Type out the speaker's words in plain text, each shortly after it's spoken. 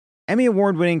Emmy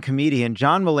Award-winning comedian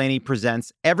John Mulaney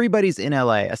presents Everybody's in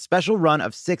LA, a special run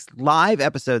of 6 live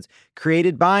episodes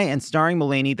created by and starring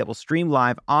Mulaney that will stream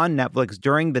live on Netflix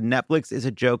during the Netflix is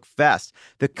a Joke Fest.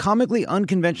 The comically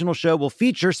unconventional show will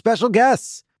feature special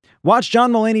guests. Watch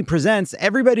John Mulaney Presents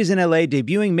Everybody's in LA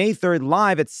debuting May 3rd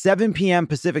live at 7 p.m.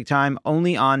 Pacific time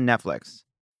only on Netflix.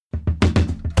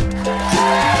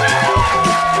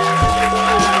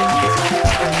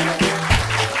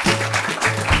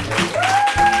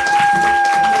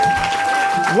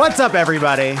 What's up,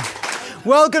 everybody?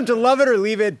 Welcome to Love It or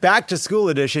Leave It Back to School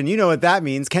Edition. You know what that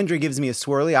means. Kendra gives me a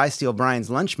swirly. I steal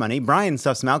Brian's lunch money. Brian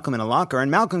stuffs Malcolm in a locker.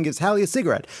 And Malcolm gives Hallie a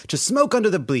cigarette to smoke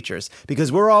under the bleachers.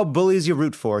 Because we're all bullies you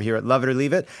root for here at Love It or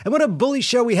Leave It. And what a bully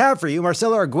show we have for you.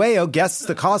 Marcelo Arguello guesses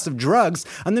the cost of drugs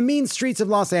on the mean streets of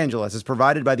Los Angeles as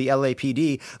provided by the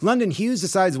LAPD. London Hughes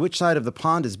decides which side of the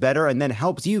pond is better and then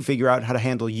helps you figure out how to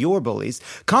handle your bullies.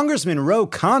 Congressman Ro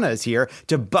Khanna is here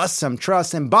to bust some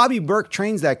trust. And Bobby Burke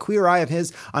trains that queer eye of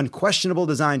his on questionable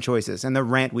design choices and the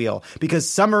rant wheel, because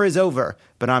summer is over,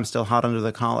 but I'm still hot under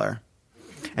the collar.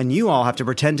 And you all have to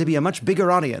pretend to be a much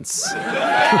bigger audience.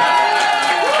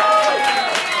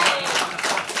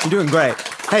 You're doing great.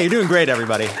 Hey, you're doing great,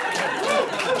 everybody.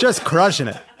 Just crushing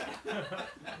it.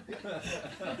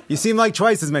 You seem like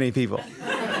twice as many people.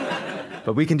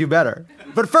 But we can do better.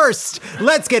 But first,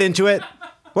 let's get into it.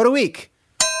 What a week.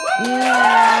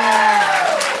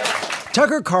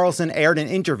 Tucker Carlson aired an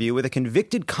interview with a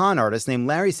convicted con artist named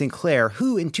Larry Sinclair,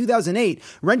 who in 2008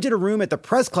 rented a room at the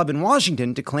Press Club in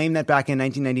Washington to claim that back in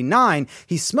 1999,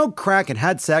 he smoked crack and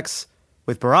had sex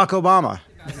with Barack Obama.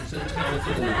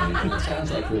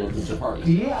 Sounds like we're looking to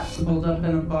party. Yeah, pulled up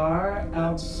in a bar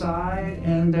outside,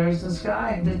 and there's this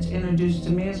guy that's introduced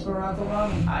to me as Barack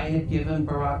Obama. I had given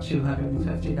Barack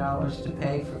 $250 to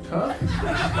pay for coke,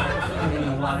 putting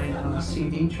a line on a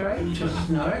CD tray to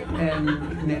snort,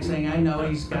 and next thing I know,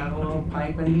 he's got a little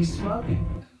pipe and he's smoking.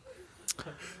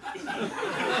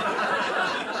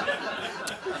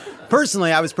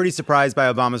 Personally, I was pretty surprised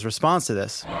by Obama's response to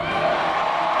this.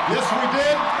 Yes, we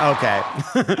did. Okay.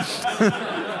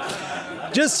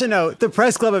 Just to note, the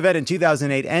Press Club event in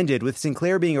 2008 ended with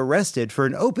Sinclair being arrested for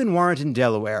an open warrant in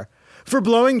Delaware. For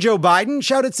blowing Joe Biden,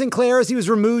 shouted Sinclair as he was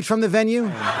removed from the venue.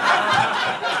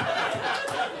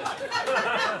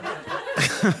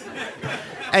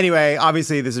 Anyway,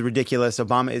 obviously this is ridiculous.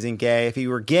 Obama isn't gay. If he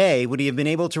were gay, would he have been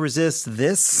able to resist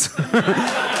this?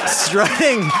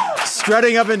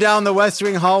 Strutting up and down the West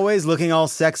Wing hallways, looking all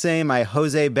sexy, my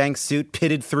Jose Banks suit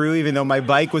pitted through even though my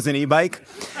bike was an e-bike.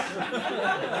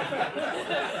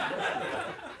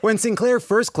 When Sinclair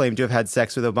first claimed to have had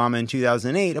sex with Obama in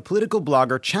 2008, a political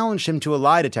blogger challenged him to a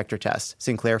lie detector test.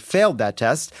 Sinclair failed that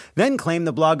test, then claimed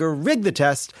the blogger rigged the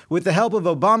test with the help of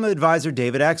Obama advisor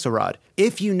David Axelrod.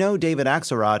 If you know David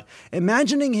Axelrod,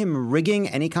 imagining him rigging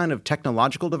any kind of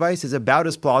technological device is about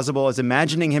as plausible as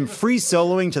imagining him free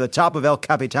soloing to the top of El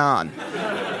Capitan.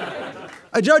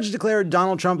 A judge declared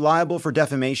Donald Trump liable for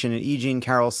defamation in E. Jean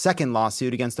Carroll's second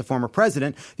lawsuit against the former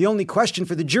president. The only question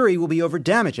for the jury will be over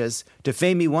damages.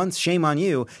 Defame me once, shame on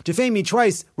you. Defame me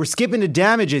twice, we're skipping to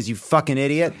damages, you fucking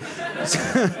idiot.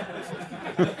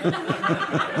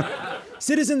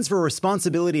 Citizens for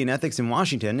Responsibility and Ethics in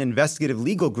Washington, an investigative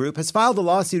legal group, has filed a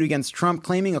lawsuit against Trump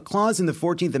claiming a clause in the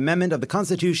 14th Amendment of the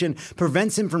Constitution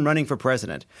prevents him from running for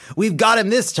president. "We've got him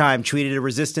this time," tweeted a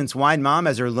Resistance wine mom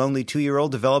as her lonely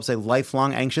 2-year-old develops a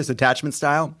lifelong anxious attachment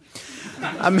style.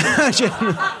 Imagine.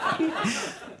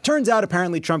 Turns out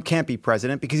apparently Trump can't be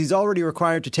president because he's already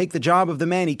required to take the job of the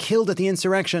man he killed at the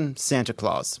insurrection, Santa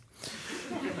Claus.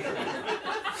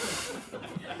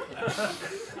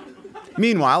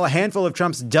 Meanwhile, a handful of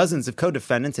Trump's dozens of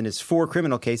co-defendants in his 4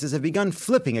 criminal cases have begun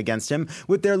flipping against him,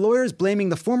 with their lawyers blaming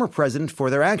the former president for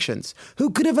their actions. Who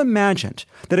could have imagined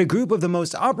that a group of the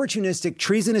most opportunistic,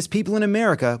 treasonous people in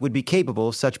America would be capable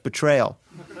of such betrayal?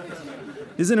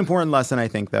 This is an important lesson, I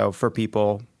think, though, for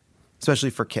people,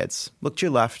 especially for kids. Look to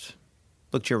your left.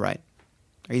 Look to your right.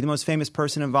 Are you the most famous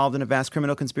person involved in a vast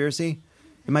criminal conspiracy?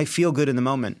 It might feel good in the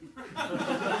moment.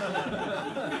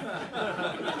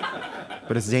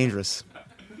 But it's dangerous.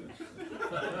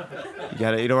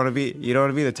 You don't want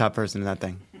to be the top person in that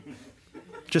thing.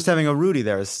 Just having a Rudy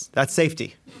there that's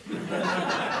safety.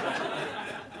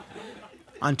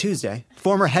 On Tuesday,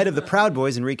 former head of the Proud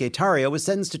Boys, Enrique Tarrio, was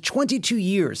sentenced to 22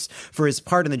 years for his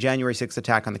part in the January 6th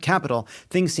attack on the Capitol.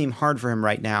 Things seem hard for him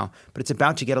right now, but it's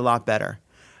about to get a lot better.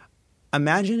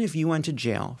 Imagine if you went to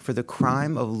jail for the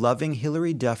crime of loving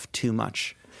Hillary Duff too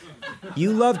much.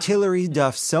 You loved Hillary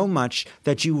Duff so much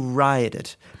that you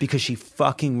rioted because she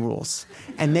fucking rules.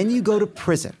 And then you go to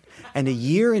prison And a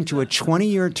year into a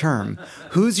 20-year term,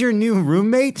 who's your new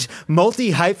roommate?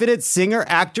 Multi-hyphenate singer,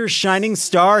 actor, shining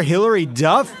star, Hillary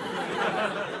Duff?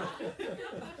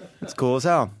 That's cool as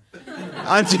hell.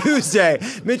 On Tuesday,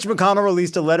 Mitch McConnell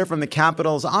released a letter from the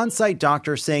Capitol's on-site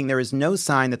doctor saying there is no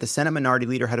sign that the Senate Minority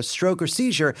Leader had a stroke or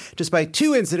seizure, despite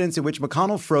 2 incidents in which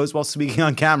McConnell froze while speaking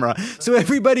on camera. So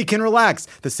everybody can relax.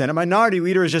 The Senate Minority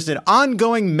Leader is just an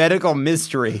ongoing medical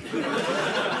mystery.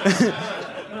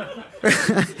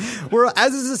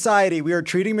 As a society, we are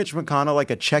treating Mitch McConnell like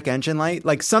a check engine light.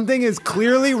 Like something is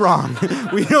clearly wrong.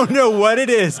 We don't know what it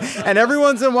is. And every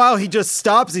once in a while, he just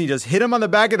stops and he just hit him on the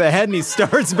back of the head and he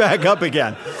starts back up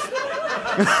again.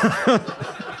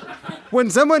 When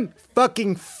someone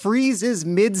fucking freezes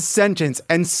mid-sentence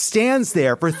and stands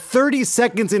there for 30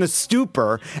 seconds in a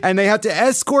stupor and they have to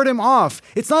escort him off,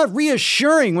 it's not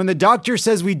reassuring when the doctor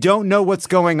says we don't know what's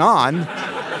going on.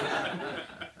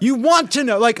 You want to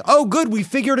know, like, oh, good, we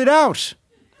figured it out.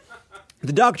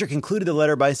 The doctor concluded the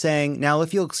letter by saying, now,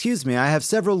 if you'll excuse me, I have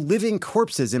several living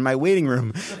corpses in my waiting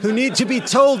room who need to be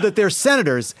told that they're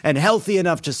senators and healthy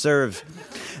enough to serve.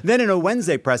 Then in a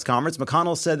Wednesday press conference,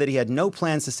 McConnell said that he had no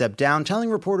plans to step down,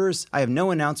 telling reporters, I have no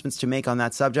announcements to make on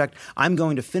that subject. I'm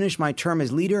going to finish my term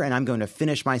as leader and I'm going to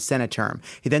finish my Senate term.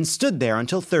 He then stood there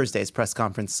until Thursday's press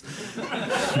conference.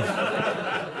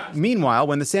 Meanwhile,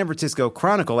 when the San Francisco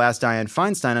Chronicle asked Dianne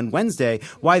Feinstein on Wednesday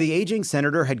why the aging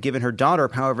senator had given her daughter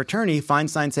power of attorney,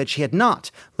 Feinstein said she had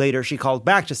not. Later, she called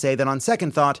back to say that on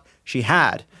second thought, she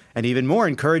had. And even more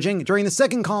encouraging, during the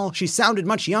second call, she sounded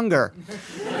much younger.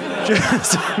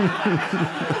 Just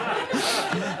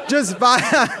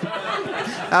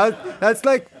that's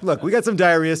like, look, we got some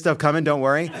diarrhea stuff coming, don't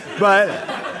worry. But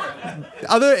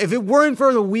if it weren't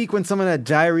for the week when someone had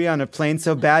diarrhea on a plane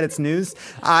so bad it's news,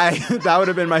 that would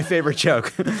have been my favorite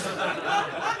joke.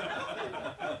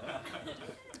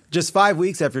 Just 5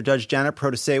 weeks after Judge Janet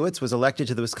Protasewicz was elected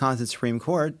to the Wisconsin Supreme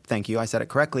Court, thank you, I said it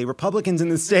correctly, Republicans in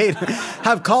the state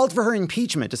have called for her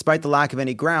impeachment despite the lack of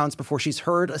any grounds before she's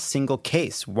heard a single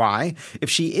case. Why? If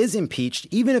she is impeached,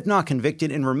 even if not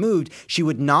convicted and removed, she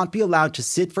would not be allowed to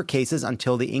sit for cases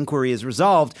until the inquiry is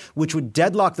resolved, which would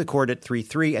deadlock the court at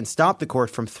 3-3 and stop the court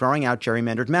from throwing out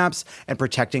gerrymandered maps and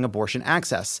protecting abortion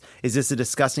access. Is this a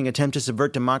disgusting attempt to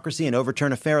subvert democracy and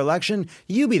overturn a fair election?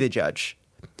 You be the judge.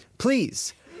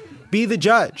 Please. Be the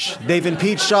judge. They've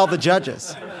impeached all the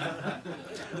judges.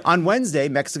 On Wednesday,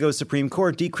 Mexico's Supreme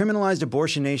Court decriminalized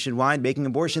abortion nationwide, making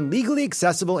abortion legally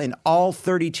accessible in all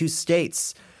 32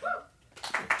 states.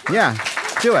 Yeah,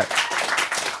 do it.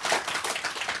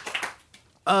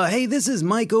 Hey, this is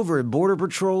Mike over at Border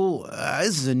Patrol.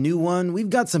 This is a new one. We've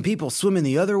got some people swimming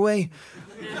the other way.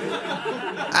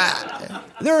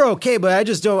 They're okay, but I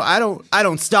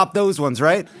don't stop those ones,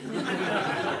 right?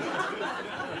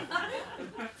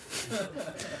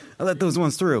 I let those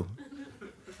ones through.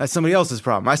 That's somebody else's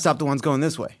problem. I stop the ones going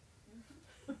this way.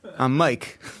 I'm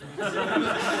Mike.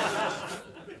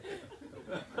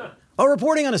 While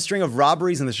reporting on a string of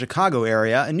robberies in the Chicago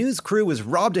area, a news crew was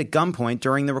robbed at gunpoint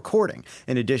during the recording.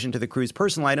 In addition to the crew's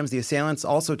personal items, the assailants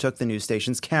also took the news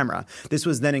station's camera. This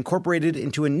was then incorporated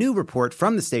into a new report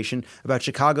from the station about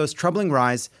Chicago's troubling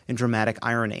rise in dramatic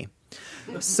irony.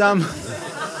 Some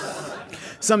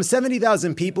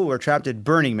 70,000 people were trapped at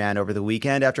Burning Man over the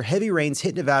weekend after heavy rains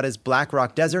hit Nevada's Black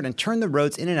Rock Desert and turned the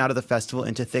roads in and out of the festival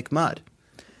into thick mud.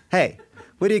 Hey,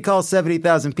 what do you call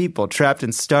 70,000 people trapped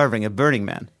and starving at Burning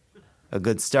Man? A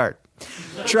good start.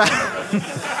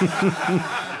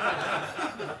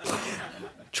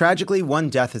 Tragically, one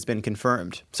death has been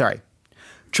confirmed.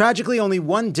 Tragically, only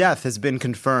one death has been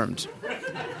confirmed.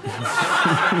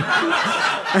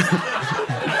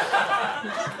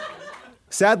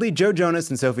 Sadly, Joe Jonas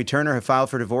and Sophie Turner have filed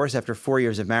for divorce after 4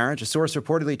 years of marriage. A source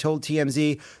reportedly told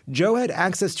TMZ Joe had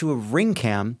access to a ring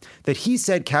cam that he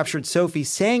said captured Sophie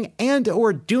saying and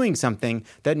or doing something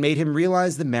that made him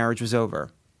realize the marriage was over.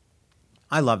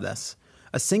 I love this.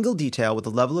 A single detail with a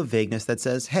level of vagueness that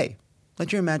says, hey,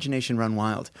 let your imagination run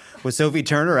wild. Was Sophie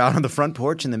Turner out on the front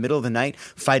porch in the middle of the night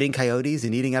fighting coyotes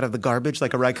and eating out of the garbage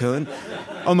like a raccoon?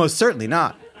 Almost certainly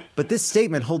not. But this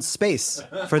statement holds space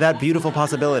for that beautiful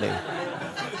possibility.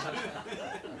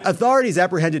 Authorities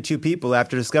apprehended 2 people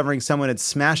after discovering someone had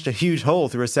smashed a huge hole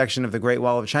through a section of the Great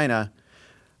Wall of China.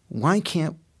 Why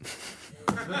can't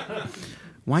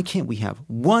we have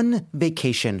one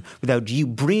vacation without you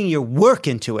bringing your work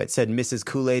into it, said Mrs.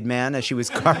 Kool-Aid Man as she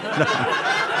was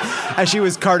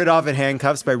carted off in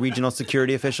handcuffs by regional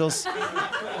security officials.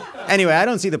 Anyway, I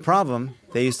don't see the problem.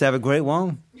 They used to have a great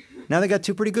wall. Now they got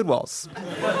 2 pretty good walls.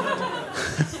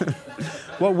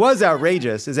 What was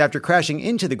outrageous is after crashing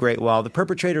into the Great Wall, the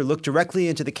perpetrator looked directly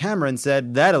into the camera and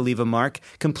said, "That'll leave a mark,"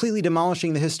 completely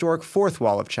demolishing the historic Fourth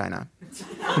Wall of China.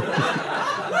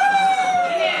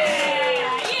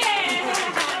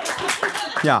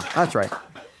 Yeah, that's right.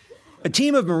 A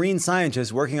team of marine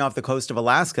scientists working off the coast of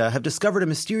Alaska have discovered a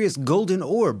mysterious golden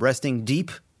orb resting deep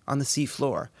on the sea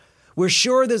floor. We're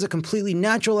sure there's a completely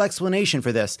natural explanation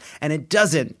for this, and it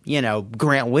doesn't,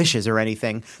 grant wishes or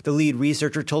anything, the lead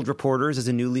researcher told reporters as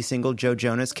a newly single Joe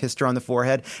Jonas kissed her on the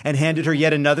forehead and handed her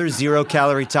yet another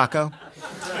zero-calorie taco.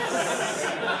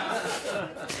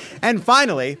 And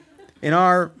finally, in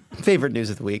our favorite news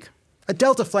of the week, a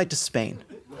Delta flight to Spain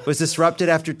was disrupted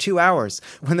after 2 hours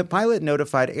when the pilot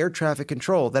notified air traffic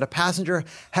control that a passenger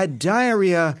had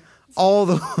diarrhea all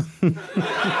the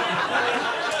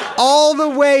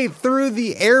way through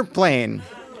the airplane.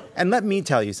 And let me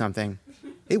tell you something.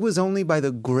 It was only by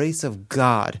the grace of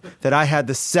God that I had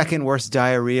the second worst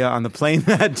diarrhea on the plane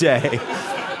that day.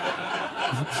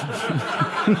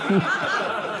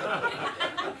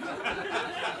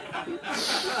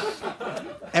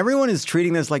 Everyone is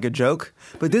treating this like a joke,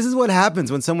 but this is what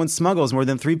happens when someone smuggles more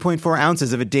than 3.4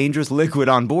 ounces of a dangerous liquid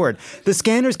on board. The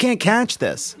scanners can't catch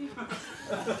this.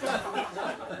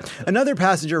 Another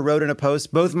passenger wrote in a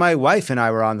post, "Both my wife and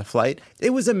I were on the flight.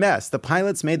 It was a mess. The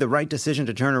pilots made the right decision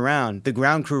to turn around. The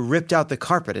ground crew ripped out the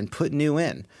carpet and put new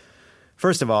in."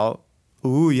 First of all,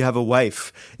 ooh, you have a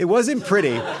wife. It wasn't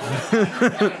pretty.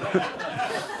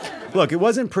 Look, it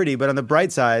wasn't pretty, but on the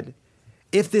bright side,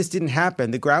 if this didn't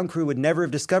happen, the ground crew would never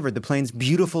have discovered the plane's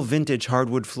beautiful vintage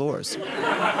hardwood floors.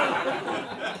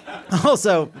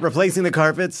 Also, replacing the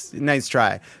carpets, nice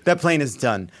try. That plane is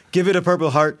done. Give it a Purple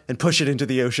Heart and push it into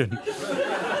the ocean.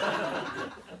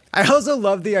 I also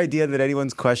love the idea that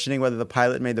anyone's questioning whether the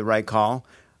pilot made the right call.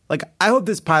 I hope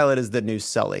this pilot is the new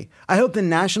Sully. I hope the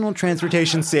National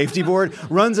Transportation Safety Board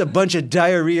runs a bunch of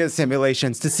diarrhea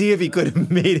simulations to see if he could have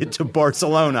made it to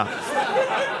Barcelona.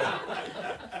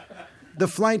 The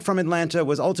flight from Atlanta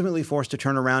was ultimately forced to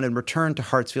turn around and return to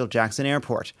Hartsfield-Jackson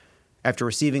Airport. After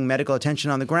receiving medical attention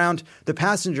on the ground, the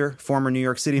passenger, former New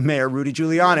York City Mayor Rudy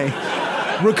Giuliani,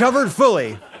 recovered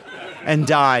fully and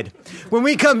died. When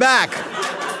we come back,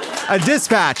 a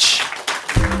dispatch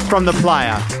from the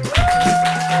playa.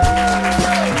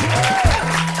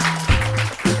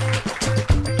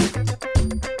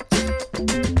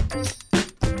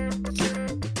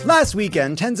 Last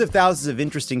weekend, tens of thousands of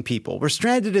interesting people were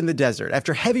stranded in the desert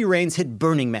after heavy rains hit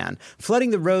Burning Man,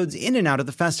 flooding the roads in and out of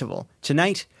the festival.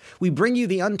 Tonight, we bring you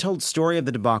the untold story of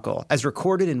the debacle, as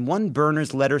recorded in one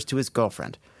burner's letters to his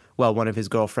girlfriend. Well, one of his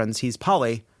girlfriends, he's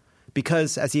poly,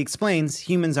 because, as he explains,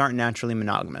 humans aren't naturally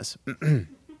monogamous.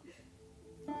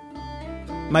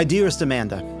 My dearest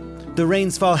Amanda, the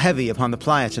rains fall heavy upon the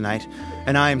playa tonight,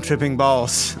 and I am tripping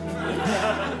balls.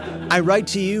 I write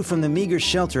to you from the meager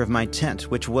shelter of my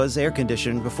tent, which was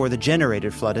air-conditioned before the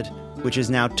generator flooded, which is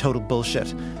now total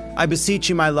bullshit. I beseech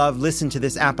you, my love, listen to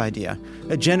this app idea.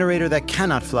 A generator that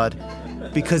cannot flood,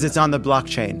 because it's on the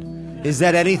blockchain. Is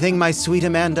that anything, my sweet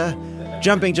Amanda?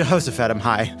 Jumping Jehoshaphat am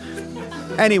high.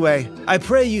 Anyway, I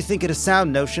pray you think it a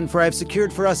sound notion, for I have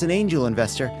secured for us an angel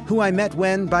investor, who I met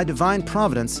when, by divine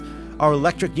providence, our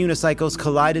electric unicycles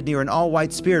collided near an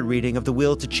all-white spirit reading of The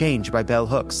Will to Change by Bell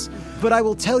Hooks. But I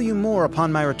will tell you more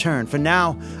upon my return, for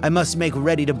now I must make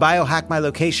ready to biohack my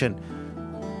location,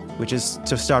 which is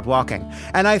to start walking.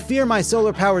 And I fear my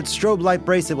solar-powered strobe light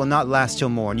bracelet will not last till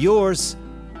morn. Yours,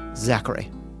 Zachary.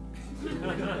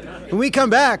 When we come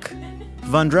back,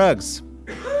 Von Drugs.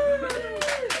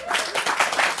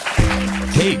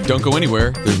 Hey, don't go anywhere.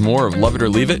 There's more of Love It or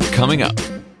Leave It coming up.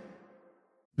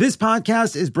 This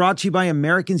podcast is brought to you by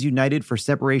Americans United for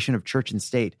Separation of Church and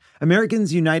State.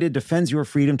 Americans United defends your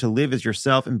freedom to live as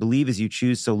yourself and believe as you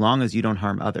choose so long as you don't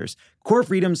harm others. Core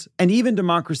freedoms and even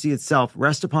democracy itself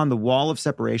rest upon the wall of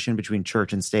separation between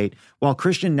church and state. While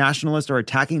Christian nationalists are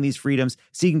attacking these freedoms,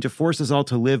 seeking to force us all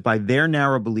to live by their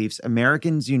narrow beliefs,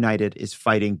 Americans United is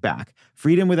fighting back.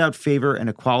 Freedom without favor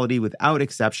and equality without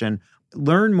exception.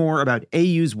 Learn more about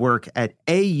AU's work at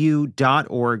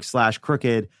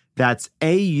au.org/crooked. That's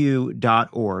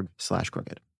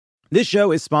au.org/crooked. This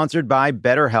show is sponsored by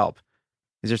BetterHelp.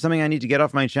 Is there something I need to get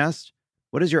off my chest?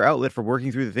 What is your outlet for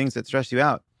working through the things that stress you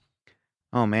out?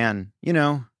 Oh man, I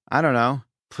don't know.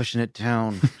 Pushing it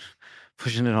down.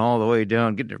 Pushing it all the way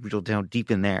down. Getting it real down deep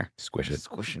in there.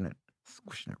 Squishing it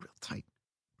real tight.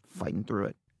 Fighting through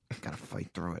it. Gotta fight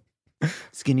through it.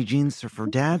 Skinny jeans are for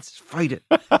dads. Fight it.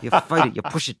 You fight it. You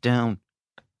push it down.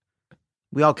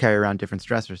 We all carry around different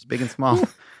stressors, big and small.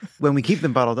 When we keep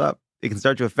them bottled up, it can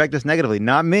start to affect us negatively.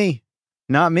 Not me.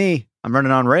 I'm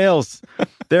running on rails.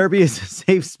 Therapy is a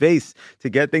safe space to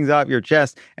get things off your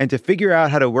chest and to figure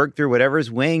out how to work through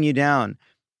whatever's weighing you down.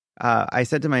 I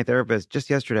said to my therapist just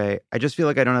yesterday, I just feel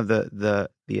like I don't have the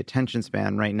attention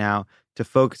span right now to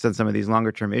focus on some of these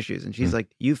longer term issues. And she's like,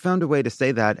 you found a way to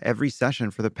say that every session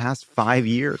for the past 5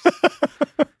 years.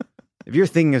 If you're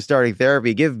thinking of starting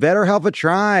therapy, give BetterHelp a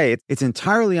try. It's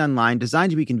entirely online,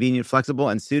 designed to be convenient, flexible,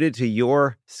 and suited to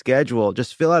your schedule.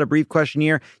 Just fill out a brief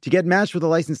questionnaire to get matched with a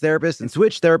licensed therapist and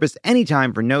switch therapists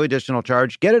anytime for no additional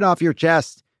charge. Get it off your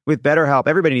chest with BetterHelp.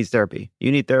 Everybody needs therapy.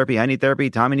 You need therapy. I need therapy.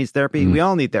 Tommy needs therapy. We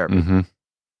all need therapy.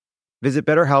 Visit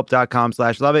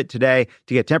BetterHelp.com/loveit today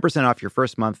to get 10% off your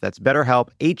first month. That's BetterHelp,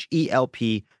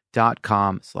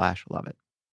 HELP.com/loveit.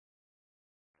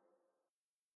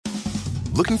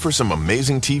 Looking for some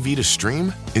amazing TV to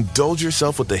stream? Indulge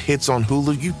yourself with the hits on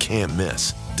Hulu you can't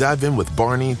miss. Dive in with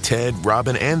Barney, Ted,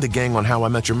 Robin, and the gang on How I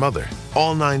Met Your Mother.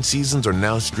 All 9 seasons are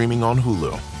now streaming on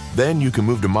Hulu. Then you can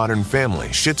move to Modern Family,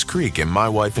 Schitt's Creek, and My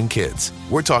Wife and Kids.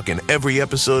 We're talking every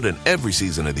episode and every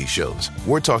season of these shows.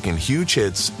 We're talking huge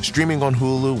hits, streaming on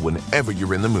Hulu whenever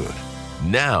you're in the mood.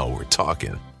 Now we're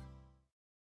talking.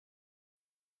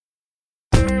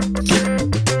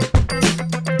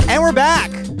 And we're back.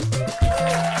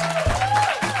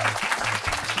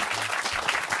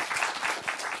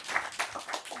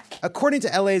 According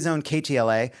to LA's own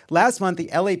KTLA, last month the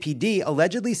LAPD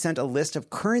allegedly sent a list of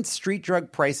current street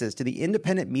drug prices to the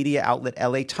independent media outlet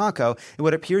LA Taco in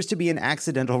what appears to be an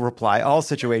accidental reply all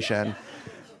situation.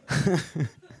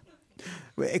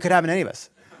 It could happen to any of us.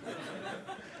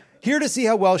 Here to see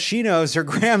how well she knows her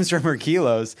grams from her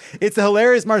kilos, it's the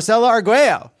hilarious Marcela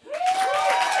Arguello.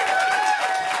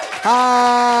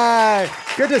 Hi.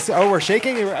 Good to see. Oh, we're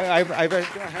shaking. I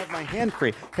have my hand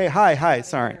free. Hey, hi.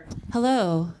 Sorry.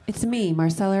 Hello, it's me,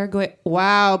 Marcela Arguello.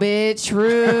 Wow, bitch,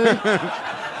 rude.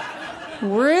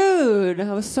 Rude.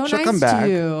 I was so She'll nice come back. to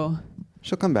you.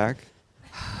 She'll come back.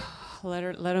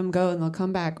 Let them go and they'll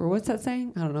come back. Or what's that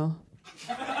saying? I don't know.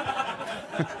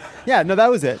 Yeah, no,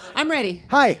 that was it. I'm ready.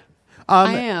 Hi.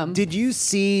 I am. Did you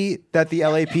see that the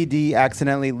LAPD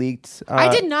accidentally leaked? I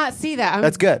did not see that.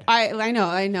 That's good. I know.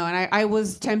 And I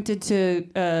was tempted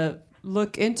to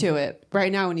look into it right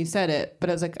now when you said it, but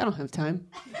I was like, I don't have time.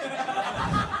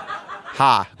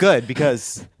 Ha, good,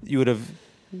 because it would have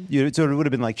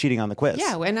been like cheating on the quiz.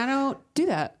 Yeah, and I don't do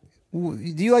that. Do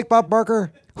you like Bob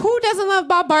Barker? Who doesn't love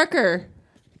Bob Barker?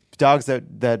 Dogs that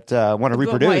want to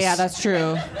reproduce. Well, yeah, that's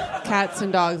true. Cats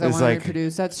and dogs that It's want to like,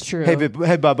 reproduce. That's true.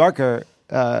 Hey, Bob Barker,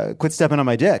 quit stepping on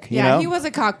my dick. You know? He was a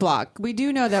cock block. We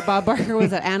do know that Bob Barker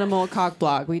was an animal cock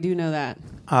block. We do know that.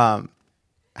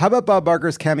 How about Bob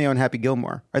Barker's cameo in Happy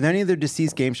Gilmore? Are there any other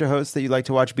deceased game show hosts that you'd like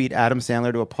to watch beat Adam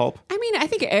Sandler to a pulp? I mean, I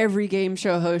think every game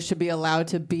show host should be allowed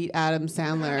to beat Adam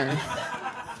Sandler.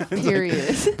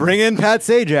 Period. Bring in Pat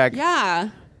Sajak. Yeah.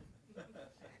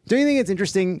 Do you think it's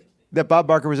interesting that Bob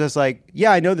Barker was just like,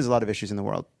 yeah, I know there's a lot of issues in the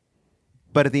world,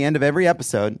 but at the end of every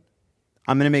episode,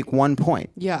 I'm going to make one point.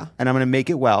 Yeah. And I'm going to make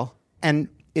it well. And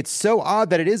it's so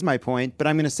odd that it is my point, but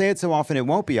I'm going to say it so often it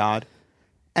won't be odd.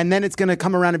 And then it's going to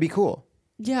come around and be cool.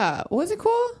 Yeah. Was it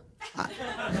cool?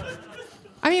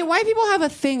 I mean, white people have a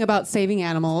thing about saving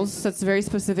animals that's very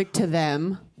specific to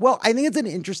them. Well, I think it's an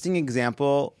interesting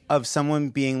example of someone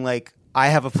being like, I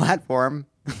have a platform.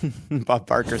 Bob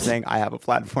Barker saying, I have a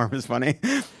platform is funny.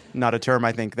 Not a term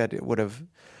I think that it would have,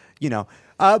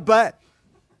 but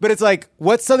it's like,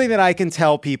 what's something that I can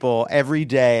tell people every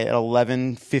day at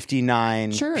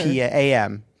 11:59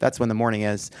 a.m. That's when the morning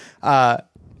is.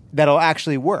 That'll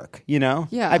actually work, Yeah.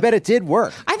 I bet it did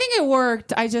work. I think it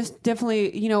worked. I just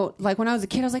definitely, like when I was a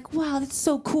kid, I was like, wow, that's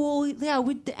so cool. Yeah,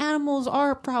 the animals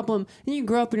are a problem. And you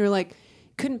grow up and you're like,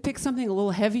 couldn't pick something a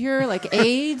little heavier, like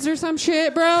AIDS or some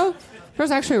shit, bro? There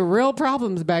was actually real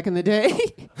problems back in the day.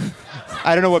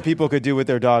 I don't know what people could do with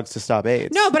their dogs to stop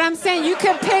AIDS. No, but I'm saying you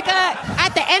could pick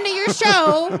at the end of your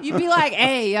show, you'd be like,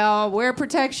 hey, y'all, wear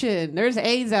protection. There's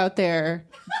AIDS out there.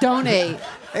 Donate.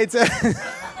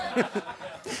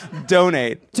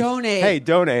 Donate. Hey,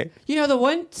 donate. The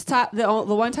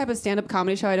one type of stand-up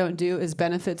comedy show I don't do is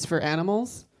benefits for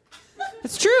animals.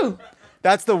 It's true.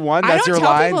 That's the one. That's your line.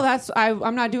 I don't tell people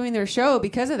I'm not doing their show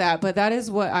because of that, but that is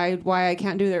why I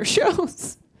can't do their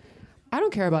shows. I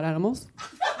don't care about animals.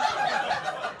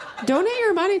 Donate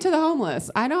your money to the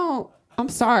homeless. I'm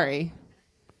sorry.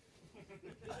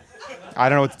 I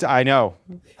don't know I know.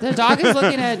 The dog is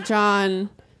looking at John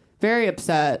very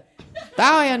upset.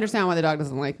 Now I understand why the dog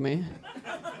doesn't like me.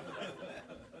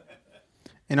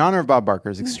 In honor of Bob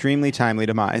Barker's extremely timely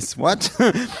demise, what?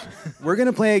 We're going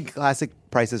to play a classic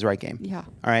Price is Right game. Yeah.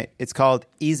 All right. It's called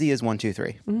Easy as 1, 2,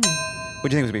 3. What do you think it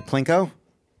was going to be? Plinko?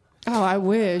 Oh, I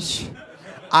wish.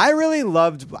 I really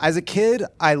loved, as a kid,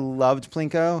 I loved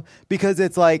Plinko because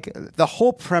it's like the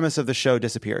whole premise of the show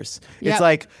disappears. Yep. It's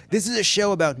like, this is a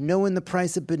show about knowing the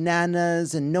price of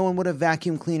bananas and knowing what a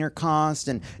vacuum cleaner costs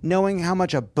and knowing how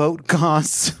much a boat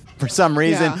costs for some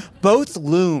reason. Yeah. Both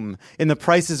loom in the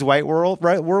Price is Right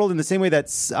world in the same way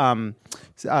that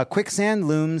quicksand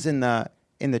looms in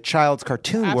the child's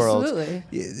cartoon world. Absolutely.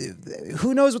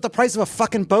 Who knows what the price of a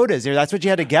fucking boat is? That's what you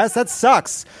had to guess? That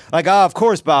sucks. Like, oh, of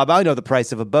course, Bob, I know the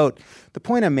price of a boat. The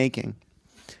point I'm making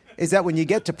is that when you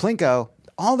get to Plinko,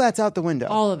 all that's out the window.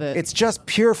 All of it. It's just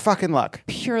pure fucking luck.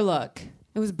 Pure luck.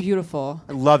 It was beautiful.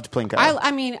 I loved Plinko.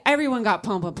 I mean, everyone got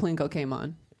pumped when Plinko came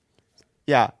on.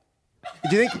 Yeah.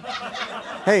 Do you think...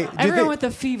 Hey, do you Everyone think... with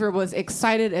the fever was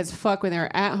excited as fuck when they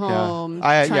were at home.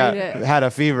 I trying to... had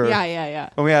a fever. Yeah.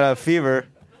 When we had a fever...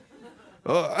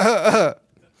 I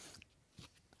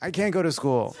can't go to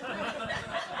school.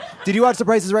 Did you watch The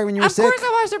Price is Right when you were sick? Of course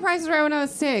I watched The Price is Right when I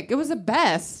was sick. It was the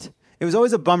best. It was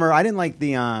always a bummer. I didn't like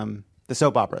the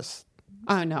soap operas.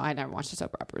 Oh, no, I never watched the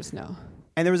soap operas, no.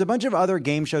 And there was a bunch of other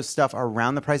game show stuff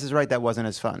around The Price is Right that wasn't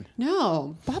as fun.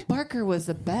 No, Bob Barker was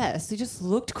the best. He just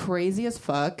looked crazy as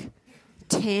fuck.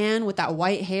 Tan with that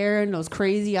white hair and those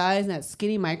crazy eyes and that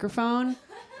skinny microphone.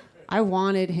 I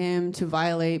wanted him to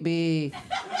violate me.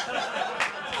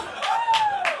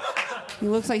 He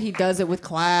looks like he does it with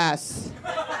class.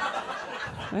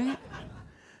 Right?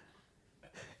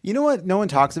 You know what no one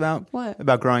talks about? What?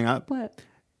 About growing up? What?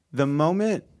 The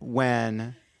moment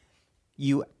when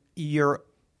you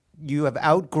have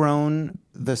outgrown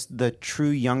the true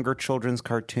younger children's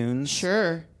cartoons.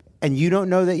 Sure. And you don't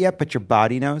know that yet, but your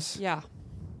body knows. Yeah.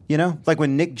 You know? Like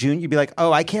when Nick Jr., you'd be like,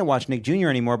 oh, I can't watch Nick Jr.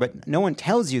 anymore, but no one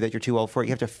tells you that you're too old for it.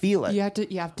 You have to feel it. You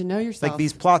have to know yourself. Like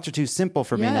these plots are too simple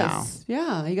for me now.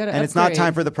 Yeah, you got to And it's not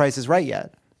time for The Price is Right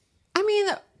yet. I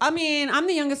mean, I'm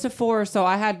the youngest of four, so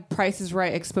I had Price is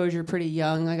Right exposure pretty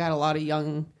young. I got a lot of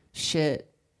young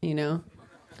shit, you know?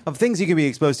 Of things you can be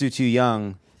exposed to too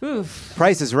young, Oof.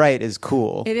 Price is Right is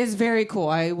cool. It is very cool.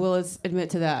 I will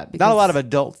admit to that. Not a lot of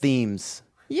adult themes.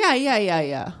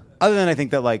 Yeah. Other than I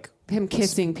think that like Him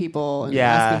kissing people and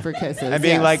asking for kisses. and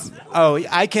being yes. like, oh,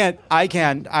 I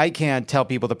can't tell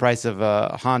people the price of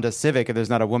a Honda Civic if there's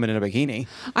not a woman in a bikini.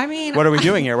 I mean, What are we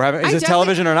doing here? Is this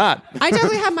television or not? I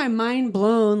definitely have my mind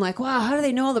blown. Like, wow, how do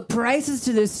they know all the prices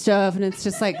to this stuff? And it's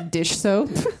just like dish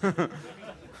soap.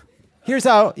 Here's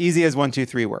how easy as 1, 2,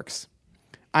 3 works.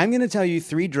 I'm going to tell you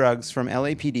 3 drugs from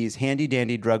LAPD's handy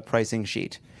dandy drug pricing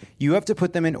sheet. You have to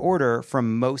put them in order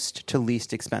from most to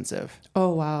least expensive. Oh,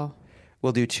 wow.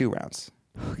 We'll do 2 rounds.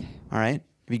 Okay. All right?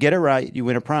 If you get it right, you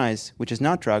win a prize, which is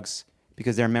not drugs,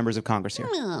 because there are members of Congress here.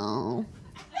 No.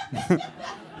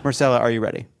 Marcella, are you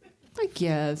ready? I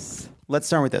guess. Let's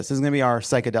start with this. This is going to be our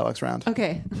psychedelics round.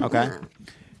 Okay. Okay?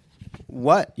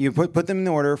 What? You put them in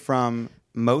order from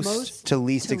most to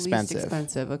least expensive. Least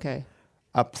expensive, okay.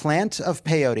 A plant of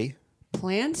peyote.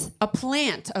 Plant? A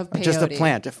plant of peyote. Just a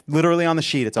plant. Literally on the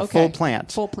sheet. It's a Okay. full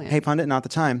plant. Full plant. Hey, pundit, not the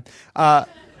time. A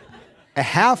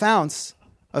half ounce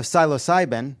of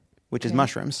psilocybin, which is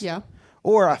mushrooms. Yeah.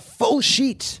 Or a full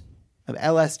sheet of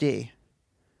LSD.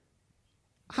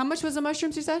 How much was the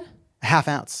mushrooms you said? A half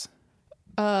ounce.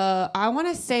 I want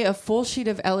to say a full sheet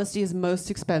of LSD is most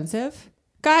expensive.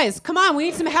 Guys, come on. We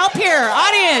need some help here.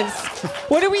 Audience.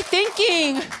 What are we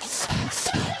thinking?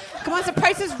 Come on, the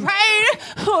price is right.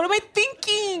 What am I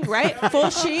thinking? Right? Full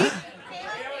sheet?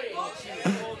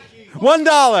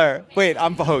 $1. Wait,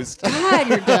 I'm the host. God,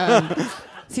 you're dumb.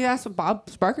 See, that's what Bob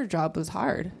Barker's job was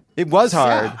hard. It was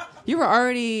hard. Yeah. You were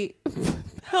already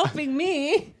helping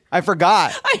me. I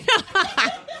forgot.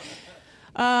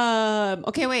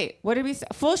 Okay, wait. What did we say?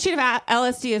 Full sheet of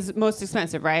LSD is most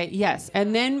expensive, right? Yes.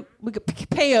 And then we got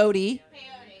peyote.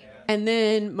 And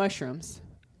then mushrooms.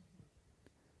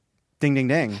 Ding, ding,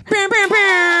 ding. Bam, bam,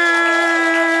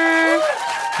 bam.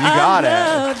 You got it.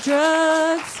 Love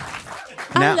drugs.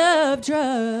 Now- I love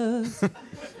drugs.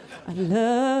 I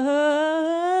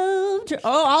love drugs.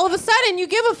 Oh, all of a sudden you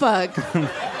give a fuck.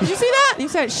 Did you see that? You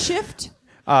said shift.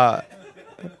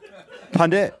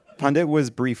 Pundit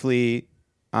was briefly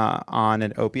on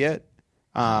an opiate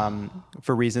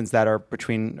for reasons that are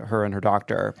between her and her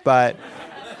doctor. But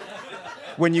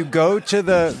when you go to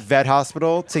the vet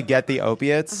hospital to get the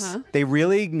opiates, they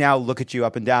really now look at you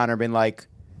up and down and being like,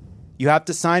 you have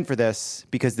to sign for this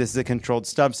because this is a controlled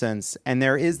substance. And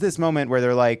there is this moment where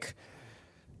they're like,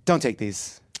 don't take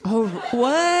these. Oh,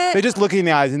 what? They just look you in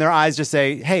the eyes and their eyes just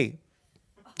say, hey,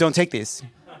 don't take these.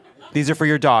 These are for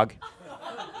your dog.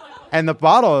 And the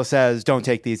bottle says, don't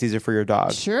take these. These are for your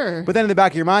dog. Sure. But then in the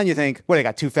back of your mind, you think, what, they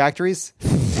got 2 factories?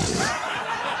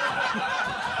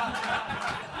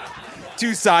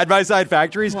 two side-by-side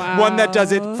factories. Wow. One that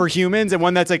does it for humans and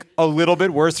one that's like a little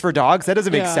bit worse for dogs. That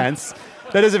doesn't make sense.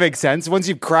 That doesn't make sense. Once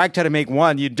you've cracked how to make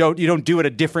one, you don't do it a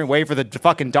different way for the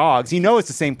fucking dogs. You know it's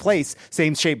the same place,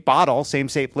 same shaped bottle, same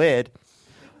shaped lid.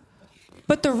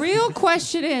 But the real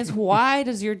question is, why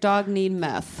does your dog need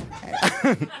meth?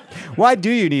 Why do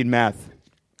you need meth?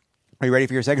 Are you ready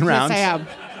for your second round? Yes, I am.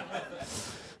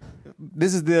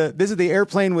 This is the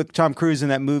airplane with Tom Cruise in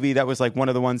that movie that was like one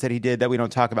of the ones that he did that we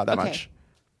don't talk about that much.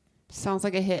 Sounds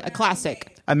like a hit, a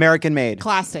classic. American Made.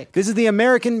 Classic. This is the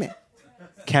American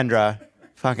Kendra,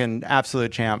 fucking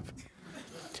absolute champ.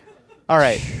 All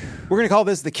right, we're gonna call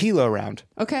this the kilo round.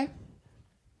 Okay.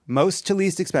 Most to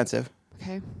least expensive,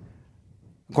 Okay.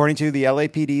 according to the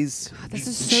LAPD's This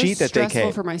is so sheet that they stressful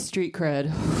came. for my street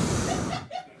cred.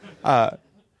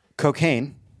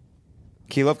 Cocaine,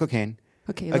 kilo of cocaine.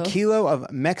 Okay. A kilo of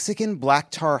Mexican black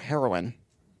tar heroin,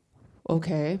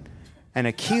 Okay. and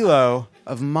a kilo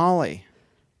of Molly.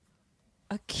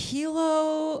 A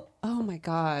kilo. Oh my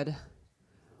God.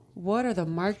 What are the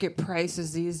market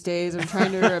prices these days? I'm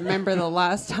trying to remember the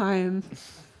last time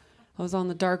I was on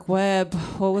the dark web.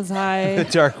 What was The I?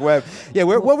 dark web. Yeah,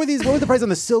 what were these? What was the price on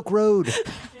the Silk Road?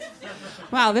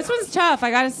 Wow, this one's tough. I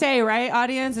gotta say, right,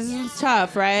 audience? This one's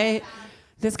tough, right?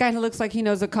 This guy looks like he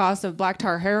knows the cost of black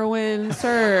tar heroin.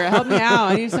 Sir, help me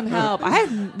out. I need some help.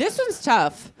 This one's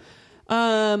tough.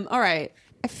 All right.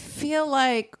 I feel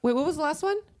like. Wait, what was the last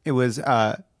one? It was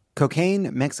cocaine,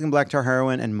 Mexican black tar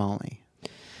heroin, and Molly.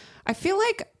 I feel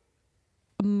like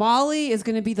Molly is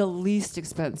going to be the least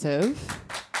expensive.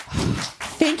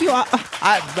 Thank you.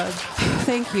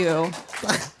 Thank you.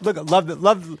 Look,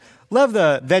 love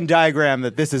the Venn diagram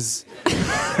that this is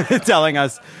telling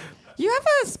us. You have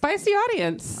a spicy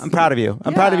audience. I'm proud of you.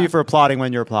 I'm proud of Yeah. you for applauding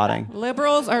when you're applauding.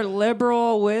 Liberals are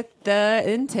liberal with the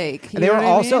intake. You They know were what I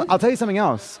also. mean? I'll tell you something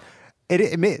else.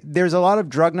 There's a lot of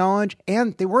drug knowledge,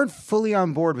 and they weren't fully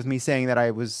on board with me saying that I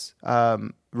was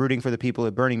rooting for the people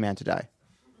at Burning Man to die.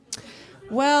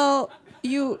 Well,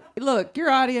 your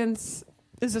audience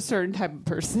is a certain type of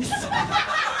person.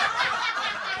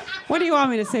 What do you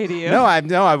want me to say to you?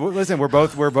 Listen, we're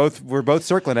both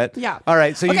circling it. Yeah. All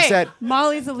right. So you Okay, said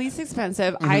Molly's the least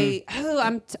expensive. I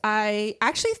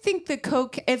actually think the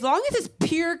coke, as long as it's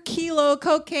pure kilo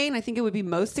cocaine, I think it would be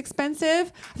most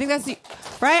expensive. I think that's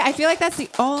right. I feel like that's the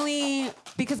only,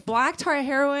 because black tar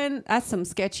heroin, that's some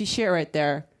sketchy shit right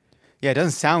there. yeah, it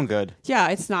doesn't sound good. Yeah,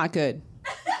 it's not good.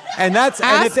 And that's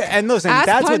listen, ask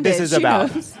that's what this pundits, is she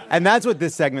about. knows. And that's what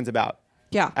this segment's about.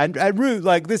 Yeah. And Root,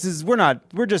 like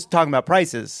we're just talking about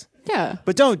prices. Yeah.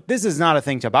 But this is not a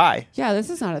thing to buy. Yeah, this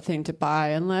is not a thing to buy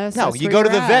unless. No, that's you where go to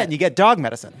you're the at. vet and you get dog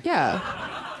medicine. Yeah.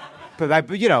 But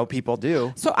people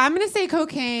do. So I'm going to say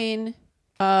cocaine,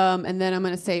 and then I'm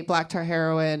going to say black tar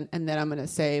heroin, and then I'm going to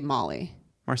say Molly.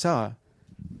 Marcella,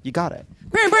 you got it.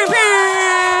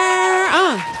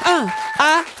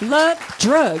 I love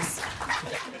drugs.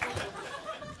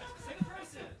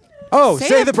 Oh, Say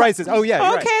say the the prices. Oh yeah.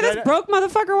 you're Okay, right. this broke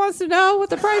motherfucker wants to know what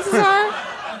the prices are.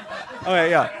 Okay,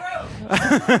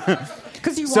 yeah.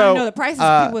 Because you So, want to know the prices.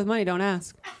 People with money don't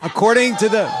ask. According to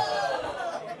the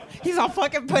He's all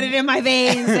fucking put it in my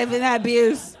veins. I've been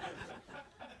abuse.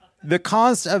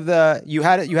 cost of you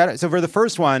had it. So for the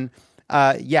first one,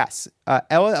 yes,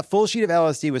 a full sheet of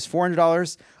LSD was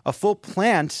 $400. A full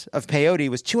plant of peyote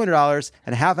was $200,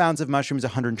 and a half ounce of mushrooms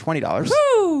 $120.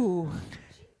 Woo!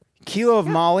 Kilo of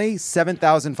Molly,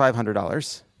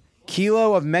 $7,500.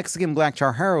 Kilo of Mexican black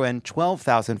tar heroin,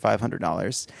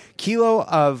 $12,500. Kilo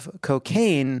of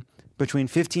cocaine, between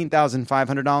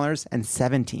 $15,500 and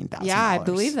 $17,000. Yeah, I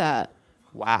believe that.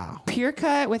 Wow. Pure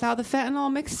cut without the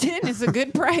fentanyl mixed in is a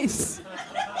good price.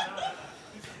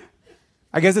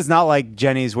 I guess it's not like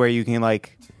Jenny's where you can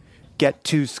like get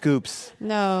 2 scoops.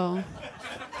 No,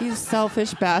 you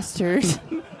selfish bastard.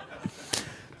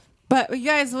 But you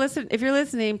guys, listen. If you're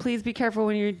listening, please be careful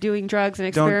when you're doing drugs and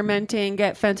experimenting.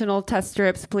 Get fentanyl test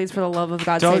strips, please, for the love of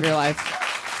God, save your life.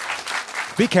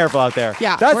 Be careful out there.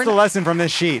 Yeah, That's the lesson from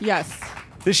this sheet. Yes.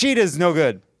 The sheet is no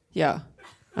good. Yeah.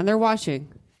 And they're watching.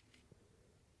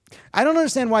 I don't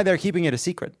understand why they're keeping it a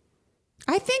secret.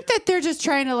 I think that they're just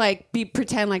trying to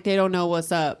pretend like they don't know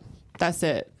what's up. That's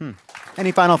it.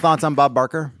 Any final thoughts on Bob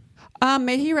Barker?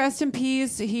 May he rest in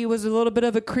peace. He was a little bit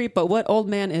of a creep, but what old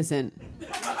man isn't?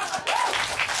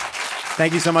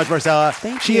 Thank you so much, Marcella.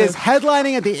 Thank she you. is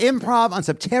headlining at the Improv on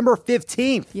September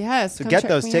 15th. Yes. So come get check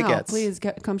those me tickets. out. Please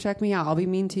come check me out. I'll be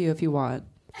mean to you if you want.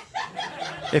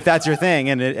 If that's your thing,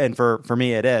 and for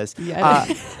me it is.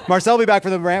 Yeah. Marcella will be back for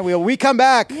the rant wheel. We come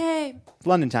back. Yay.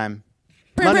 London time.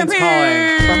 London's calling.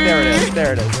 There it is.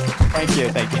 There it is. Thank you.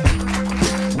 Thank you.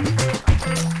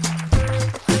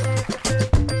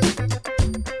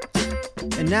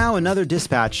 now another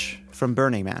dispatch from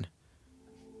Burning Man.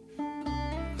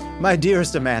 My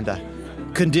dearest Amanda,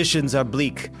 conditions are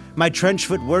bleak. My trench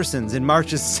foot worsens and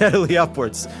marches steadily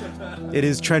upwards. It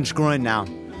is trench groin now.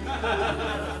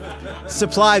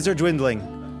 Supplies are dwindling.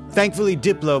 Thankfully,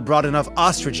 Diplo brought enough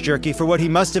ostrich jerky for what he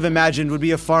must have imagined would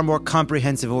be a far more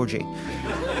comprehensive orgy.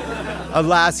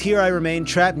 Alas, here I remain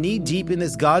trapped knee-deep in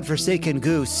this godforsaken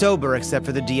goo, sober except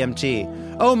for the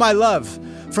DMT. Oh, my love!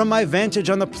 From my vantage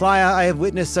on the playa, I have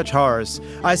witnessed such horrors.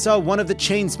 I saw one of the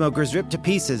chain smokers ripped to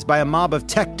pieces by a mob of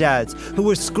tech dads who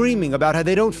were screaming about how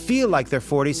they don't feel like they're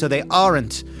 40, so they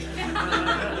aren't.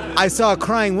 I saw a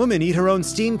crying woman eat her own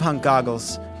steampunk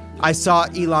goggles. I saw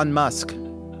Elon Musk.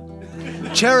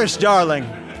 Cherished darling,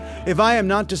 if I am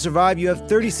not to survive, you have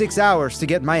 36 hours to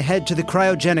get my head to the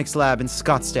cryogenics lab in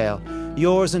Scottsdale.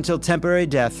 Yours until temporary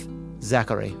death,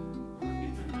 Zachary.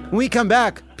 When we come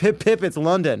back, pip pip, it's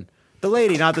London. The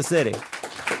lady, not the city.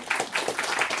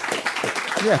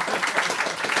 Yeah.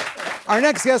 Our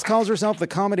next guest calls herself the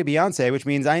Comedy Beyonce, which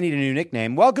means I need a new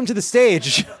nickname. Welcome to the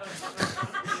stage.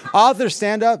 Author,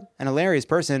 stand-up, and hilarious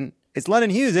person. It's London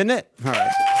Hughes, isn't it? All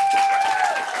right.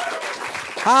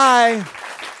 Hi.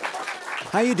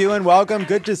 How you doing? Welcome.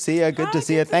 Good to see you. Good to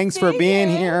see you. Thanks for being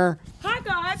here. Hi,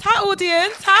 guys. Hi,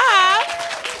 audience. Hi.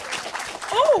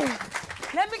 Oh,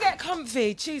 let me get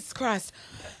comfy. Jesus Christ.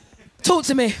 Talk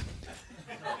to me.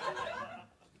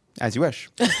 As you wish.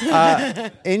 You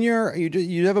have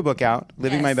a book out,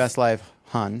 Living Yes. My Best Life,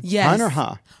 Hun. Yes. Hun or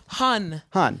Huh? Hun.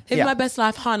 Hun. Living my best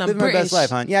life, Hun. I'm Living British. My Best Life,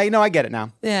 Hun. Yeah, I get it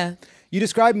now. Yeah. You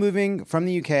describe moving from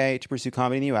the UK to pursue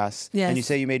comedy in the US. Yes. And you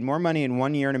say you made more money in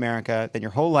 1 year in America than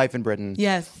your whole life in Britain.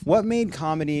 Yes. What made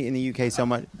comedy in the UK so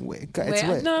much... No,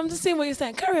 I'm just seeing what you're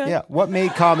saying. Carry on. Yeah. What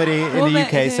made comedy in the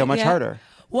UK so much yeah. harder?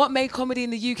 What made comedy in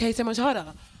the UK so much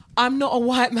harder? I'm not a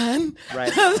white man.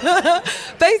 Right.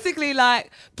 Basically,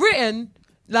 like, Britain,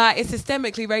 like, it's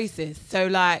systemically racist. So,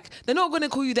 like, they're not going to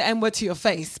call you the N-word to your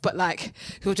face, but, like,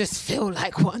 you'll just feel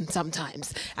like one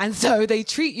sometimes. And so they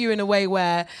treat you in a way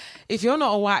where if you're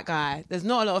not a white guy, there's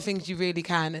not a lot of things you really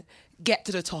can get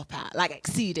to the top at, like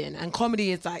exceeding. And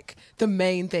comedy is like the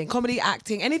main thing. Comedy,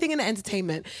 acting, anything in the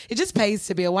entertainment, it just pays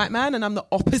to be a white man, and I'm the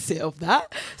opposite of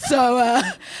that. So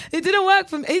it didn't work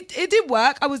for me. It did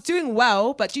work. I was doing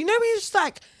well, but you know, it's just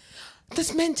like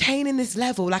just maintaining this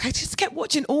level. Like, I just kept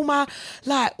watching all my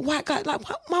like white guys, like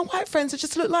my white friends that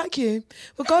just look like you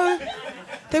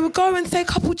they would go and say a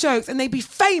couple jokes and they'd be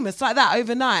famous like that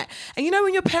overnight. And you know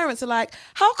when your parents are like,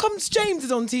 how comes James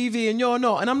is on TV and you're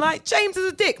not? And I'm like, James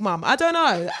is a dick, mum. I don't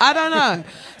know.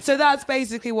 So that's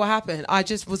basically what happened. I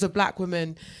just was a black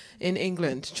woman in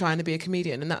England trying to be a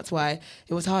comedian, and that's why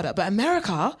it was harder. But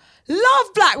America,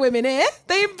 love black women here.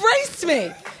 They embraced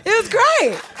me. It was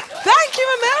great. Thank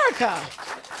you, America.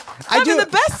 Having the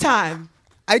best time.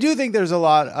 I do think there's a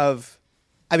lot of,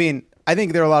 I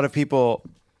think there are a lot of people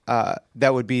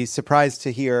that would be surprised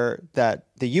to hear that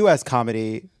the U.S.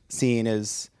 comedy scene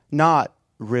is not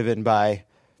riven by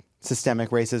systemic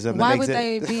racism. Why would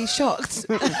they be shocked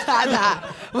at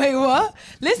that? Wait, what?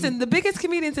 Listen, the biggest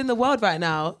comedians in the world right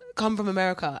now come from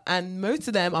America, and most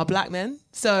of them are black men.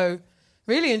 So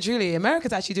really and truly,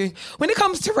 America's actually doing, when it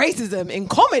comes to racism in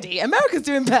comedy, America's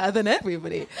doing better than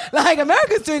everybody. Like,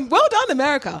 America's doing, well done,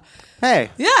 America. Hey.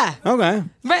 Yeah. Okay.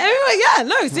 But everyone, yeah,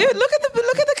 no, see, look at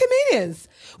the comedians.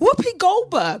 Whoopi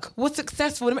Goldberg was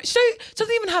successful. She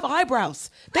doesn't even have eyebrows.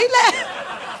 They let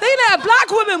a black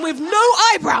woman with no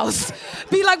eyebrows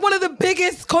be like one of the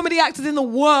biggest comedy actors in the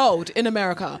world in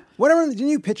America. Didn't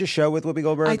you pitch a show with Whoopi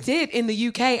Goldberg? I did in the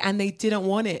UK, and they didn't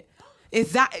want it.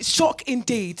 Is that shock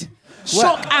indeed?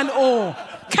 Shock and awe.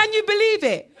 Can you believe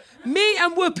it? Me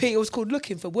and Whoopi, it was called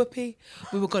Looking for Whoopi.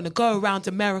 We were going to go around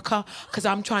America because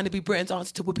I'm trying to be Britain's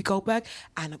answer to Whoopi Goldberg.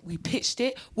 And we pitched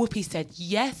it. Whoopi said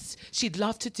yes, she'd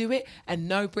love to do it. And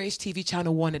no British TV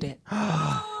channel wanted it.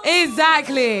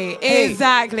 Exactly.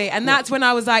 And that's when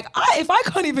I was like, if I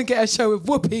can't even get a show with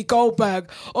Whoopi Goldberg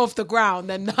off the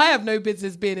ground, then I have no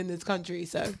business being in this country.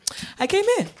 So I came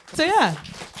in. So yeah.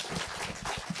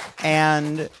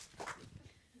 And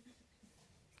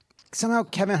somehow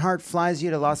Kevin Hart flies you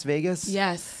to Las Vegas?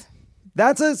 Yes.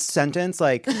 That's a sentence,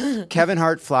 like, Kevin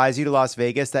Hart flies you to Las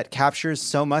Vegas, that captures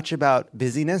so much about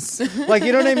busyness. Like,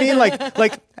 you know what I mean?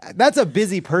 Like that's a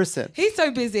busy person. He's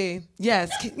so busy.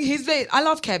 Yes. I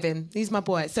love Kevin. He's my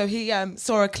boy. So he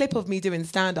saw a clip of me doing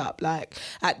stand-up, like,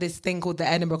 at this thing called the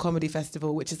Edinburgh Comedy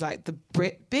Festival, which is like the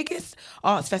biggest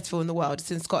arts festival in the world.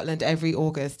 It's in Scotland every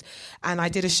August. And I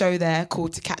did a show there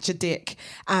called To Catch a Dick.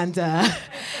 And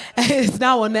it's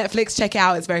now on Netflix. Check it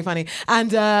out. It's very funny.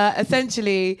 And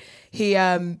essentially, he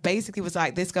basically was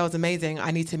like, this girl's amazing,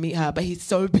 I need to meet her, but he's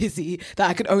so busy that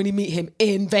I could only meet him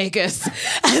in Vegas.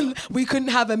 And we couldn't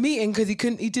have a meeting because he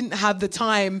didn't have the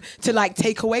time to like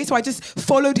take away. So I just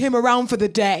followed him around for the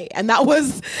day. And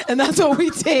that's what we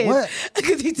did.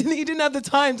 Because he didn't have the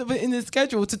time to put in his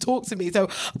schedule to talk to me. So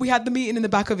we had the meeting in the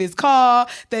back of his car,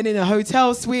 then in a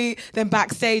hotel suite, then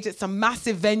backstage at some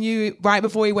massive venue right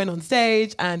before he went on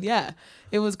stage. And yeah,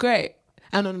 it was great.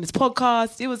 And on his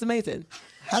podcast, it was amazing.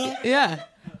 Yeah.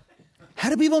 How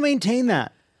do people maintain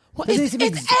that? Well, it's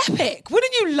epic.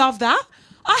 Wouldn't you love that?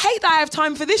 I hate that I have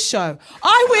time for this show.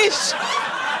 I wish...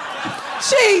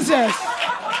 Jesus.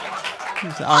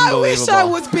 I wish I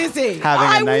was busy.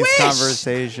 Having a nice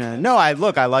conversation. No,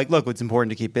 look, it's important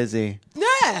to keep busy.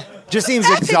 Yeah. Just seems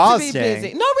epic exhausting. To be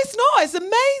busy. No, it's not. It's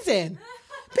amazing.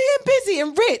 Being busy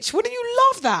and rich. Wouldn't you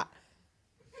love that?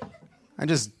 I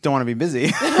just don't want to be busy.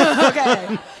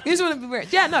 Okay. You just want to be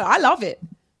rich. Yeah, no, I love it.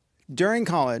 During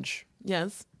college,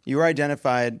 yes, you were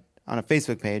identified on a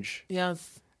Facebook page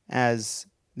as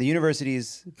the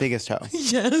university's biggest hoe.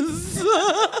 Yes.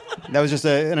 That was just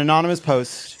an anonymous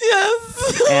post.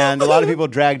 Yes. And a lot of people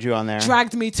dragged you on there.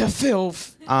 Dragged me to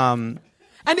filth. And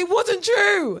it wasn't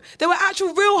true. There were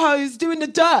actual real hoes doing the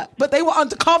dirt, but they were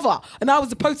undercover. And I was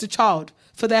the poster child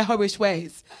for their hoish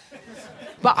ways.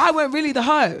 But I weren't really the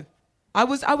hoe. I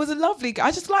was a lovely guy.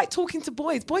 I just like talking to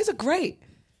boys. Boys are great.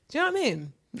 Do you know what I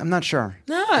mean? I'm not sure.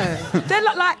 No. They're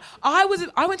like I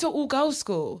went to an all-girls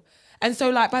school. And so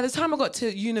like by the time I got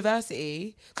to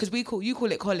university, because you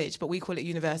call it college, but we call it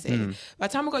university. By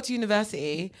the time I got to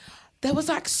university, there was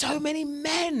like so many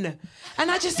men. And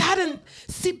I just hadn't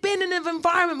been in an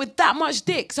environment with that much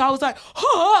dick. So I was like,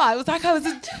 I was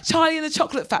a Charlie in the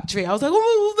Chocolate Factory. I was like,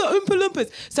 oh, the Oompa Loompas.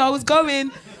 So I was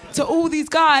going to all these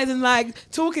guys and like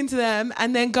talking to them,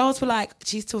 and then girls were like,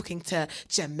 she's talking to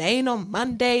Jermaine on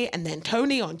Monday and then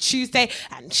Tony on Tuesday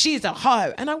and she's a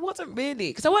hoe. And I wasn't really,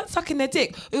 because I wasn't sucking their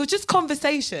dick. It was just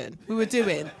conversation we were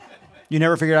doing. You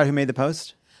never figured out who made the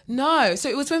post? No. So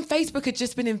it was when Facebook had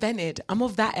just been invented. I'm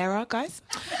of that era, guys.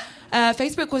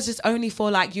 Facebook was just only for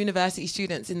like university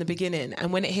students in the beginning,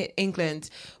 and when it hit England,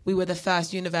 we were the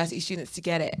first university students to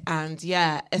get it. And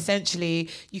yeah, essentially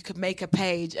you could make a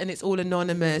page and it's all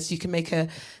anonymous. You can make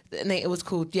it was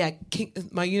called,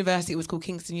 my university was called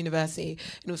Kingston University,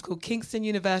 and it was called Kingston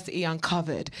University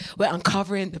Uncovered. We're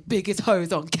uncovering the biggest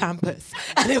hoes on campus.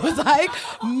 And it was like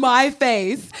my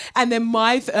face and then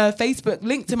my Facebook,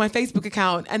 linked to my Facebook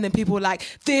account, and then people were like,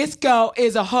 this girl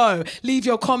is a hoe, leave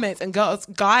your comments. And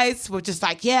guys were just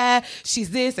like, yeah,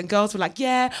 she's this, and girls were like,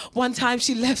 yeah, one time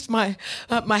she left my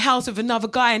house with another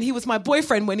guy and he was my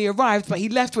boyfriend when he arrived, but he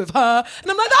left with her. And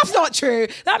I'm like, that's not true.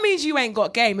 That means you ain't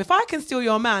got game. If I can steal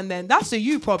your man, then that's a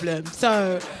you problem.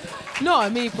 So not a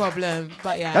me problem.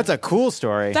 But yeah, that's a cool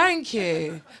story. Thank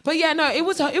you. But yeah, no, it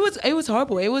was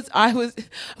horrible.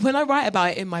 When I write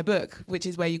about it in my book, which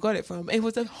is where you got it from, it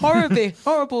was a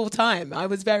horrible time. I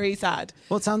was very sad.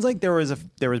 Well, it sounds like there was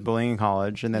bullying in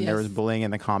college, and then there was bullying in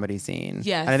the comedy scene.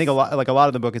 Yes. And I think a lot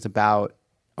of the book is about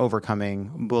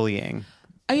overcoming bullying.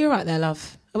 Are you right there,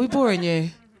 love? Are we boring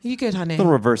you? Are you good, honey? A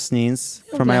little reverse sneeze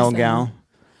from my old gal.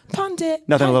 Pundit.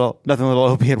 Nothing a little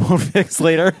opiate won't fix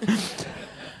later.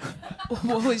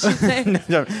 What would she say?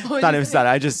 No, not even that.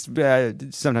 I just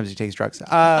sometimes he takes drugs.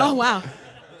 Oh wow.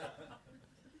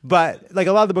 But like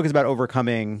a lot of the book is about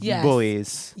overcoming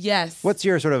bullies. Yes. What's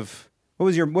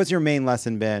your main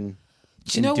lesson been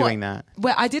in doing that?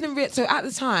 Well, I didn't so at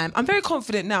the time, I'm very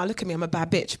confident now. Look at me, I'm a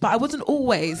bad bitch. But I wasn't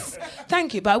always.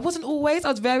 Thank you. But I wasn't always.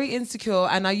 I was very insecure,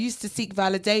 and I used to seek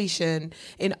validation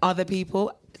in other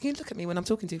people. Can you look at me when I'm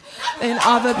talking to you? In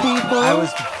other people.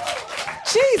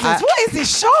 Jesus, what is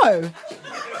this show?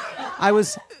 What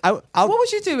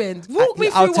was you doing? Walk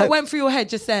me through what went through your head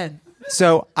just then.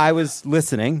 So I was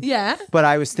listening. Yeah. But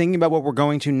I was thinking about what we're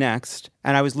going to next,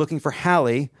 and I was looking for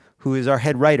Hallie, who is our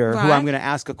head writer, who I'm going to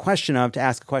ask a question of, to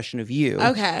ask a question of you.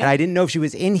 Okay. And I didn't know if she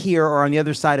was in here or on the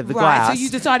other side of the glass. Right, so you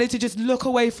decided to just look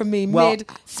away from me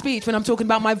mid-speech when I'm talking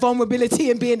about my vulnerability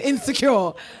and being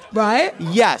insecure, right?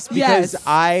 Yes, because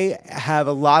I have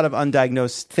a lot of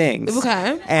undiagnosed things.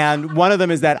 Okay. And one of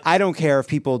them is that I don't care if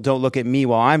people don't look at me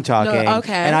while I'm talking. No,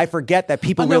 okay. And I forget that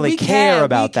people really care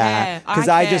about that. Because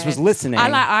I just was listening I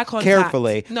like eye contact.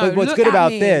 Carefully. No, but what's good about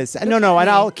this, and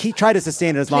I'll try to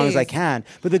sustain it as long as I can.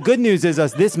 But the good news is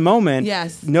this moment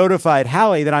notified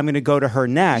Hallie that I'm going to go to her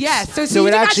next. Yes, so you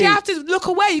didn't actually have to look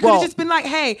away. You could have just been like,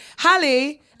 hey,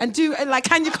 Hallie, and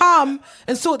can you come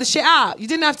and sort the shit out? You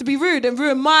didn't have to be rude and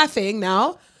ruin my thing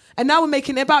now. And now we're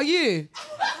making it about you.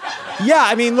 Yeah,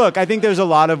 I mean, look, I think there's a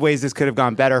lot of ways this could have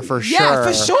gone better for sure. Yeah,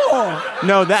 for sure.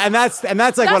 No, that's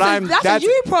like what I'm. That's a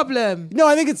you problem. No,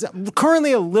 I think it's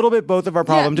currently a little bit both of our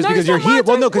problem, just no, because it's you're not mine. here.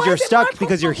 Well, no, because Why you're is it stuck my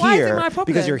because you're problem? Why is it my here.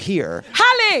 problem? Because you're here.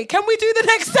 Hallie, can we do the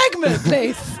next segment,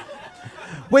 please?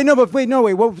 Wait,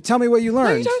 well, tell me what you learned.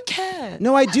 No, you don't care.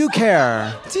 No, I do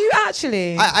care. Do you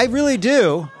actually? I really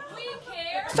do.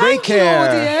 Thank they care. you,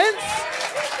 audience.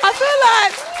 I feel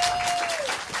like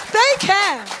they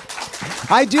care.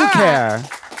 I do right. care.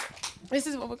 This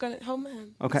is what we're gonna. Oh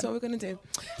man. Okay. That's what we're gonna do.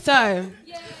 So,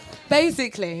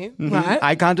 basically, right?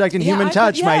 Eye contact and Yeah, human eye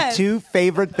touch, my yeah. two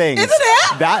favorite things. Isn't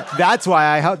it? That's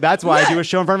why I do a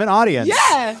show in front of an audience.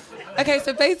 Yeah. Okay,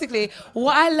 so basically,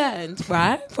 what I learned,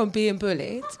 right, from being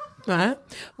bullied, right,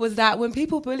 was that when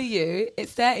people bully you,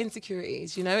 it's their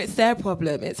insecurities, you know, it's their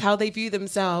problem, it's how they view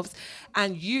themselves,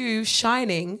 and you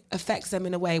shining affects them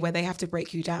in a way where they have to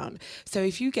break you down. So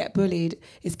if you get bullied,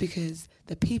 it's because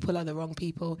the people are the wrong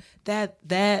people. They're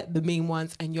the mean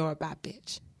ones, and you're a bad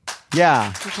bitch.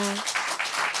 Yeah. Okay.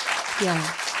 Yeah.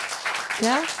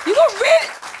 Yeah. You got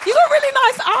really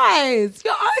nice eyes.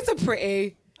 Your eyes are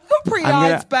pretty. You got pretty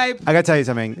eyes, babe. I gotta tell you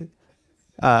something.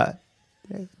 Why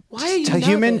are you nervous?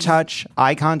 Human touch,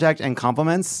 eye contact, and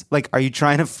compliments. Like, are you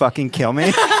trying to fucking kill me?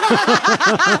 Like,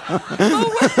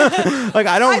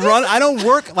 I don't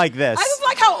work like this. I just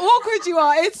like how awkward you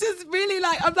are. It's just really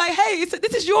like, I'm like, hey,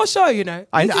 this is your show, you know.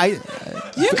 You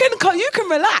can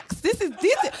relax. This is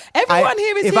everyone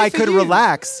here is if here I for could you.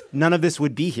 relax, none of this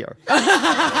would be here.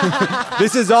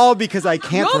 This is all because I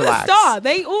can't You're relax. the star.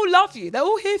 They all love you. They're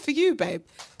all here for you, babe.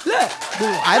 Look,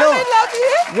 I don't love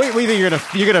you. Wait,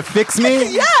 you're gonna fix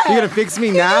me? Yeah. You're gonna fix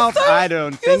me now? I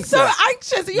don't think so. You're so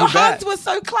anxious. Your hands were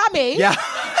so clammy. Yeah.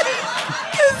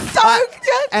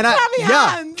 Clammy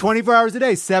hands. 24 hours a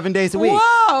day, 7 days a week.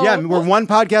 Whoa. Yeah, we're one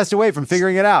podcast away from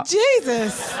figuring it out.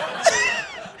 Jesus.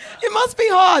 It must be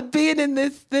hard being in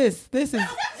this. This is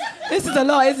a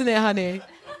lot, isn't it, honey?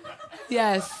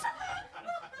 Yes.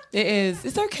 It is.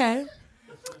 It's okay.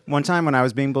 One time when I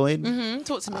was being bullied,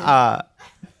 Talk to me.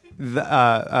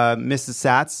 Ms.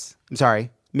 Sats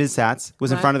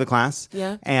was in front of the class.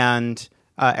 Yeah. And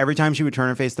every time she would turn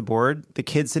and face the board, the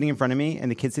kid sitting in front of me and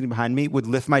the kid sitting behind me would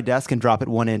lift my desk and drop it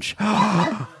 1 inch.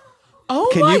 Oh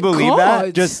Can my you believe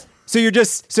God. that?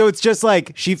 So it's just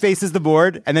like she faces the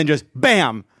board and then just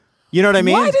bam. You know what I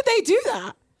mean? Why did they do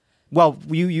that? Well,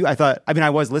 I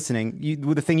was listening.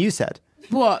 The thing you said.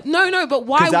 What? No, but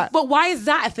why? But why is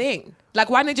that a thing? Like,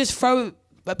 why don't they just throw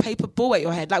a paper ball at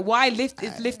your head? Like, why is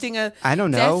lifting a I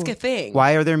don't know. desk a thing?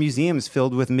 Why are there museums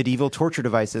filled with medieval torture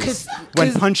devices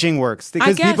when 'cause punching works? I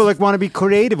Because guess- people want to be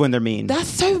creative when they're mean.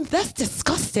 That's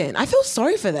disgusting. I feel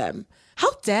sorry for them.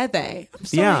 How dare they? I'm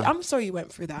sorry. Yeah. I'm sorry you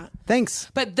went through that. Thanks.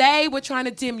 But they were trying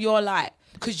to dim your light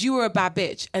because you were a bad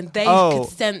bitch, and they Oh.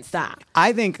 could sense that.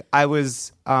 I think I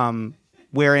was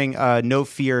wearing a No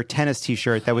Fear tennis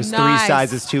T-shirt that was 3 Nice.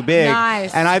 sizes too big,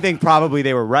 Nice. and I think probably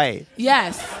they were right.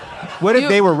 Yes. What if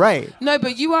they were right? No,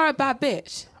 but you are a bad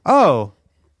bitch. Oh,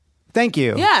 thank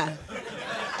you. Yeah.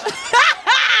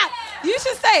 You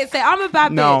should say it. Say, I'm a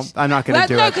bad No, bitch. I'm not gonna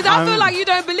do No, it. because I feel like you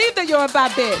don't believe that you're a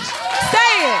bad bitch.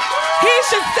 Say it. He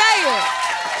should say it.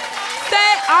 Say,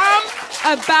 I'm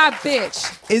a bad bitch.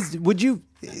 Would you?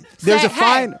 There's Say, a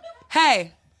fine.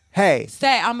 Hey, Hey,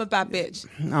 say, I'm a bad bitch.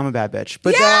 I'm a bad bitch,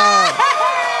 but Yeah!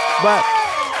 but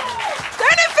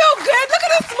Don't it feel good? Look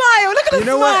at the smile. Look at the you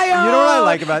know smile. what? You know what I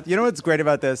like about? You know what's great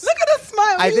about this? Look at the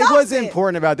smile. I He think loves what's it.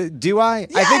 important about this. Do I?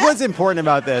 I think what's important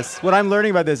about this. What I'm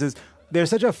learning about this is there's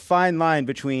such a fine line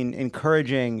between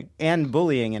encouraging and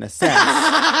bullying in a sense.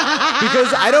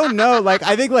 Because I don't know. Like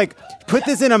I think put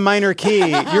this in a minor key.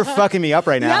 You're fucking me up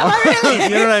right now. Yeah, really. You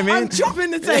know what I mean? I'm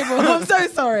dropping the table. I'm so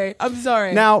sorry. I'm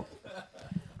sorry. Now,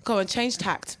 Go on, change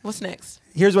tact. What's next?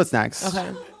 here's what's next.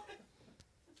 Okay.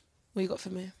 What you got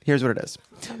for me? Here's what it is.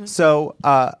 So,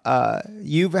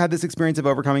 you've had this experience of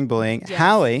overcoming bullying. Yes.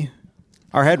 Hallie,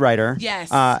 our head writer, Yes.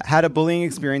 had a bullying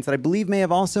experience that I believe may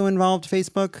have also involved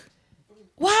Facebook.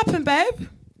 What happened, babe?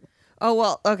 Oh,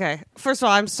 well, okay. First of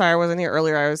all, I'm sorry I wasn't here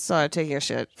earlier. I was taking a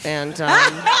shit, and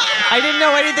I didn't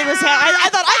know anything was happening. I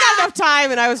thought I got enough time,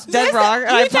 and I was dead Listen, wrong,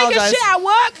 and you I take a apologize. shit at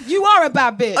work, you are a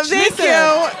bad bitch. Thank Listen. you.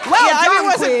 Well yeah, I mean, done, it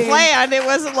wasn't queen. planned. It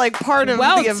wasn't like part of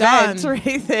Well the event done. or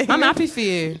anything. I'm happy for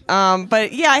you.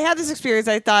 But yeah, I had this experience.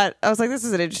 I was like, this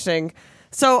is an interesting.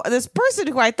 So this person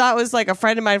who I thought was like a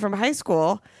friend of mine from high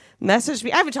school messaged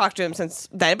me. I haven't talked to him since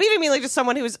then, but you know what I mean? Like just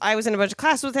someone I was in a bunch of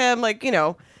class with him, like, you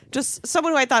know, just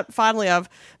someone who I thought fondly of,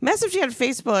 messaged me on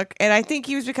Facebook, and I think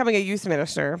he was becoming a youth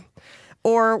minister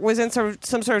or was in some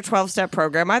sort of 12-step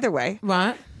program, either way.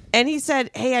 Right. And he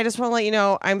said, hey, I just want to let you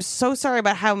know, I'm so sorry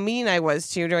about how mean I was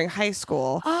to you during high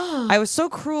school. Oh. I was so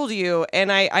cruel to you,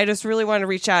 and I just really wanted to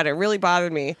reach out. It really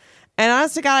bothered me. And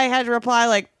honest to God, I had to reply,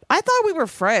 like, I thought we were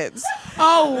friends.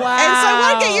 Oh, wow. And so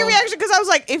I want to get your reaction, because I was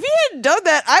like, if he hadn't done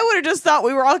that, I would have just thought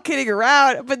we were all kidding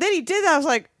around. But then he did that. I was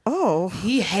like, oh.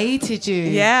 He hated you.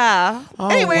 Yeah. Oh,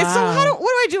 anyway, so wow. what do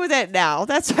I do with that now?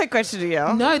 That's my question to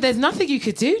you. No, there's nothing you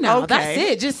could do now. Okay. That's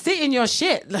it. Just sit in your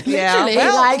shit. Like, Yeah, literally,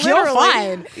 well, like you're literally,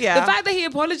 fine. yeah. The fact that he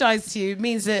apologized to you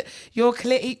means that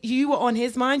you were on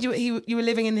his mind. You were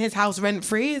living in his house rent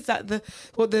free. Is that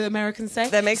what the Americans say?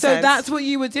 That makes so sense. So that's what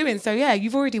you were doing. So yeah,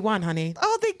 you've already won, honey.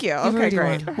 Oh, thank you. You've Okay, already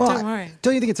great. won. Well, Don't worry.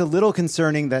 Don't you think it's a little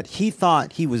concerning that he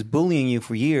thought he was bullying you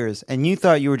for years, and you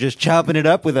thought you were just chopping it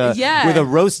up with a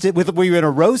roasted? Were you in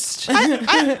a roast?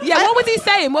 Yeah, what was he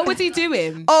saying? What was he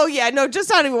doing? Oh yeah, no,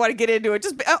 just I don't even want to get into it.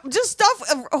 Just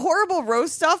stuff, horrible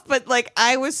roast stuff. But like,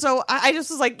 I just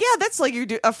was like, yeah, that's like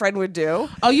a friend would do.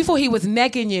 Oh, you thought he was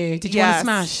negging you? Did you want to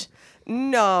smash?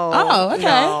 No. Oh, okay.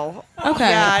 No. Okay.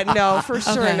 Yeah, no, for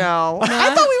sure, Okay. no.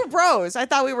 I thought we were bros. I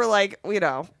thought we were like,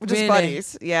 just Really?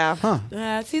 buddies.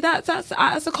 Yeah. See, that's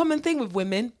a common thing with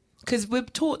women. Because we're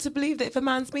taught to believe that if a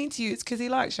man's mean to you, it's because he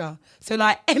likes you. So,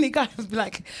 like, any guy would be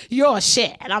like, you're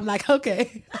shit. And I'm like,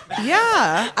 okay.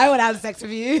 Yeah. I want to have sex with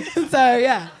you. So,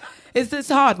 yeah. It's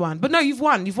a hard one. But no, you've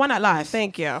won. You've won at life.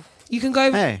 Thank you. You can go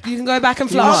You can go back and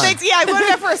You flush. won. Oh, thanks. Yeah, I went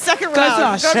back for a second Go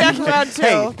round. flush. Go back for round two.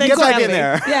 Hey, Thanks get for back having in me.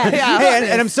 there. Yeah.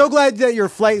 Hey, and I'm so glad that your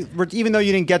flight, even though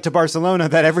you didn't get to Barcelona,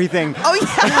 that everything. Oh yeah,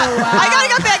 I gotta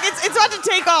get back. It's about to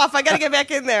take off. I gotta get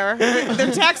back in there.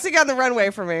 They're taxiing on the runway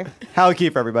for me. Hal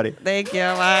Keefe, everybody. Thank you.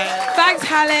 Bye. Thanks,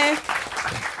 Halle.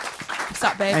 What's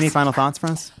up, babes? Any final thoughts for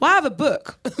us? Well, I have a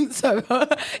book. So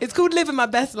it's called Living My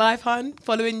Best Life, hun.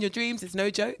 Following Your Dreams. It's no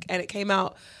joke. And it came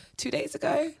out 2 days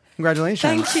ago.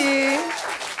 Congratulations. Thank you.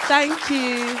 Thank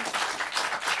you.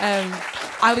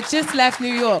 I just left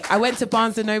New York. I went to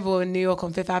Barnes & Noble in New York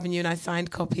on Fifth Avenue and I signed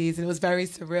copies and it was very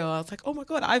surreal. I was like, oh my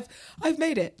God, I've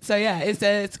made it. So yeah, it's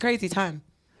a crazy time.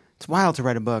 It's wild to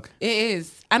write a book. It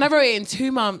is. And I wrote it in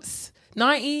 2 months.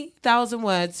 90,000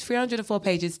 words, 304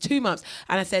 pages, 2 months.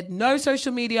 And I said, no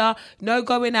social media, no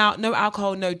going out, no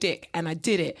alcohol, no dick. And I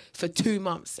did it for 2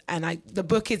 months. And the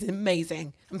book is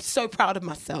amazing. I'm so proud of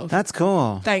myself. That's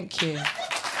cool. Thank you.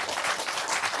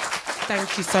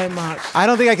 Thank you so much. I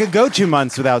don't think I could go 2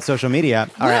 months without social media.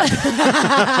 All right.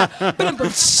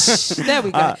 There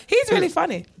we go. He's really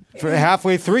funny. For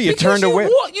halfway through, you Because turned away.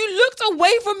 You looked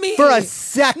away from me. For a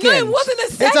second. No, it wasn't a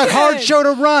second. It's a hard show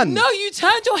to run. No, you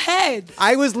turned your head.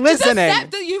 I was Just listening.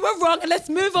 accept that you were wrong and let's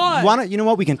move on. Why don't, you know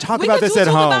what? We can talk We about can this talk at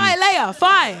home. about it later.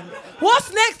 Fine.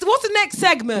 What's next? What's the next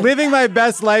segment? Living My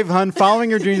Best Life, hun. Following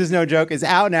Your Dreams is no joke. Is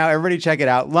out now. Everybody check it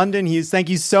out. London Hughes, thank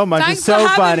you so much. Thanks it's so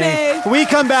for funny. having me. When we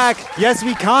come back, yes,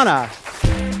 we canna.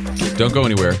 Don't go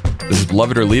anywhere. This is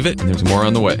Love It or Leave It, and there's more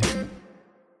on the way.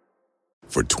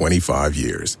 For 25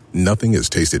 years, nothing has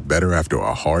tasted better after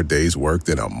a hard day's work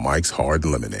than a Mike's Hard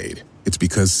Lemonade. It's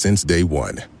because since day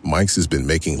one, Mike's has been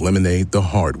making lemonade the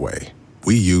hard way.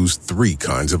 We use 3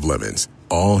 kinds of lemons,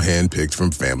 all hand-picked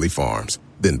from family farms,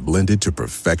 then blended to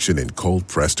perfection and cold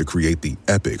pressed to create the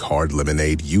epic hard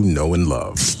lemonade you know and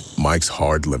love. Mike's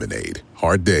Hard Lemonade.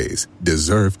 Hard days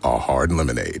deserve a hard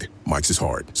lemonade. Mike's is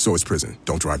hard, so is prison.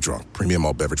 Don't drive drunk. Premium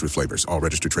malt beverage with flavors. All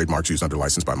registered trademarks used under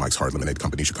license by Mike's Hard Lemonade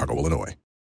Company, Chicago, Illinois.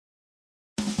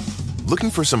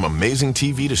 Looking for some amazing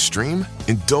TV to stream?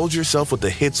 Indulge yourself with the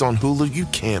hits on Hulu you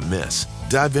can't miss.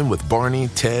 Dive in with Barney,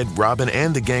 Ted, Robin,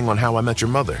 and the gang on How I Met Your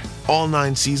Mother. All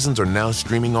 9 seasons are now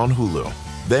streaming on Hulu.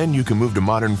 Then you can move to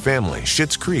Modern Family,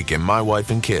 Schitt's Creek, and My Wife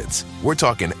and Kids. We're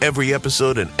talking every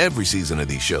episode and every season of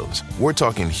these shows. We're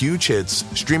talking huge hits,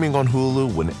 streaming on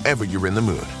Hulu whenever you're in the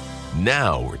mood.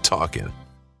 Now we're talking.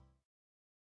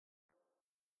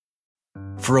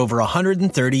 For over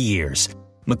 130 years,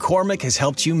 McCormick has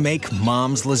helped you make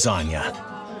Mom's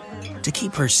lasagna to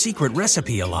keep her secret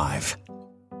recipe alive.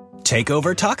 Take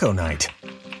over taco night.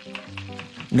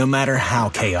 No matter how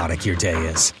chaotic your day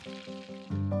is.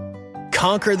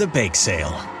 Conquer the bake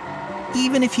sale,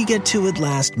 even if you get to it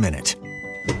last minute.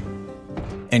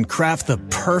 And craft the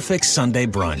perfect Sunday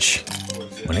brunch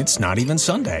when it's not even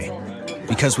Sunday.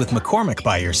 Because with McCormick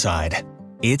by your side,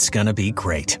 it's gonna be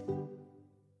great.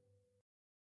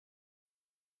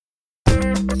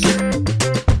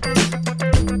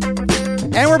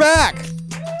 And we're back.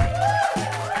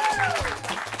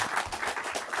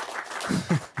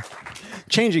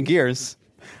 Changing gears.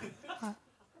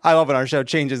 I love when our show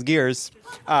changes gears.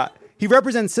 He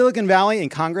represents Silicon Valley in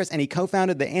Congress, and he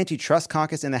co-founded the Antitrust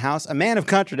Caucus in the House, a man of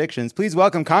contradictions. Please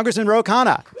welcome Congressman Ro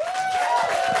Khanna.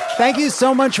 Thank you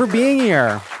so much for being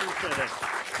here.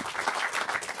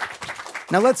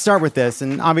 Now let's start with this,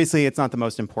 and obviously it's not the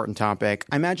most important topic.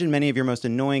 I imagine many of your most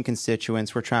annoying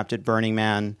constituents were trapped at Burning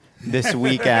Man this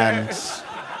weekend. It's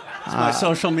my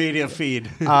social media feed.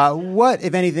 What,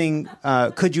 if anything,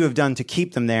 could you have done to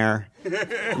keep them there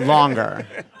longer?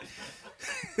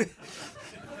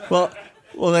 Well,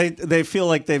 they feel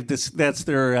like that's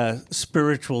their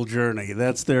spiritual journey.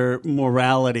 That's their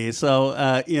morality. So,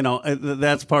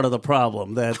 that's part of the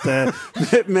problem,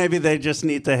 that maybe they just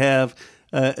need to have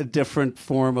a different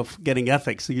form of getting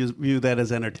ethics. You view that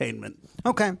as entertainment.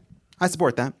 Okay. I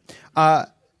support that.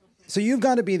 So you've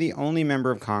got to be the only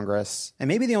member of Congress, and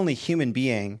maybe the only human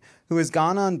being, who has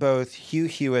gone on both Hugh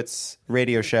Hewitt's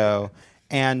radio show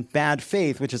and Bad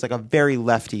Faith, which is like a very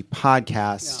lefty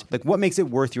podcast. Yeah. Like, what makes it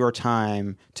worth your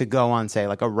time to go on, say,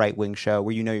 like a right-wing show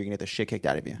where you know you're going to get the shit kicked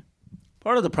out of you?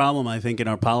 Part of the problem, I think, in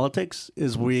our politics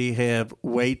is we have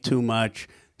way too much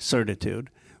certitude,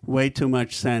 way too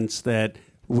much sense that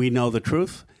we know the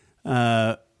truth.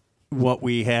 What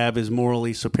we have is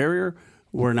morally superior.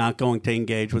 We're not going to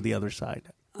engage with the other side.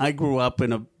 I grew up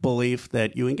in a belief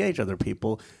that you engage other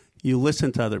people, you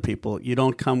listen to other people, you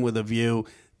don't come with a view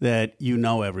that you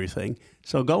know everything.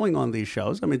 So going on these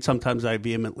shows, I mean, sometimes I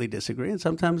vehemently disagree, and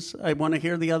sometimes I want to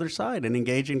hear the other side and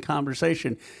engage in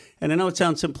conversation. And I know it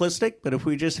sounds simplistic, but if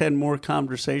we just had more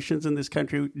conversations in this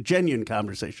country, genuine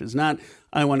conversations, not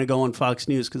I want to go on Fox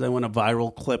News because I want a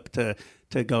viral clip to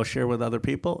go share with other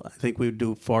people, I think we would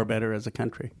do far better as a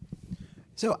country.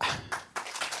 So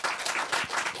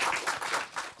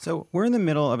we're in the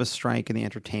middle of a strike in the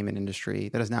entertainment industry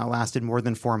that has now lasted more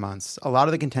than 4 months. A lot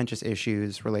of the contentious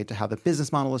issues relate to how the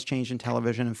business model has changed in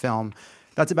television and film.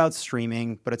 That's about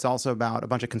streaming, but it's also about a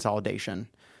bunch of consolidation.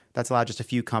 That's allowed just a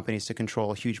few companies to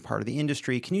control a huge part of the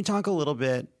industry. Can you talk a little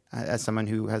bit, as someone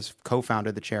who has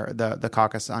co-founded the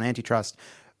caucus on antitrust,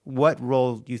 what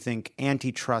role you think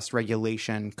antitrust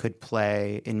regulation could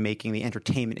play in making the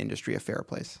entertainment industry a fair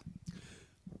place?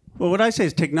 Well, what I say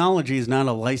is technology is not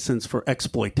a license for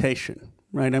exploitation,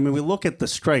 right? I mean, we look at the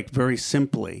strike very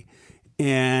simply.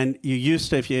 And you used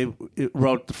to, if you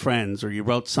wrote Friends or you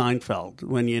wrote Seinfeld,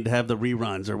 when you'd have the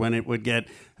reruns or when it would get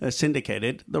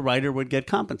syndicated, the writer would get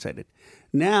compensated.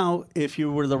 Now, if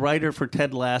you were the writer for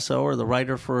Ted Lasso or the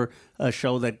writer for a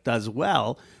show that does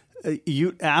well,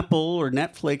 Apple or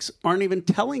Netflix aren't even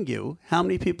telling you how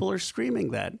many people are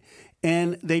streaming that.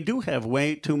 And they do have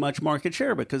way too much market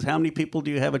share because how many people do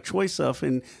you have a choice of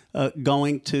in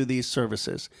going to these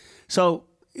services? So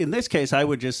in this case, I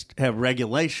would just have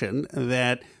regulation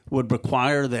that would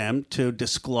require them to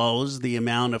disclose the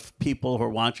amount of people who are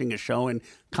watching a show and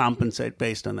compensate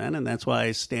based on that. And that's why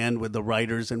I stand with the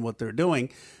writers and what they're doing.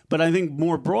 But I think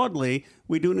more broadly,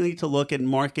 we do need to look at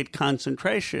market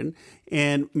concentration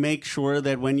and make sure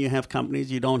that when you have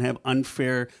companies, you don't have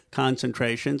unfair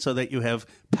concentration so that you have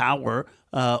power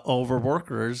over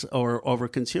workers or over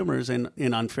consumers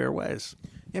in unfair ways.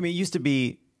 I mean, it used to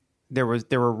be there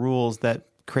were rules that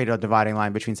created a dividing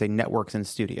line between, say, networks and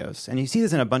studios. And you see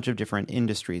this in a bunch of different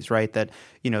industries, right? That,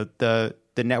 the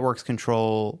networks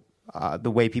control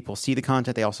the way people see the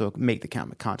content. They also make the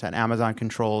content. Amazon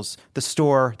controls the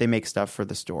store. They make stuff for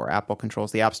the store. Apple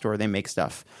controls the App Store. They make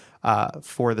stuff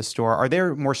for the store. Are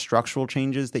there more structural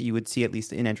changes that you would see, at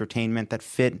least in entertainment, that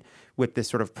fit with this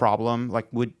sort of problem? Like,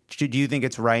 do you think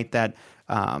it's right that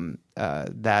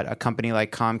that a company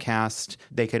like Comcast,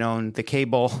 they can own the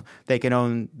cable, they can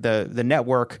own the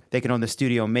network, they can own the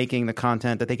studio making the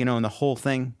content, that they can own the whole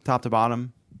thing, top to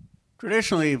bottom?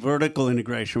 Traditionally, vertical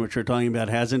integration, which you're talking about,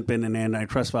 hasn't been an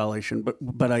antitrust violation,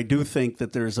 but I do think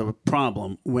that there's a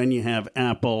problem when you have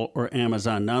Apple or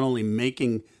Amazon not only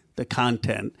making the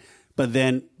content, but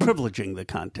then privileging the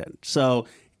content. So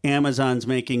Amazon's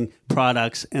making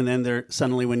products, and then they're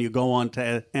suddenly, when you go on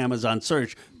to Amazon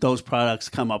search, those products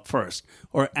come up first.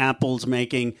 Or Apple's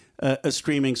making a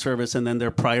streaming service, and then they're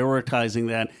prioritizing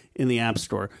that in the App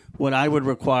Store. What I would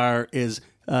require is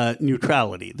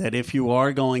neutrality, that if you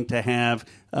are going to have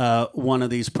one of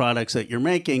these products that you're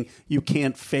making, you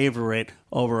can't favor it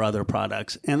over other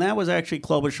products. And that was actually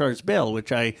Klobuchar's bill,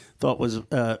 which I thought was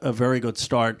a very good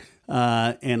start,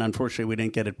 and unfortunately we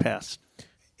didn't get it passed.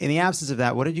 In the absence of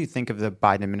that, what did you think of the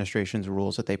Biden administration's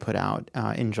rules that they put out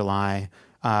in July,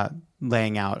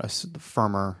 laying out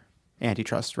firmer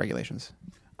antitrust regulations?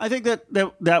 I think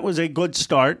that was a good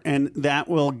start, and that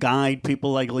will guide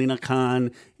people like Lina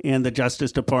Khan and the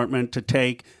Justice Department to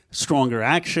take stronger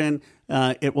action.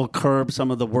 It will curb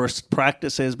some of the worst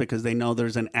practices because they know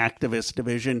there's an activist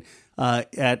division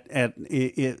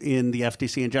in the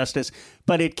FTC and Justice.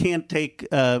 But it can't take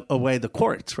away the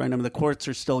courts, right? I mean, the courts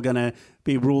are still going to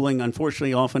be ruling,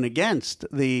 unfortunately, often against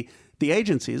the the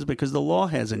agencies because the law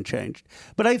hasn't changed.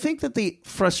 But I think that the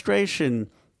frustration,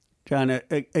 John,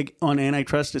 on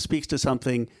antitrust speaks to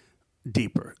something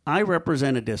deeper. I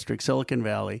represent a district, Silicon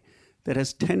Valley, that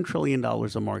has $10 trillion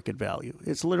of market value.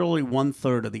 It's literally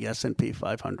 1/3 of the S&P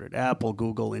 500. Apple,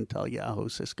 Google, Intel, Yahoo,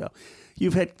 Cisco.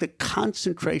 You've had the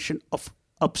concentration of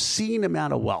obscene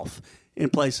amount of wealth in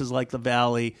places like the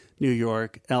Valley, New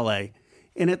York, L.A.,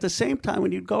 and at the same time,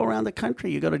 when you go around the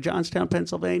country, you go to Johnstown,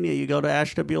 Pennsylvania, you go to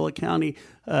Ashtabula County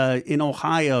in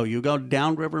Ohio, you go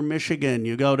downriver Michigan,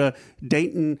 you go to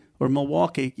Dayton or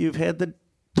Milwaukee, you've had the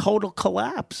total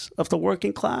collapse of the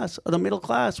working class, of the middle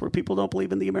class, where people don't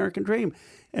believe in the American dream.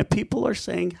 And people are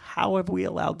saying, how have we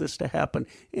allowed this to happen?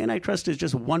 Antitrust is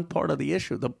just one part of the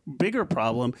issue. The bigger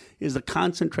problem is the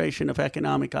concentration of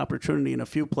economic opportunity in a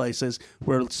few places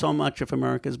where so much of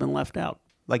America has been left out.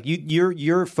 Like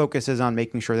your focus is on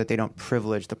making sure that they don't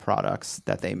privilege the products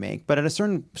that they make. But in a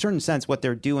certain sense, what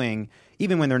they're doing,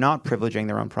 even when they're not privileging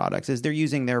their own products, is they're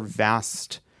using their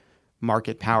vast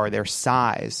market power, their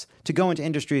size, to go into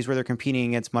industries where they're competing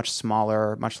against much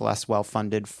smaller, much less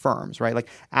well-funded firms, right? Like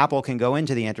Apple can go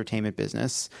into the entertainment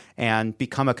business and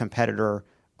become a competitor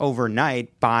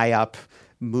overnight, buy up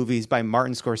movies by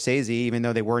Martin Scorsese, even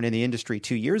though they weren't in the industry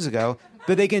 2 years ago.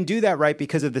 But they can do that, right,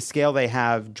 because of the scale they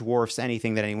have dwarfs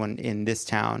anything that anyone in this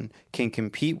town can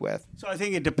compete with. So I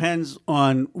think it depends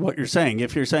on what you're saying.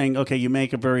 If you're saying, okay, you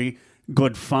make a very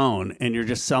good phone and you're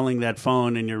just selling that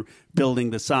phone and you're building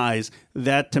the size,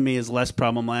 that to me is less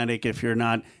problematic if you're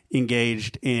not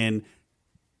engaged in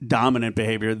dominant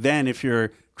behavior than if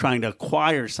you're trying to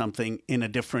acquire something in a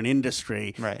different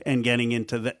industry, right, and getting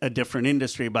into a different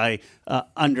industry by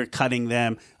undercutting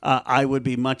them. I would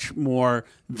be much more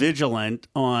vigilant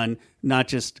on not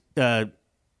just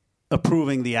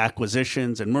approving the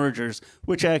acquisitions and mergers,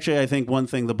 which actually I think one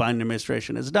thing the Biden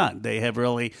administration has done. They have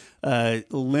really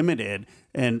limited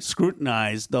and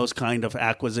scrutinized those kind of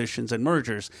acquisitions and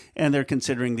mergers, and they're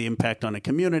considering the impact on a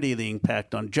community, the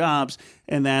impact on jobs,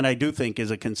 and that I do think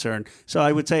is a concern. So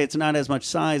I would say it's not as much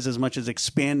size as much as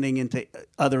expanding into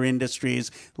other industries,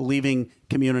 leaving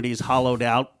communities hollowed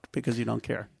out because you don't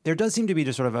care. There does seem to be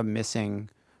just sort of a missing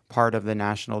part of the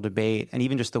national debate, and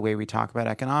even just the way we talk about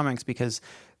economics, because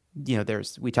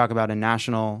we talk about a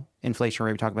national inflation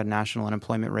rate, we talk about a national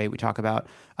unemployment rate, we talk about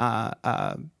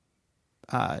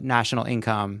national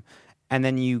income, and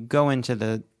then you go into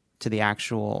the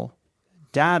actual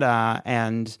data,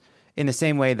 and in the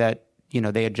same way that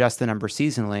they adjust the number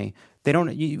seasonally, they don't.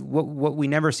 What we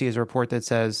never see is a report that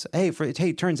says, "Hey,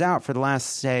 it turns out for the last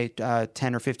say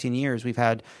 10 or 15 years, we've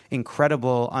had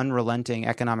incredible, unrelenting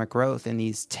economic growth in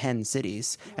these 10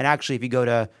 cities." And actually, if you go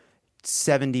to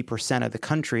 70% of the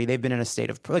country, they've been in a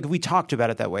state of, like, we talked about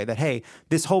it that way, that, hey,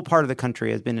 this whole part of the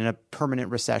country has been in a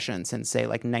permanent recession since, say,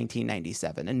 like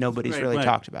 1997, and nobody's really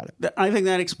talked about it. I think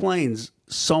that explains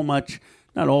so much,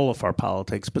 not all of our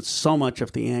politics, but so much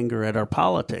of the anger at our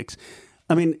politics.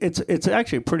 I mean, it's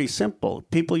actually pretty simple.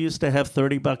 People used to have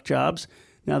 $30 jobs.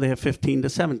 Now they have $15 to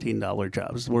 $17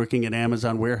 jobs, working at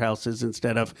Amazon warehouses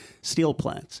instead of steel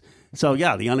plants. So,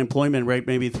 yeah, the unemployment rate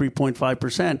may be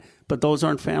 3.5%, but those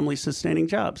aren't family-sustaining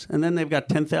jobs. And then they've got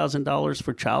 $10,000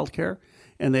 for childcare,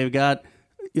 and they've got,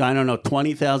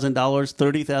 $20,000,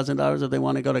 $30,000 if they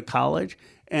want to go to college,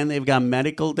 and they've got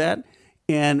medical debt,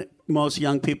 and most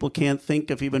young people can't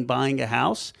think of even buying a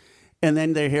house. And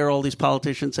then they hear all these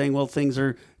politicians saying, well, things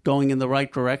are going in the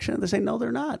right direction. And they say, no,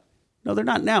 they're not. No, they're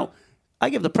not. Now, I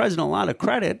give the president a lot of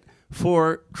credit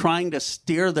for trying to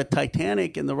steer the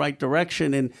Titanic in the right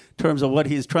direction in terms of what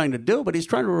he's trying to do, but he's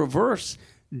trying to reverse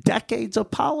decades of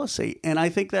policy. And I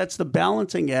think that's the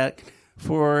balancing act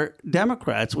for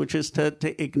Democrats, which is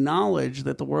to acknowledge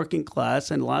that the working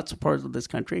class and lots of parts of this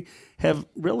country have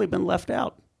really been left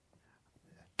out.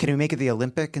 Can we make it the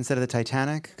Olympic instead of the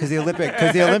Titanic? Because the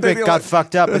Olympic got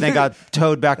fucked up and then got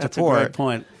towed back to port. That's a great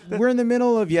point. We're in the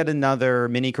middle of yet another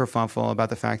mini kerfuffle about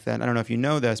the fact that, I don't know if you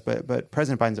know this, but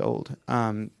President Biden's old.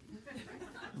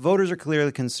 Voters are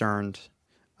clearly concerned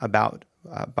about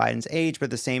Biden's age, but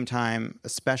at the same time,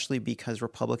 especially because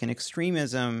Republican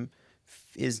extremism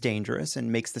is dangerous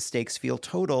and makes the stakes feel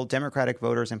total, Democratic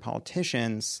voters and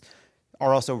politicians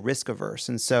are also risk averse.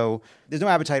 And so there's no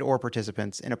appetite or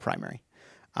participants in a primary.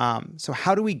 So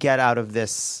how do we get out of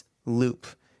this loop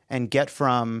and get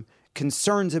from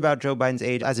concerns about Joe Biden's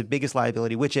age as a biggest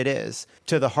liability, which it is,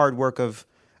 to the hard work of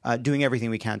doing everything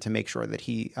we can to make sure that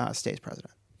he stays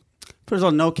president? First of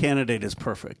all, no candidate is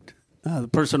perfect. The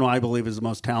person who I believe is the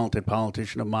most talented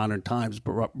politician of modern times,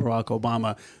 Barack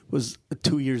Obama, was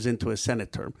 2 years into his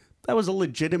Senate term. That was a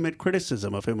legitimate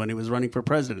criticism of him when he was running for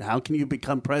president. How can you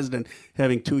become president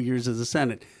having 2 years as a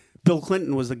Senate? Bill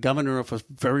Clinton was the governor of a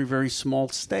very, very small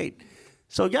state.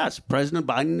 So, yes, President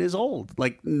Biden is old.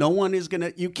 Like, no one is going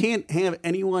to, you can't have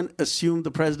anyone assume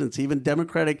the presidency, even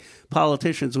Democratic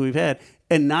politicians we've had,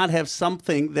 and not have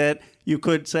something that you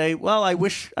could say, well, I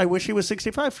wish he was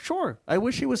 65. Sure, I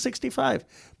wish he was 65.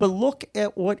 But look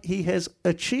at what he has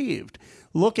achieved.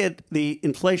 Look at the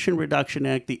Inflation Reduction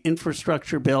Act, the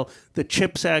Infrastructure Bill, the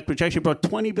CHIPS Act, which actually brought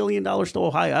 $20 billion to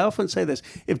Ohio. I often say this.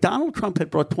 If Donald Trump had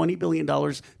brought $20 billion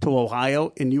to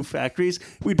Ohio in new factories,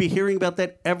 we'd be hearing about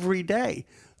that every day.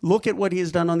 Look at what he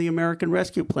has done on the American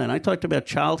Rescue Plan. I talked about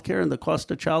childcare and the cost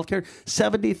of childcare.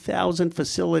 70,000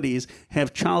 facilities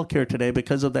have childcare today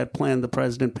because of that plan the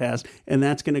president passed, and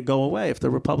that's going to go away if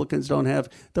the Republicans don't have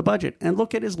the budget. And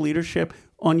look at his leadership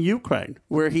on Ukraine,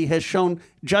 where he has shown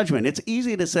judgment. It's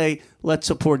easy to say, let's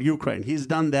support Ukraine. He's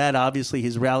done that. Obviously,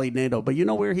 he's rallied NATO. But you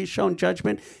know where he's shown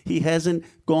judgment? He hasn't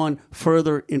gone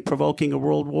further in provoking a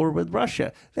world war with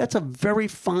Russia. That's a very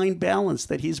fine balance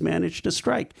that he's managed to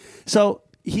strike. So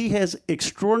he has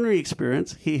extraordinary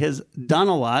experience. He has done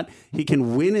a lot. He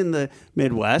can win in the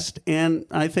Midwest, and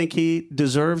I think he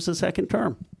deserves a second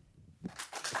term.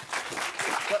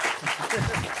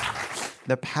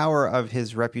 The power of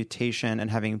his reputation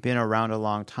and having been around a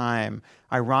long time,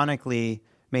 ironically,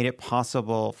 made it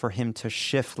possible for him to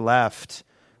shift left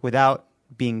without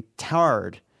being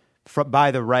tarred by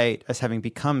the right as having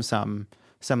become some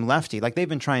lefty. Like, they've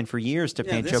been trying for years to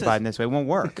paint Joe Biden this way. It won't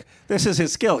work. This is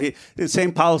his skill. The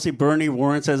same policy Bernie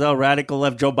Warren says, oh, radical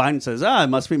left. Joe Biden says, it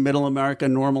must be middle America,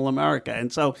 normal America.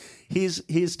 And so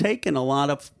he's taken a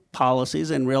lot of policies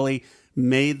and really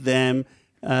made them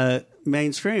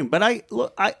mainstream. But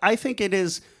I think it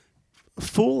is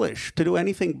foolish to do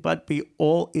anything but be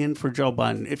all in for Joe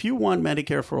Biden. If you want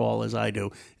Medicare for all, as I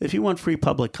do, if you want free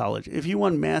public college, if you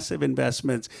want massive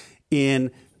investments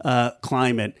in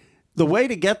climate, the way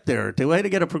to get there, the way to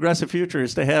get a progressive future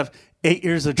is to have 8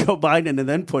 years of Joe Biden and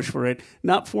then push for it,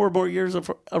 not 4 more years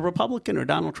of a Republican or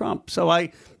Donald Trump. So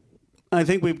I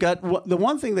think we've got the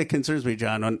one thing that concerns me,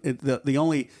 John, on the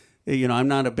only, I'm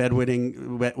not a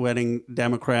bedwetting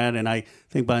Democrat, and I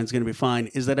think Biden's going to be fine,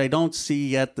 is that I don't see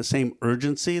yet the same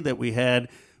urgency that we had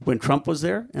when Trump was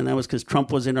there, and that was because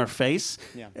Trump was in our face,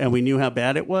 and we knew how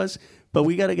bad it was. But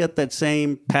we got to get that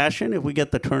same passion. If we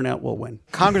get the turnout, we'll win.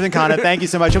 Congressman Khanna, thank you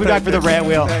so much. We'll be back for the rant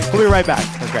wheel. We'll be right back.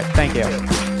 That's great. Thank you.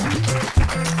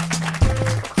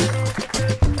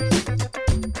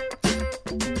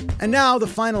 And now, the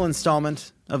final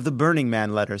installment of the Burning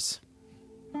Man letters.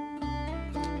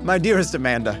 My dearest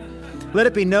Amanda, let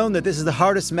it be known that this is the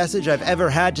hardest message I've ever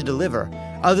had to deliver,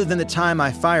 other than the time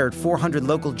I fired 400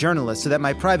 local journalists so that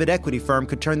my private equity firm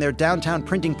could turn their downtown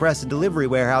printing press and delivery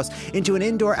warehouse into an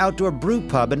indoor-outdoor brew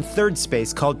pub and third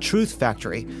space called Truth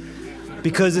Factory.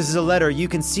 Because this is a letter, you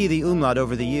can see the umlaut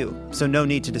over the U, so no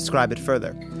need to describe it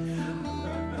further.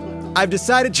 I've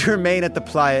decided to remain at the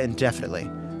Playa indefinitely.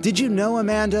 Did you know,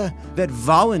 Amanda, that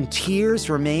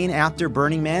volunteers remain after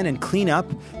Burning Man and clean up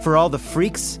for all the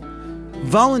freaks?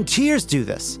 Volunteers do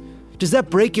this. Does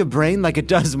that break your brain like it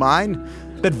does mine?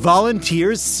 That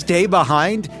volunteers stay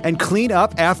behind and clean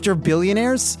up after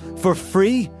billionaires for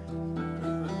free?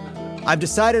 I've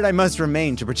decided I must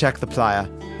remain to protect the Playa,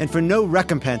 and for no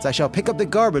recompense I shall pick up the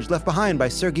garbage left behind by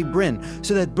Sergey Brin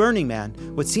so that Burning Man,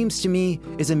 what seems to me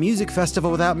is a music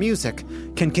festival without music,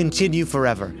 can continue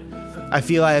forever. I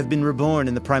feel I have been reborn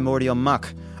in the primordial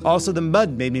muck. Also, the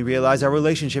mud made me realize our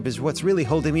relationship is what's really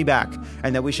holding me back,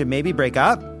 and that we should maybe break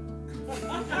up?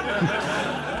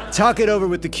 Talk it over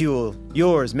with the Kuhl.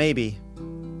 Yours, maybe,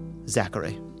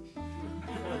 Zachary.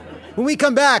 When we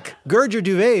come back, gird your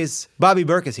duvets. Bobby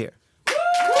Berk is here.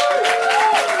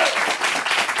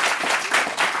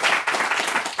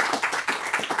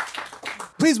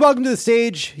 Please welcome to the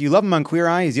stage. You love him on Queer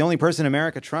Eye. He's the only person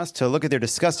America trusts to look at their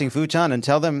disgusting futon and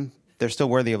tell them they're still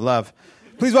worthy of love.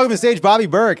 Please welcome to the stage Bobby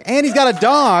Berk. And he's got a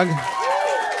dog.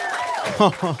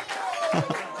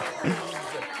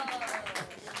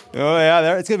 Oh,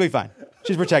 yeah, it's going to be fine.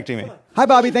 She's protecting me. Hi,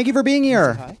 Bobby. Thank you for being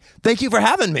here. Hi. Thank you for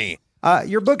having me.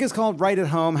 Your book is called Right at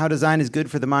Home, How Design is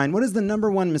Good for the Mind. What is the number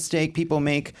one mistake people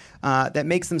make that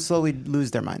makes them slowly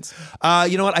lose their minds?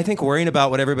 You know what? I think worrying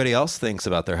about what everybody else thinks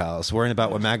about their house, worrying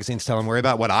about what magazines tell them, worrying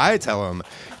about what I tell them.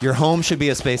 Your home should be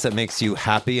a space that makes you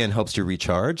happy and helps you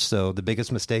recharge. So the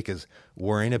biggest mistake is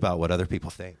worrying about what other people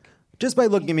think. Just by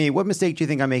looking at me, what mistake do you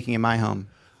think I'm making in my home?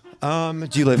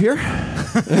 Do you live here?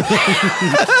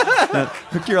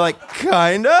 You're like,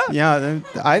 kinda? Yeah.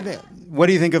 What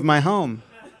do you think of my home?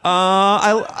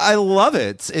 I love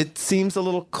it. It seems a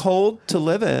little cold to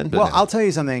live in. Well, I'll tell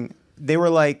you something. they were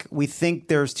like, we think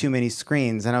there's too many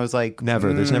screens. And I was like,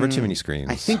 Never. There's never too many screens.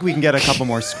 I think we can get a couple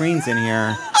more screens in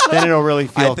here. Then it'll really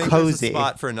feel I think cozy. There's a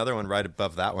spot for another one right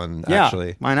above that one, Yeah,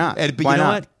 actually. why not? But Why you know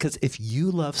not? what? Because if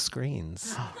you love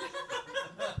screens,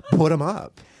 put them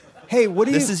up. Hey, what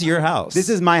do you... This is your house. This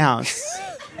is my house.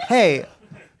 Hey,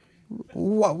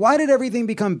 why did everything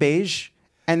become beige?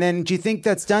 And then do you think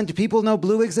that's done? Do people know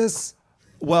blue exists?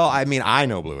 Well, I mean, I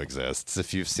know blue exists.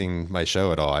 If you've seen my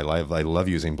show at all, I love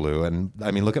using blue. And I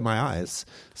mean, look at my eyes.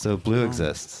 So blue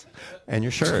exists. And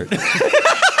your shirt.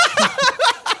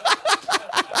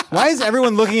 Why is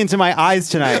everyone looking into my eyes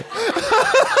tonight?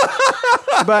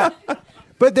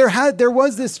 But there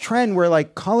was this trend where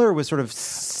like color was sort of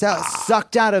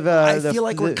sucked out of I feel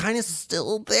like we're kind of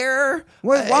still there.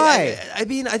 Why? I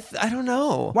mean, I don't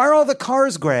know. Why are all the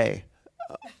cars gray?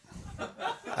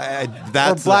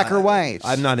 That's or black or white?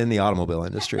 I'm not in the automobile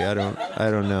industry. I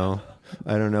don't know.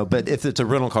 But if it's a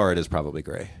rental car, it is probably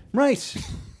gray. Right.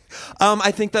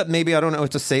 I think that maybe, I don't know,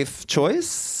 it's a safe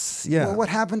choice. Yeah. Well, what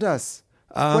happened to us?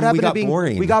 What happened we got to being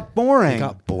boring. We got boring. We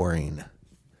got boring.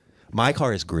 My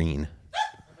car is green.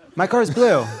 My car is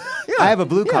blue. I have a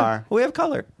blue car. We have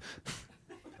color.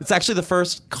 It's actually the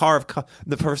first car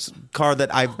that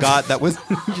I've got that was.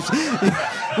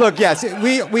 Look, yes,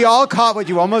 we all caught what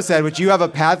you almost said, which you have a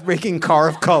path-breaking car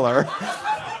of color.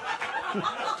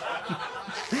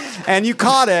 And you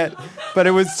caught it, but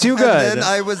it was too good. And then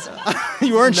I was.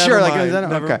 You weren't Never sure. mind,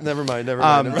 Like, okay. Never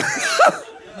mind.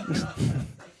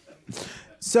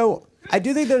 So I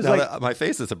do think there's Now my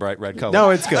face is a bright red color. No,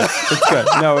 it's good. It's good.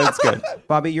 No, it's good.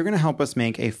 Bobby, you're going to help us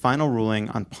make a final ruling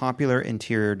on popular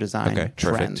interior design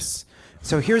trends.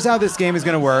 So here's how this game is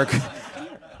going to work.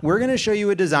 We're going to show you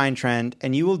a design trend,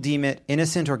 and you will deem it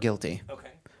innocent or guilty. Okay.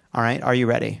 All right. Are you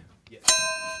ready? Yes.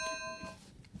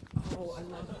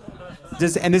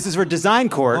 And this is for Design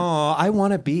Court. Oh, I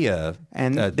want to be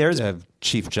there's a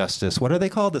Chief Justice. What are they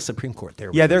called? The Supreme Court.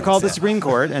 They're called the Supreme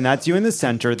Court, and that's you in the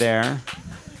center there.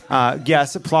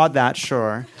 Yes, applaud that,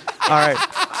 sure. All right.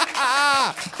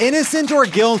 Innocent or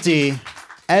guilty,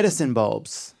 Edison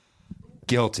bulbs.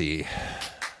 Guilty.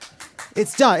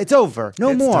 It's done. It's over.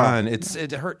 No more. Done. It's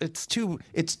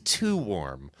too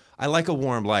warm. I like a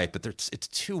warm light, but it's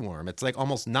too warm. It's like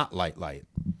almost not light.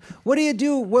 What do you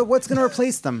do? What's going to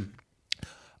replace them?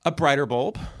 A brighter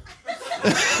bulb.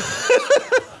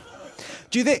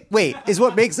 Do you think? Wait, is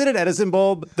what makes it an Edison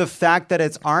bulb the fact that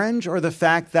it's orange, or the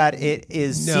fact that it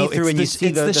is see-through and you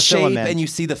see the shape filament? and you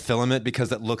see the filament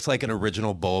because it looks like an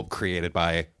original bulb created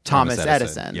by Thomas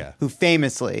Edison, yeah. who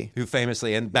famously,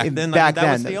 and back then that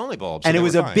was the only bulb, so and it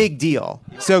was a big deal.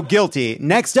 So guilty.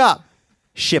 Next up,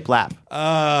 shiplap.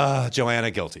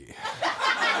 Joanna, guilty.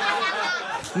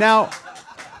 Now,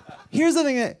 here's the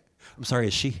thing that. I'm sorry,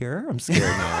 is she here? I'm scared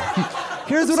now.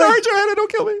 Joanna,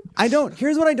 don't kill me.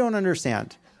 Here's what I don't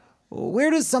understand. Why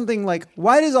does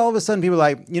all of a sudden people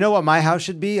like, you know what my house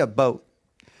should be? A boat.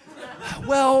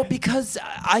 Well, because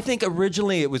I think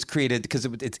originally it was created because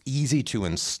it's easy to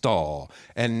install.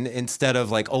 And instead of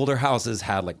like older houses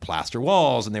had like plaster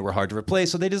walls and they were hard to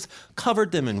replace, so they just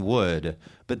covered them in wood.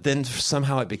 But then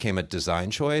somehow it became a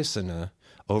design choice and a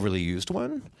overly used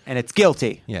one. And it's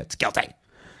guilty. Yeah, it's guilty.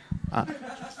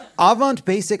 Avant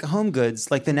basic home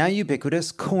goods like the now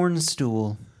ubiquitous corn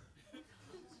stool.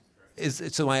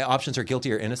 So my options are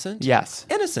guilty or innocent? Yes.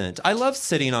 Innocent. I love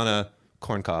sitting on a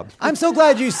corn cob. I'm so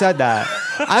glad you said that.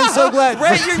 I'm so glad.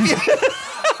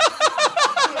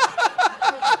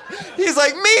 He's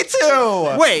like, me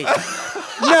too. Wait.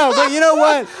 No, but you know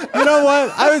what?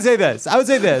 I would say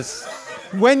this.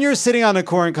 When you're sitting on a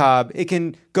corn cob, it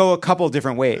can go a couple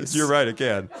different ways. You're right, it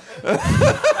can.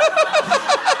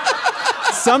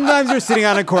 Sometimes you're sitting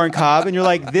on a corn cob and you're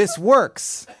like, this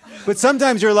works. But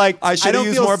sometimes you're like, I should have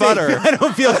used more safe. butter. I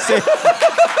don't feel safe.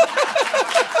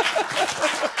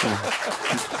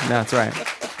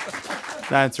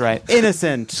 That's right.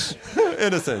 Innocent.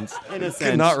 Innocent.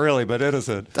 Not really, but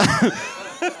innocent.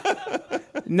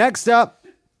 Next up,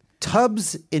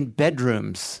 tubs in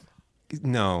bedrooms.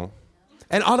 No.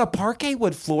 And on a parquet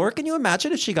wood floor, can you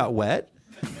imagine if she got wet?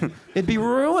 It'd be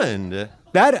ruined.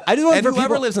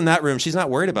 Whoever lives in that room, she's not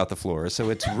worried about the floor, so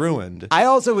it's ruined. I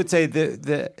also would say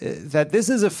that this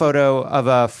is a photo of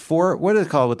a what is it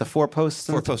called with the four posts?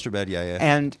 Four-poster bed, yeah.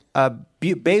 And a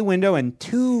bay window and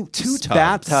two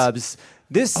bathtubs.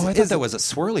 I thought that was a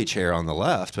swirly chair on the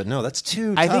left, but no, that's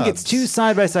two tubs. I think it's two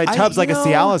side-by-side tubs like a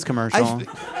Cialis commercial.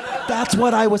 That's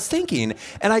what I was thinking.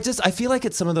 And I feel like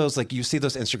it's some of those, like, you see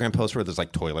those Instagram posts where there's,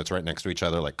 like, toilets right next to each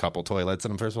other, like couple toilets.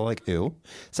 And I'm first of all like, ew.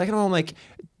 Second of all, I'm like,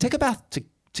 take a bath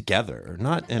together,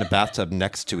 not in a bathtub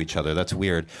next to each other. That's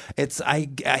weird. I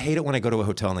hate it when I go to a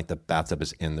hotel and like the bathtub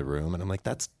is in the room, and I'm like,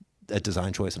 that's a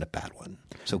design choice and a bad one.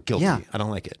 So guilty. Yeah. I don't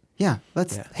like it. Yeah.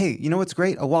 Hey, you know what's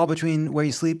great? A wall between where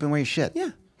you sleep and where you shit.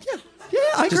 Yeah.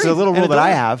 I Just agree. a little rule that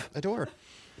I have. Adore.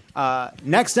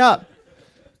 Next up,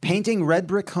 painting red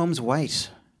brick homes white.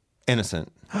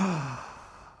 Innocent.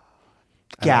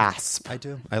 Gasp. I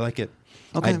do. I like it.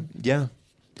 Okay.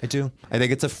 I do. I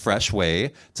think it's a fresh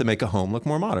way to make a home look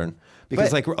more modern.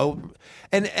 Because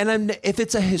if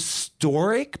it's a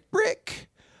historic brick,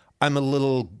 I'm a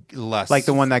little less Like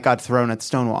the one that got thrown at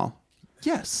Stonewall.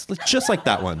 Yes, just like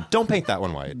that one. Don't paint that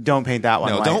one white. Don't paint that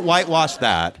one white. Don't whitewash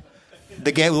that.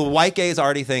 The white gays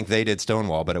already think they did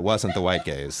Stonewall, but it wasn't the white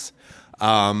gays.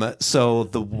 So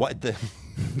the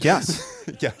Yes.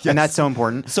 yeah, And that's so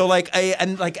important. So like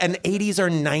an 80s or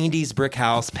 90s brick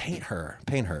house, paint her.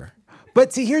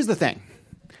 But see, here's the thing.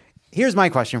 Here's my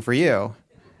question for you.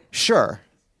 Sure,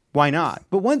 why not?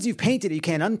 But once you've painted it, you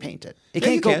can't unpaint it.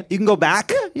 You can go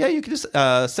back? Yeah, you can just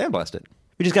sandblast it.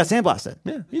 You just got sandblasted.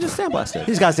 Yeah, you just sandblast it.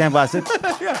 You just got sandblasted.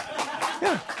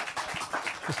 Yeah.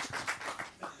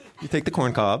 You take the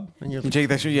corn cob and you take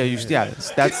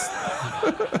that. That's.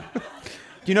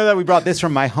 You know that we brought this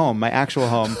from my home, my actual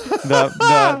home,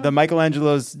 the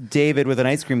Michelangelo's David with an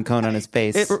ice cream cone on his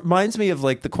face. It reminds me of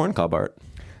like the corn cob art.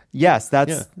 Yes,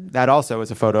 that also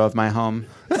is a photo of my home.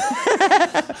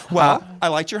 Well, I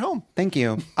liked your home. Thank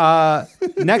you.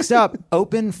 Next up,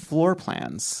 open floor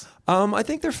plans. I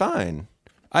think they're fine.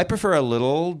 I prefer a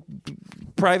little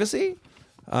privacy.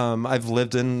 I've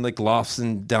lived in like lofts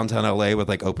in downtown LA with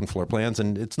like open floor plans,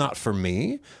 and it's not for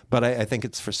me, but I think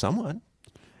it's for someone.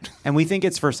 And we think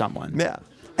it's for someone. Yeah.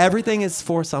 Everything is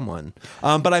for someone.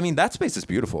 But I mean, that space is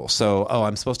beautiful. So,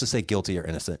 I'm supposed to say guilty or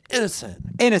innocent?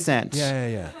 Innocent.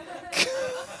 Yeah.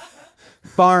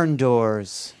 Barn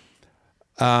doors.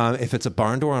 If it's a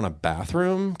barn door on a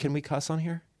bathroom, can we cuss on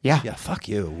here? Yeah. Yeah, fuck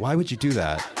you. Why would you do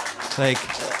that? Like,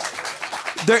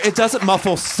 it doesn't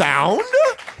muffle sound.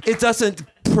 It doesn't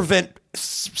prevent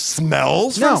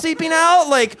smells from seeping out.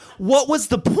 Like, what was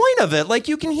the point of it? Like,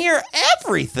 you can hear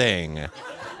everything.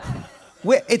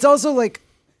 It's also like,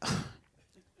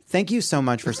 thank you so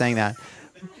much for saying that.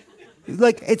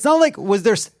 Like, it's not like, was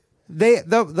there,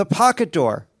 the pocket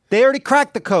door, they already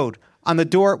cracked the code on the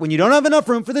door. When you don't have enough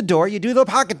room for the door, you do the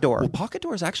pocket door. Well, pocket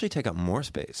doors actually take up more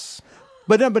space.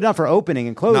 But not for opening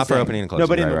and closing. Not for opening and closing. No,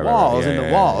 but in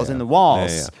the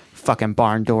walls. Fucking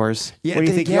barn doors. Yeah, what do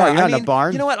you think you are? You're not in a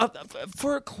barn? You know what?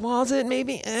 For a closet,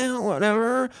 maybe,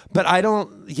 whatever. But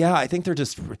I think they're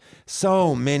just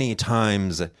so many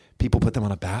times people put them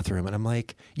on a bathroom. And I'm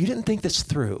like, you didn't think this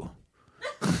through.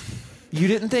 You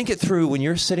didn't think it through when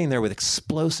you're sitting there with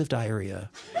explosive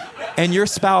diarrhea and your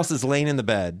spouse is laying in the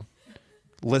bed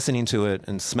listening to it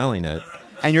and smelling it.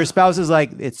 And your spouse is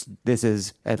like, this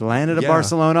is Atlanta to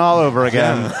Barcelona all over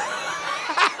again. Yeah.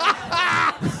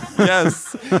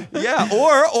 Yes. Yeah.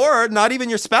 Or not even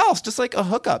your spouse, just like a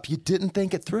hookup. You didn't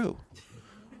think it through.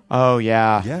 Oh,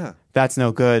 yeah. Yeah. That's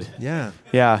no good. Yeah.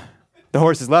 Yeah. The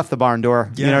horse has left the barn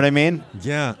door. Yeah. You know what I mean?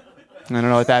 Yeah. I don't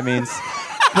know what that means.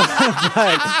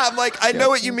 I'm like, I know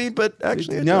what you mean, but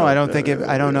actually, no, I don't think it.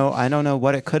 I don't know. I don't know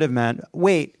what it could have meant.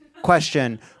 Wait.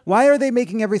 Question: why are they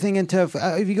making everything into?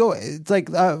 If you go, it's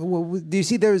like, do you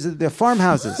see? There's the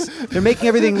farmhouses. They're making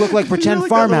everything look like pretend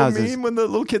farmhouses. That little meme when the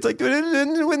little kids like,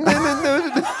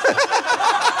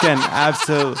 Again,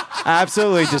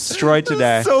 absolutely destroyed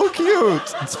today. So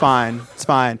cute. It's fine.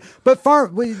 But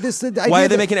why are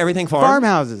they making everything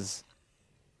farmhouses?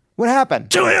 What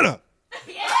happened? Joanna.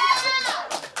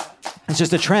 It's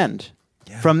just a trend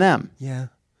from them. Yeah.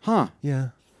 Huh. Yeah.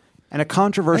 And a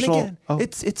controversial. And again,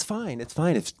 it's fine. It's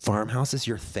fine. If farmhouse is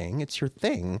your thing, it's your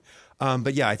thing.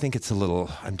 But yeah, I think it's a little.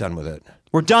 I'm done with it.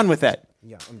 We're done with it.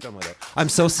 Yeah, I'm done with it. I'm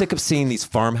so sick of seeing these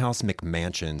farmhouse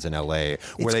McMansions in LA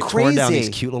where they crazy. torn down these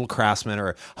cute little craftsmen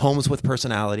or homes with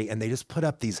personality and they just put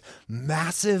up these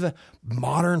massive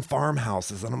modern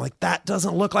farmhouses. And I'm like, that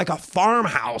doesn't look like a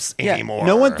farmhouse anymore.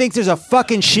 No one thinks there's a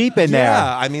fucking sheep in there.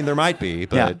 Yeah, I mean, there might be,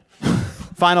 but. Yeah.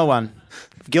 Final one.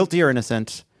 Guilty or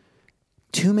innocent?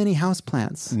 Too many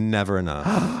houseplants. Never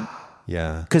enough.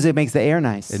 Yeah. Because it makes the air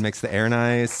nice. It makes the air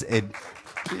nice. It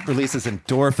releases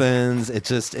endorphins.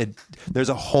 There's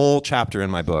a whole chapter in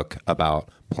my book about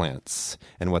plants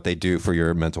and what they do for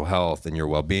your mental health and your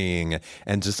well-being.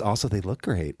 And just also they look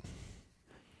great.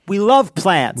 We love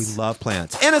plants. We love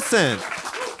plants. Innocent.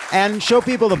 And show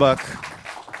people the book.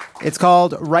 It's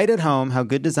called Right at Home, How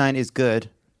Good Design is Good.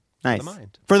 Nice. For the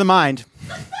mind. For the mind.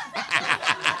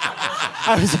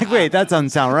 I was like, wait, that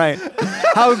doesn't sound right.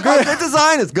 How good. Good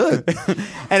design is good.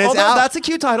 And it's Although out. that's a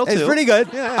cute title, too. It's pretty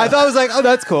good. I thought it was like, oh,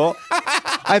 that's cool.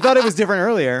 I thought it was different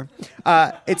earlier.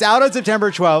 It's out on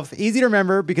September 12th. Easy to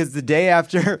remember because the day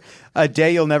after a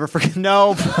day you'll never forget.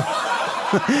 No.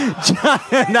 John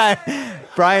and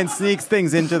Brian sneaks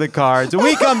things into the cards. When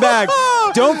we come back,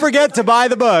 don't forget to buy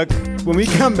the book. When we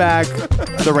come back,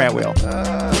 the rant wheel.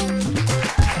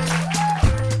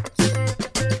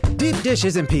 Deep dish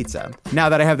isn't pizza. Now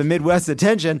that I have the Midwest's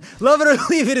attention, Love It or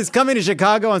Leave It is coming to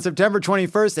Chicago on September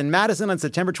 21st and Madison on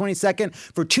September 22nd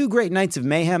for 2 great nights of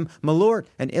mayhem, malort,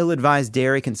 and ill-advised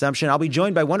dairy consumption. I'll be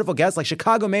joined by wonderful guests like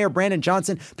Chicago Mayor Brandon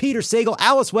Johnson, Peter Sagal,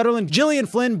 Alice Wetterland, Gillian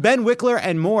Flynn, Ben Wickler,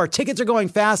 and more. Tickets are going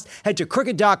fast. Head to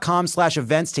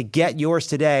crooked.com/events to get yours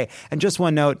today. And just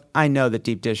one note, I know that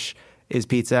Deep Dish is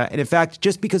pizza. And in fact,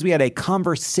 just because we had a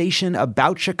conversation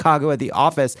about Chicago at the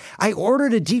office, I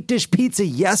ordered a deep dish pizza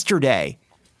yesterday.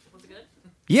 Was it good?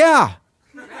 Yeah.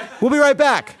 We'll be right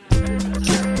back.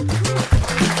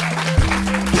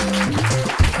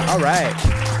 All right.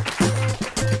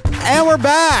 And we're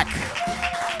back.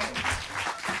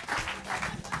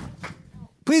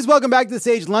 Please welcome back to the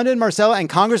stage London Marcella and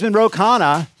Congressman Ro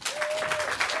Khanna.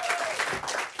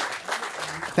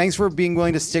 Thanks for being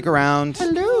willing to stick around.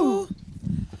 Hello.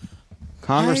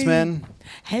 Congressman.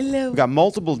 Hello. We've got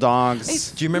multiple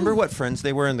dogs. Do you remember what friends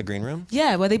they were in the green room?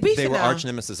 Yeah, were they beefing They were now? arch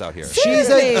nemesis out here.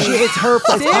 It's her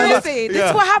fault. Seriously, this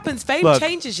is what happens. Fame Look.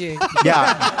 changes you.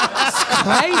 Yeah. It's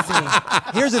crazy.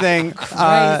 Here's the thing.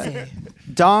 Crazy.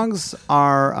 Dogs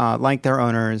are like their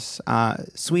owners,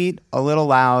 sweet, a little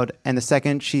loud, and the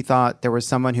second she thought there was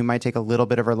someone who might take a little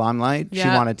bit of her limelight, she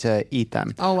Yeah. wanted to eat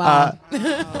them. Oh, wow.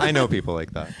 I know people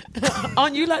like that.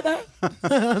 Aren't you like that?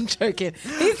 I'm joking.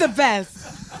 He's the best.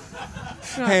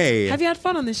 Hey. Have you had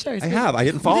fun on this show? I have. I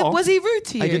didn't fall. Was he rude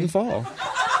to you? I didn't fall.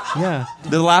 Yeah.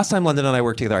 The last time London and I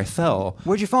worked together, I fell.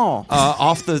 Where'd you fall?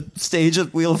 Off the stage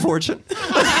of Wheel of Fortune.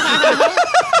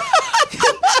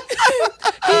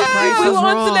 We were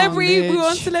on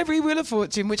Celebrity Wheel of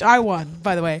Fortune, which I won,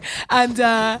 by the way. And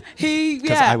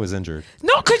Because I was injured.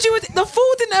 Not because the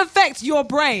fall didn't affect your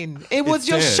brain. It was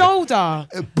your did. shoulder.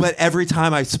 But every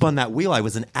time I spun that wheel, I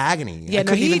was in agony. Yeah, I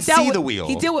couldn't even see the wheel.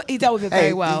 He dealt with it Hey,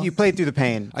 very well. you played through the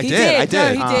pain. I He did. I did.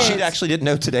 did. No, he did. She actually didn't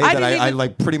know today I that didn't I even-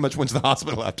 like pretty much went to the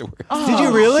hospital afterwards. Did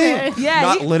you really? Yeah,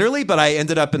 Not literally, but I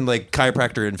ended up in like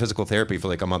chiropractor and physical therapy for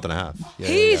like a month and a half. Yeah,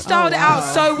 he yeah. styled it out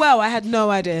so well. I had no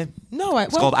idea.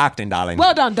 It's called acting, darling.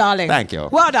 Well done, darling. Thank you.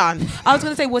 Well done. I was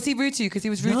going to say, was he rude to you? Because he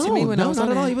was rude to me when I was not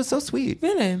on at all. it. He was so sweet.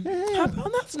 Really? Oh,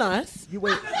 that's nice.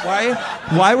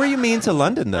 Why were you mean to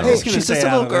London though? was gonna She's say just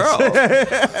a little girl.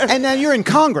 And now you're in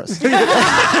Congress. The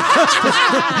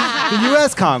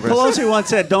U.S. Congress. Pelosi once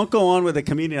said, "Don't go on with a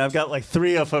comedian. I've got like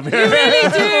 3 of them You here." really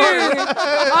do.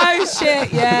 Oh,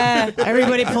 shit. Yeah.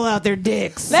 Everybody pull out their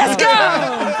dicks. Let's go.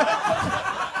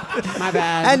 My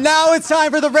bad. And now it's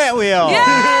time for the rant wheel.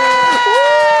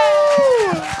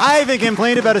 I haven't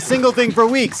complained about a single thing for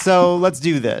weeks, so let's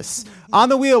do this. On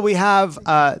the wheel, we have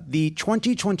the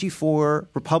 2024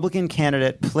 Republican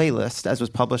candidate playlist, as was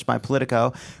published by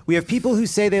Politico. We have people who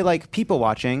say they like people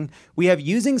watching. We have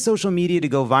using social media to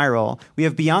go viral. We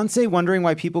have Beyonce wondering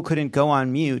why people couldn't go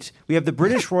on mute. We have the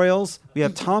British Royals. We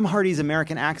have Tom Hardy's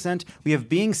American accent. We have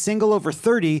being single over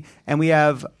 30. And we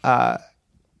have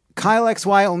Kyle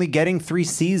XY only getting 3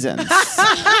 seasons.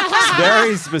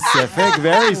 Very specific.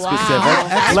 Very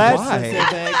specific.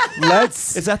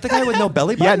 Let's. Is that the guy with no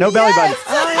belly button? Yeah, no belly button.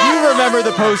 You remember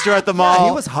the poster at the mall? Yeah,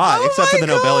 he was hot, except for the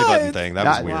no belly button thing. That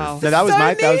was weird. No, that was So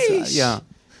my. That was, niche. yeah.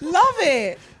 Love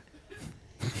it.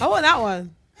 I want that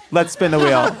one. Let's spin the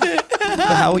wheel.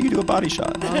 How will you do a body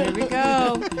shot? Here we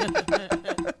go.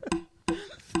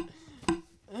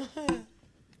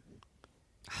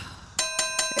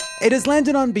 It has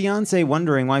landed on Beyonce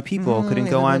wondering why people couldn't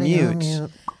go on mute.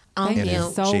 Thank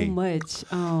you so G. much.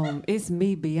 It's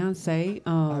me, Beyonce.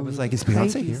 I was like, is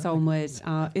Beyonce thank you here? so much.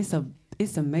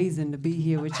 It's amazing to be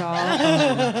here with y'all.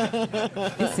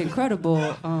 It's incredible.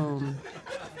 I'm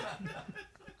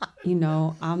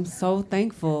so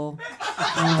thankful.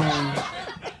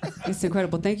 It's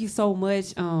incredible. Thank you so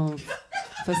much for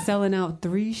selling out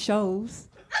 3 shows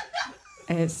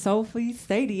at Sophie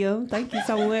Stadium. Thank you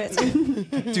so much.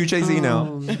 Do Jay-Z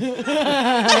now.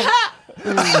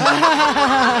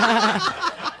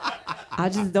 I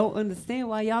just don't understand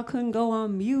why y'all couldn't go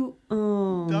on mute.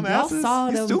 Y'all Dumbasses. saw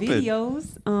You them stupid.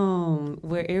 videos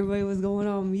where everybody was going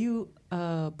on mute,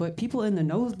 but people in the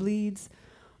nosebleeds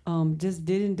just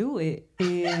didn't do it,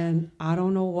 and I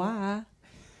don't know why.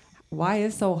 Why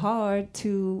it's so hard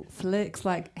to flex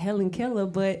like Helen Keller,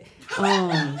 but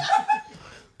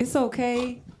it's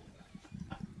okay.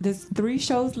 There's 3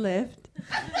 shows left.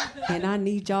 And I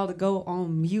need y'all to go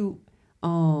on mute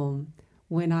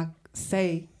when I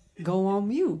say go on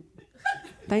mute.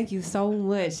 Thank you so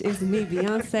much. It's me,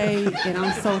 Beyonce, and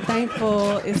I'm so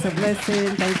thankful. It's a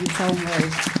blessing. Thank you so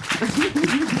much.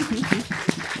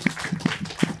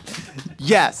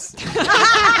 Yes.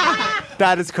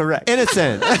 That is correct.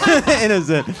 Innocent.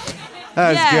 Innocent. That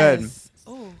was Yes.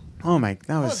 good. Oh my, that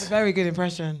That was a was. very good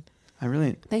impression. I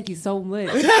really. Thank you so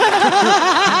much.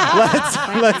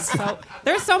 Let's.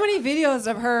 There's so many videos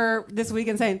of her this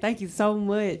weekend saying thank you so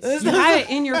much. You have it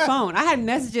in your phone. I had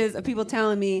messages of people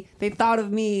telling me they thought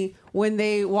of me when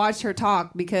they watched her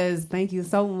talk because thank you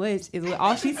so much is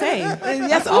all she's saying.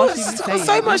 Yes, all oh, she's so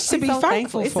saying. much to She's be so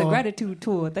thankful It's for. a gratitude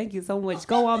tour. Thank you so much.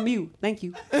 Go on mute. Thank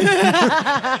you.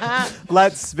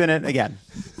 Let's spin it again.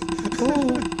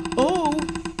 Oh.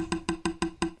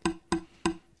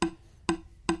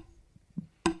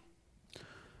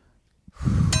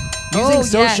 Using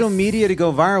social yes. media to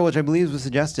go viral, which I believe was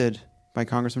suggested by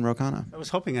Congressman Ro Khanna. I was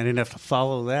hoping I didn't have to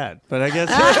follow that, but I guess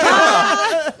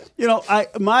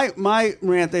my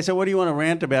rant. They said, "What do you want to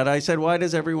rant about?" I said, "Why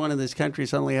does everyone in this country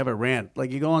suddenly have a rant?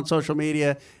 Like you go on social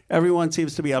media, everyone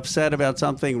seems to be upset about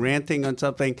something, ranting on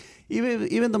something.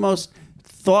 Even the most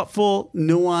thoughtful,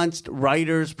 nuanced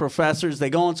writers, professors, they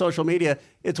go on social media.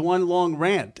 It's one long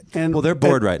rant, and Well, they're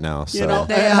bored right now. So. you know,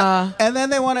 They are. and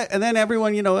then they want to, and then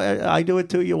everyone, I do it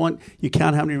too. You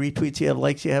count how many retweets you have,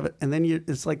 likes you have, and then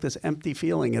it's like this empty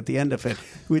feeling at the end of it.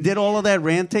 We did all of that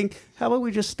ranting. How about we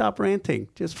just stop ranting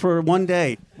just for one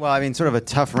day? Well, I mean, sort of a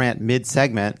tough rant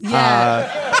mid-segment.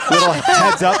 Yeah. Little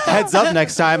heads up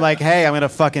next time. Like, hey, I'm gonna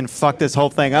fucking fuck this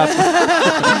whole thing up.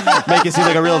 Make you seem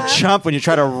like a real chump when you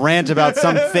try to rant about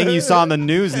something you saw on the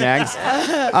news next.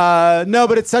 No,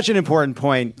 but it's such an important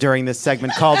point during this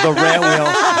segment called The Rant Wheel,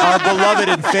 our beloved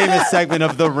and famous segment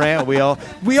of The Rant Wheel.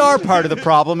 We are part of the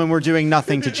problem, and we're doing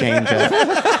nothing to change it.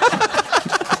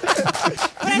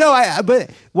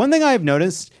 But one thing I've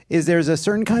noticed is there's a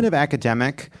certain kind of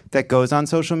academic that goes on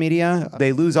social media.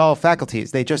 They lose all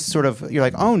faculties. They just sort of, you're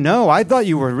like, oh no, I thought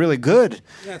you were really good.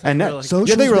 And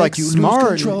they were like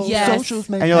smart. Yes.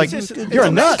 And you're like, you're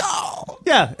a nut.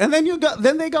 Yeah, and then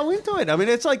then they go into it. I mean,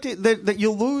 it's like that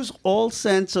you lose all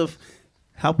sense of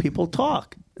how people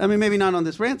talk. I mean, maybe not on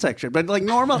this rant section, but like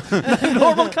normal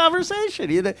conversation.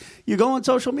 You go on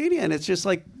social media and it's just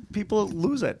like people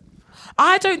lose it.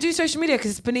 I don't do social media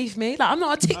because it's beneath me. Like I'm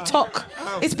not a TikTok.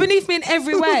 It's beneath me in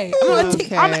every way.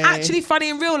 I'm actually funny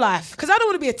in real life because I don't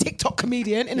want to be a TikTok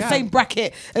comedian in the same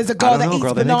bracket as a girl that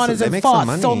eats bananas and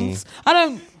farts songs. I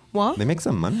don't. What? They make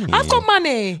some money. I've got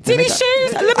money. See these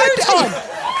shoes?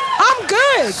 Louboutin. I'm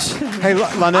good. Hey,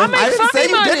 London. I make funny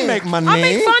you money. didn't make money. I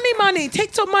make funny money,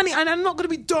 TikTok money, and I'm not going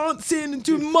to be dancing and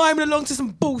doing miming along to some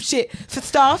bullshit for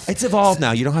stuff. It's evolved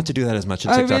now. You don't have to do that as much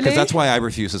on TikTok because really? that's why I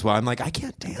refuse as well. I'm like, I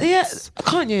can't dance. Yeah,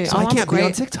 can't you? So I I'm can't great. be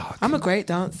on TikTok. I'm a great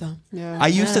dancer. Yeah. I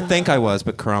used to think I was,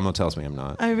 but Karamo tells me I'm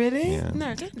not. Oh, really? Yeah.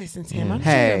 No, don't listen to him. I'm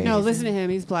Hey. No, listen to him.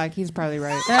 He's black. He's probably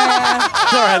right.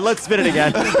 All right, let's spin it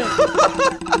again.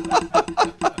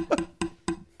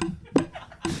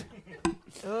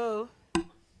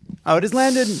 Oh, it has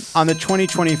landed on the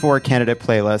 2024 candidate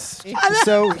playlist.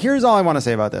 So here's all I want to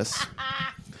say about this.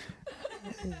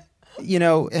 You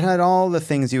know, it had all the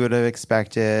things you would have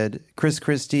expected. Chris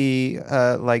Christie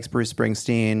likes Bruce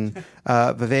Springsteen.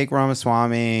 Vivek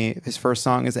Ramaswamy, his first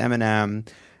song is Eminem.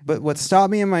 But what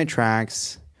stopped me in my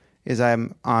tracks is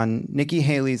I'm on Nikki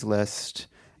Haley's list,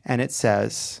 and it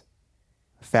says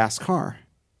Fast Car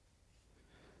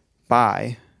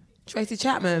by Tracy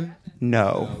Chapman.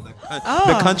 No.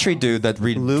 The country dude that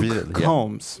Luke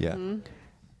Combs. Yeah.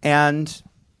 And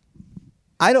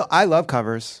I love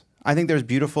covers. I think there's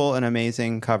beautiful and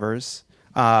amazing covers.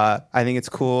 I think it's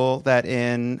cool that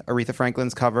in Aretha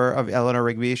Franklin's cover of Eleanor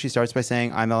Rigby, she starts by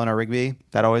saying, I'm Eleanor Rigby.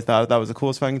 That always thought that was the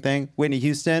coolest fucking thing. Whitney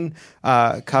Houston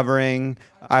covering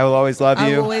I Will Always Love You.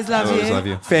 I will always love I always love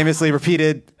you. Famously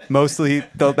repeated mostly,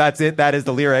 though that's it. That is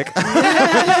the lyric.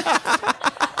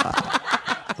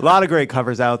 A lot of great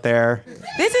covers out there.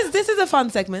 This is a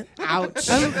fun segment. Ouch.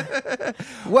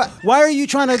 What? Why are you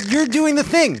trying to? You're doing the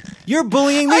thing. You're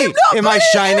bullying me. I'm not Am I bullying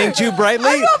shining you. too brightly?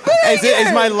 I'm not bullying Is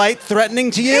you. my light threatening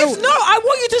to you? It's not. I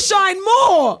want you to shine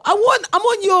more. I'm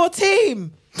on your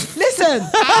team. Listen.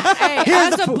 Hey,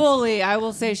 as a bully, I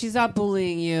will say she's not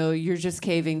bullying you. You're just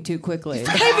caving too quickly.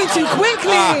 Caving too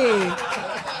quickly.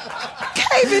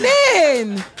 Caving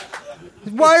in.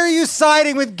 Why are you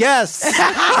siding with guests?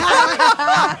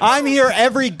 I'm here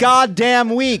every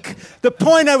goddamn week. The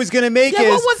point I was going to make Yeah,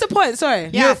 is what was the point? Sorry.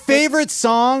 your favorite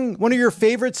song, one of your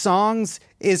favorite songs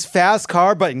is Fast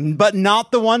Car, but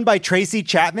not the one by Tracy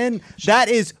Chapman. That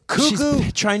is cuckoo.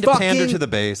 She's trying to pander to the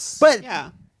base. But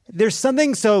There's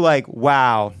something so like,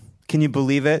 wow, can you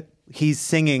believe it? He's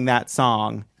singing that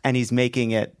song and he's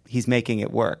making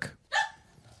it work.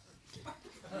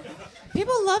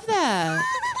 People love that.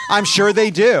 I'm sure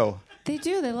they do. They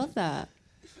do. They love that.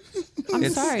 I'm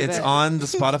sorry. It's but on the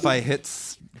Spotify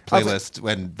hits playlist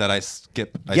I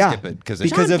skip it because of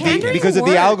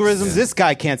the algorithms. This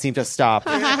guy can't seem to stop.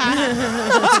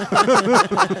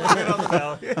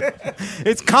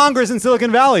 It's Congress in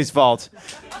Silicon Valley's fault.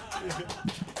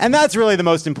 And that's really the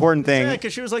most important thing. Yeah,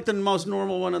 because she was like the most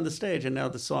normal one on the stage, and now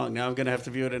the song. Now I'm going to have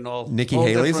to view it in all. Nikki all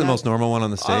Haley's the different- most normal one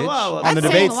on the stage. On the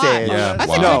debate stage. Yeah, That's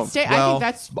wow. a good state. I think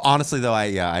that's. Honestly, though, I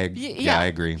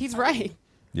agree. He's right.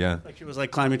 Yeah. Like she was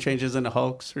like climate change isn't a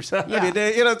hoax or something. Yeah. I mean,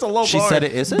 it's a low She bar. said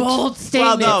it isn't? Bold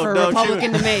statement for a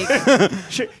Republican to make.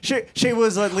 She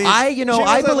was at least. I she was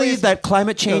at believe least- that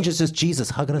climate change is just Jesus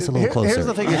hugging us a little closer. Here's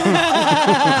the thing.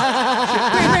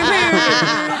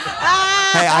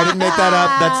 Hey, I didn't make that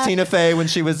up. That's Tina Fey when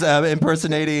she was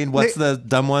impersonating what's the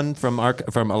dumb one from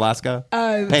Alaska?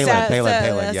 Oh,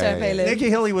 Palin. Yeah. Nikki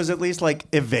Haley was at least like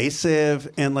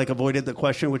evasive and like avoided the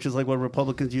question, which is like what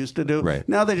Republicans used to do. Right.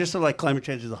 Now they just are like climate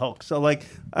change is a hoax. So like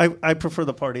I prefer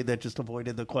the party that just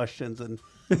avoided the questions and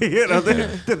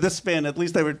the spin. At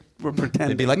least they were pretending.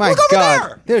 They'd be like, My look over God,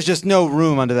 there! there's just no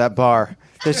room under that bar.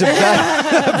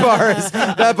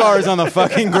 That bar is on the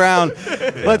fucking ground.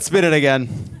 Let's spin it again.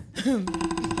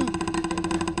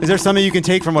 Is there something you can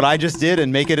take from what I just did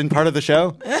and make it in part of the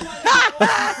show?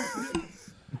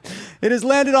 It has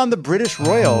landed on the British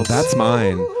Royals. That's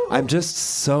mine. I'm just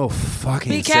so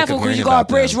fucking Be sick careful of because hearing you got a about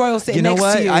British them. royal sitting You know next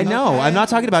what? to you. I know. I'm not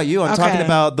talking about you. I'm Okay. talking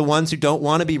about the ones who don't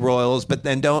want to be royals, but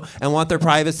then don't and want their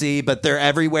privacy, but they're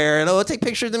everywhere. And take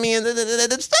pictures of me and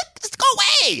just go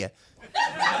away.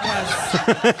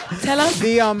 Tell us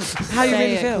how you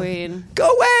really feel. Queen. Go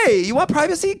away. You want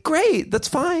privacy? Great. That's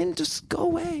fine. Just go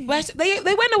away. They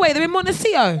went away. They're in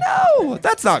Montecito. No,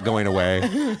 that's not going away.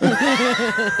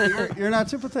 You're not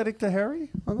sympathetic to Harry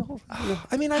on the whole.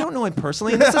 I mean, I don't know him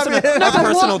personally. This isn't a but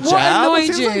personal what jab. annoyed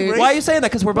It seems you? like Why are you saying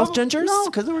that? Because we're both gingers? No,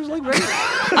 because there was like.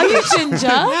 Are you ginger?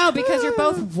 No, because you're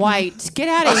both white. Get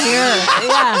out of here.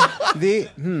 Yeah.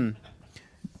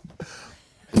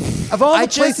 Of all the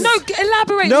places. No,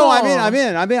 elaborate No, more.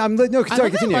 I'm no,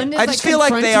 sorry, continue. I just feel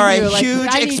like they are a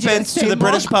huge expense to the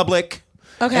British public,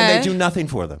 Okay. and they do nothing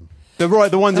for them. The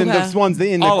ones in Okay. the ones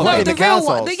in the, All of them. in the the real castles.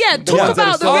 one. Yeah, The talk ones that about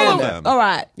are the still real in one. them. All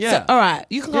right. Yeah. So, all right.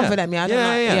 You can come for them. Yeah. I don't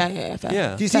know. Yeah. Fair.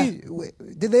 Yeah. Do you see?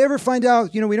 Did they ever find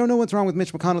out? We don't know what's wrong with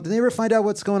Mitch McConnell. Did they ever find out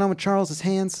what's going on with Charles's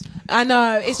hands? I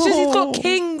know. It's just he's got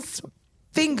king's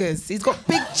fingers. He's got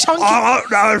big chunky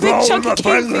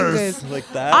king fingers.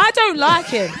 Like that? I don't like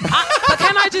him. But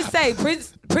can I just say,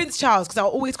 Prince Charles, because I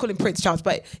always call him Prince Charles,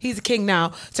 but he's a king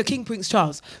now. So King Prince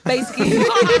Charles, basically.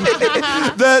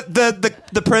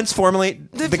 the prince formerly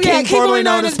the king formerly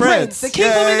known as Prince. The king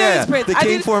formerly known as Prince. The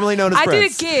king formerly known as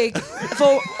Prince. I did a gig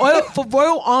for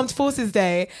Royal Armed Forces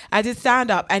Day. I did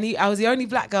stand up, and I was the only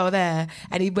black girl there,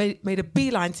 and he made a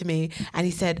beeline to me, and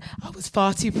he said I was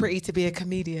far too pretty to be a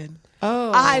comedian.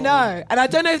 Oh. I know, and I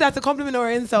don't know if that's a compliment or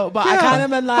an insult, but I kind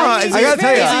of am like, Is I gotta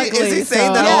tell you, is he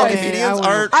saying that all comedians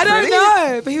aren't I don't pretty?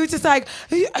 know, but he was just like,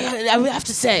 I would have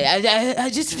to say,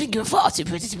 I just think you're far too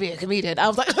pretty to be a comedian. I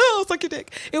was like, oh, suck your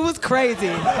dick. It was crazy.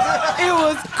 It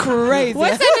was crazy.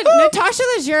 What's that? Natasha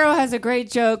Leggero has a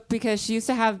great joke because she used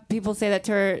to have people say that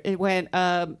to her. It went,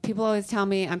 people always tell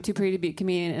me I'm too pretty to be a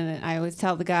comedian, and I always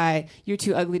tell the guy, you're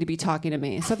too ugly to be talking to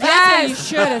me. So that's what you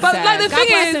should have but said. like the God thing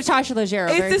bless is, Natasha Leggero.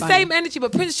 it's Very the funny. same energy,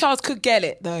 but Prince Charles could get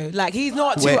it though. Like he's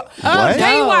not too. Wait, Let what? me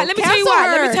tell you why. Let me tell you why.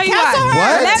 Let me tell you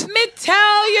why. Let me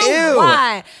tell you Ew.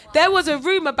 why. There was a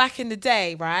rumor back in the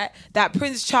day, right, that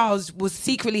Prince Charles was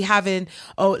secretly having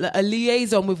a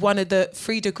liaison with one of the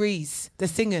 3 Degrees, the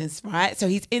singers, right? So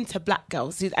he's into black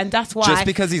girls, and that's why. Just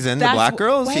because he's into black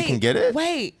girls, he can get it?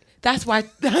 Wait. That's why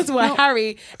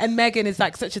Harry and Meghan is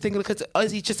like such a thing because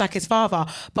he's just like his father.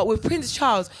 But with Prince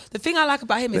Charles, the thing I like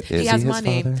about him is he has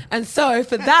money. Father? And so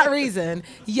for that reason,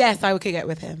 yes, I would get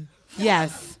with him.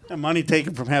 Yes. And money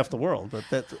taken from half the world, but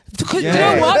that. You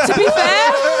know what? To be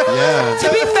fair, Yeah. to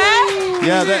be fair,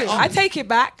 Yeah, I take it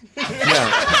back.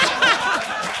 Yeah.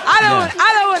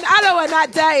 I don't want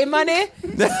that dirty money.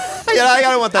 Yeah, I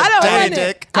don't want that I don't dirty want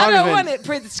dick. it. I don't Congressman, want it,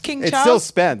 Prince King It Charles. still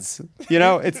spends.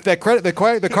 It's that credit. The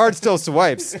card still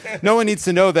swipes. No one needs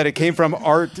to know that it came from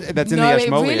art that's in the No, it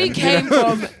Ashmolean. really came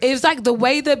from. It was like the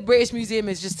way the British Museum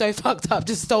is just so fucked up.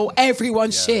 Just stole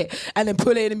everyone's shit and then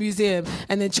put it in a museum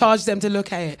and then charged them to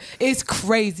look at it. It's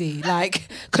crazy. Like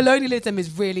colonialism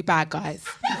is really bad, guys.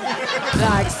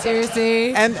 Like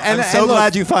seriously. And I'm so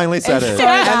glad you finally said It's it.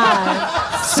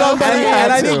 so bad.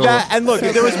 And I think that, and look,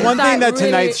 there was one thing that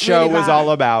tonight's show show really was bad.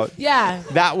 all about. Yeah.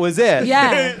 That was it.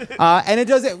 Yeah. And it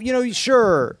doesn't,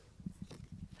 sure,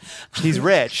 he's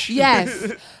rich.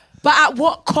 Yes. But at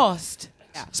what cost?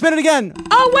 Spin it again.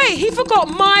 Oh, wait, he forgot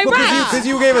my rant. Because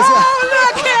you gave us... Oh,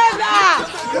 look at that.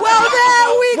 Well,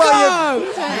 there we go.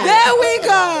 There we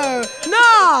go.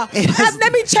 Nah,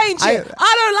 let me change it.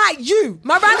 I don't like you.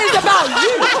 My rant is about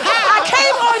you. I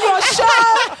came on your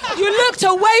show. You looked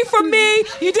away from me.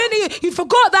 You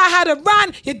forgot that I had a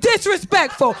rant. You're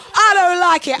disrespectful. I don't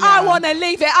like it. I want to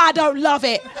leave it. I don't love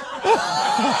it.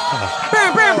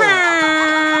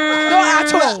 Not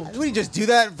at all. Would you just do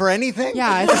that for anything?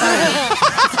 Yeah, it's fine.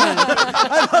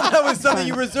 I thought that was something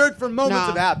you reserved for moments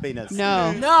of happiness.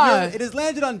 No. It has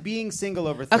landed on being single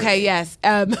over 30. Okay, yes.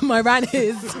 My rant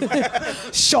is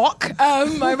shock.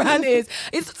 My rant is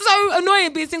it's so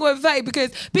annoying being single over 30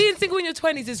 because being single in your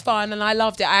 20s is fun and I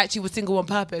loved it. I actually was single on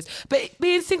purpose. But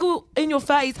being single in your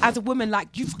 30s as a woman,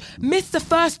 like you've missed the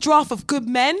first draft of good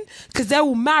men because they're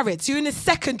all married. So you're in the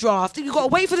second draft. You've got to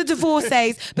wait for the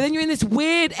divorces, but then you're in this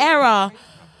weird era.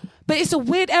 But it's a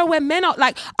weird era where men are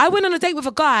like, I went on a date with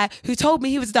a guy who told me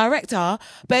he was a director,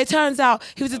 but it turns out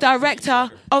he was a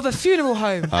director of a funeral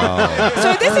home. Oh.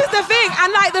 So this is the thing.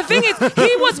 And like, the thing is,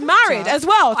 he was married as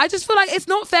well. I just feel like it's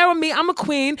not fair on me. I'm a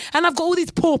queen and I've got all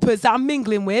these paupers that I'm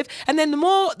mingling with. And then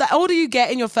the older you get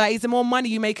in your 30s, the more money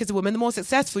you make as a woman, the more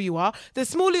successful you are, the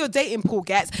smaller your dating pool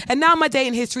gets. And now my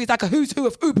dating history is like a who's who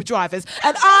of Uber drivers.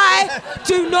 And I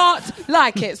do not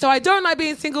like it. So I don't like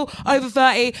being single over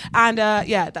 30. And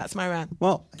yeah, that's my rant.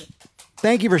 Well,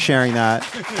 thank you for sharing that.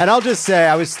 And I'll just say,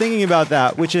 I was thinking about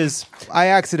that, which is I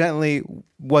accidentally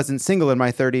wasn't single in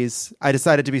my 30s. I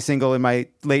decided to be single in my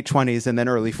late 20s and then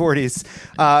early 40s.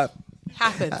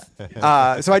 Happens.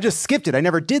 So I just skipped it. I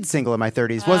never did single in my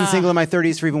 30s. Wasn't single in my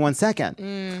 30s for even 1 second.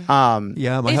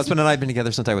 Yeah, my husband and I have been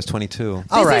together since I was 22.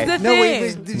 All right. Is the No, thing.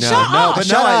 wait, Shut up. But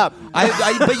Shut up.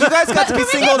 But you guys got to be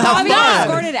single and have Have you fun.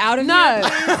 escorted out of No.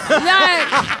 here?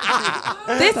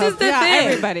 No. This is the thing.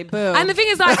 Everybody, boo. And the thing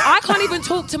is, like, I can't even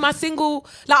talk to my single.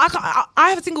 Like, I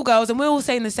have single girls, and we're all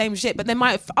saying the same shit. But then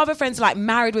my other friends are like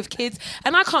married with kids,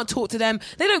 and I can't talk to them.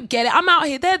 They don't get it. I'm out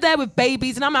here. They're there with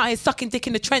babies, and I'm out here sucking dick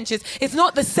in the trenches. It's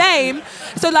not the same.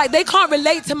 So like, they can't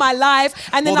relate to my life.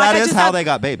 And then Well, like, that I is just how have, they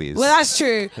got babies. Well, that's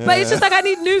true. But it's just like I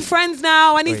need new friends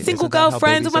now. I need Wait, single isn't that how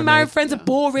girlfriends. All babies my are married made? friends are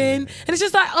boring, and it's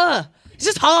just like, it's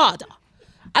just hard.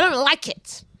 I don't like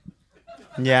it.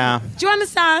 Yeah. Do you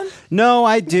understand? No,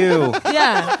 I do.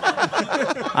 Yeah.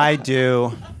 I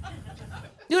do.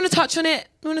 You want to touch on it?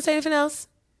 You want to say anything else?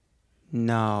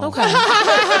 No. Okay.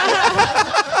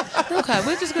 Okay,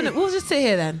 we'll just sit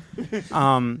here then.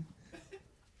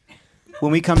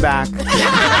 When we come back,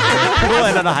 we'll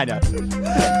end on a high note.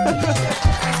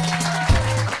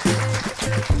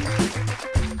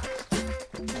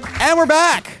 And we're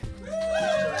back.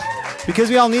 Because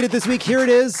we all need it this week, here it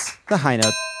is, the high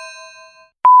note.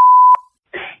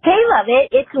 Hey, love it.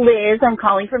 It's Liz. I'm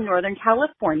calling from Northern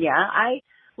California. I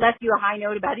left you a high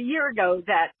note about a year ago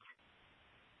that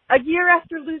a year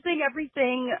after losing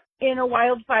everything in a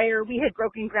wildfire, we had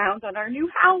broken ground on our new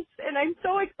house. And I'm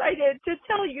so excited to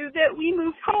tell you that we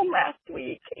moved home last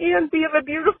week and we have a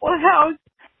beautiful house.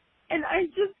 And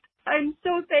I'm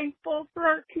so thankful for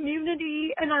our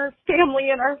community and our family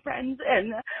and our friends.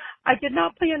 And I did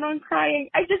not plan on crying.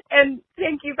 And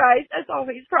thank you guys, as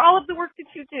always, for all of the work that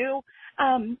you do.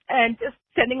 And just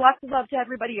sending lots of love to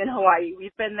everybody in Hawaii.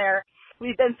 We've been there.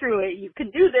 We've been through it. You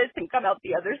can do this and come out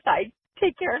the other side.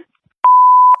 Take care.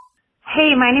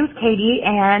 Hey, my name's Katie,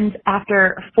 and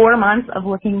after 4 months of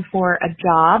looking for a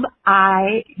job,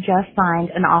 I just signed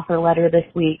an offer letter this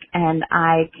week, and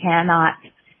I cannot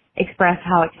express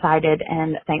how excited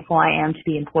and thankful I am to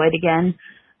be employed again.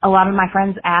 A lot of my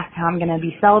friends ask how I'm going to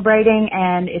be celebrating,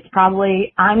 and it's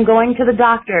probably I'm going to the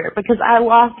doctor because I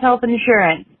lost health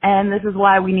insurance, and this is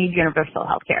why we need universal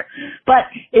health care. But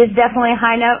it's definitely a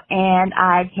high note, and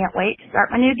I can't wait to start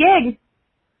my new gig.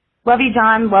 Love you,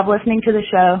 John. Love listening to the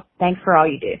show. Thanks for all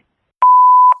you do.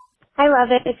 I love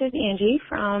it. This is Angie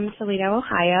from Toledo,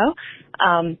 Ohio.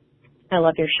 I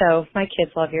love your show. My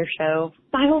kids love your show.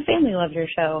 My whole family loves your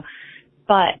show.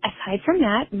 But aside from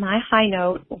that, my high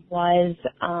note was,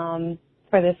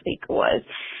 for this week was,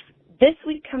 this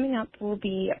week coming up will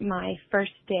be my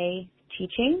first day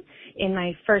teaching in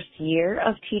my first year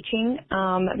of teaching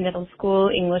middle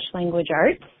school English language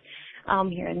arts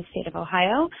here in the state of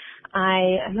Ohio.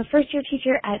 I am a first year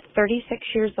teacher at 36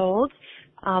 years old.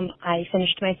 I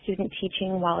finished my student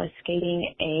teaching while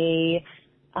escaping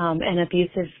an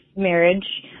abusive marriage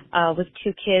with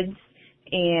 2 kids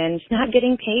and not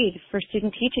getting paid for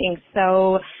student teaching.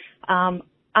 So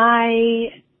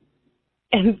I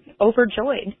am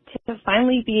overjoyed to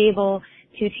finally be able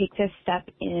to take this step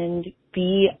and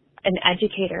be an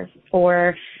educator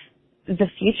for the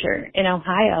future in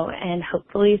Ohio and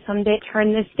hopefully someday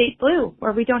turn this state blue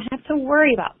where we don't have to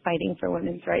worry about fighting for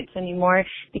women's rights anymore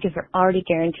because they're already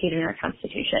guaranteed in our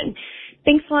Constitution.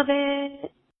 Thanks, love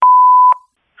it.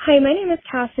 Hi, my name is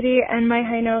Cassidy, and my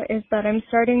high note is that I'm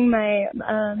starting my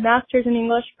Master's in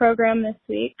English program this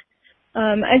week.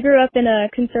 I grew up in a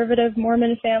conservative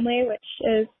Mormon family, which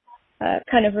is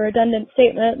kind of a redundant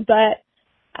statement, but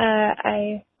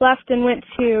I left and went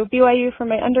to BYU for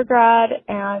my undergrad,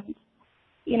 and,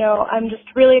 you know, I'm just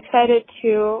really excited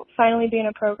to finally be in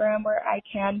a program where I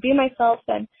can be myself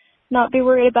and not be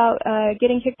worried about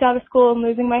getting kicked out of school and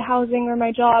losing my housing or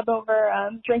my job over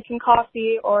drinking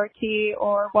coffee or tea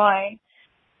or wine.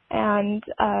 And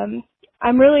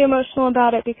I'm really emotional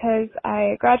about it because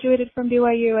I graduated from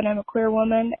BYU and I'm a queer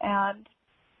woman, and,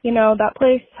 you know, that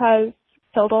place has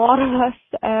killed a lot of us,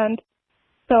 and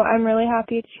so I'm really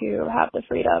happy to have the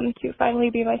freedom to finally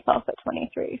be myself at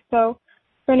 23. So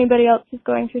for anybody else who's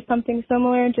going through something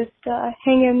similar, just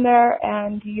hang in there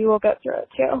and you will get through it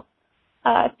too.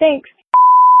 Thanks.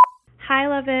 Hi,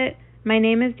 Love It. My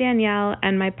name is Danielle,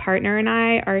 and my partner and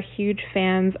I are huge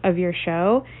fans of your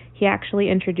show. He actually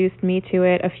introduced me to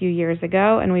it a few years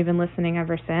ago, and we've been listening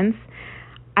ever since.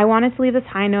 I wanted to leave this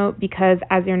high note because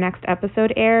as your next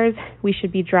episode airs, we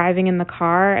should be driving in the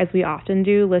car, as we often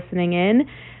do, listening in.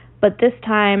 But this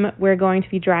time, we're going to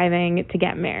be driving to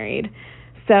get married.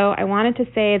 So I wanted to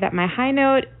say that my high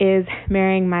note is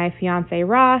marrying my fiancé,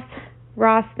 Ross.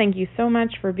 Ross, thank you so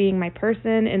much for being my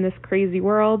person in this crazy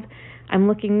world. I'm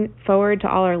looking forward to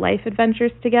all our life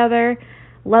adventures together.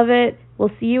 Love it. We'll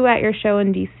see you at your show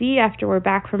in DC after we're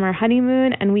back from our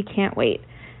honeymoon, and we can't wait.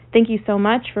 Thank you so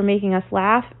much for making us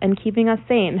laugh and keeping us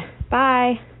sane.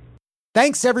 Bye.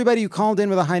 Thanks to everybody who called in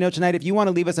with a high note tonight. If you want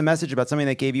to leave us a message about something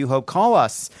that gave you hope, call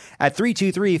us at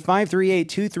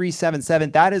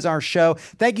 323-538-2377. That is our show.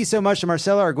 Thank you so much to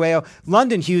Marcella Arguello,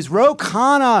 London Hughes, Ro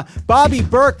Khanna, Bobby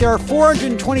Burke. There are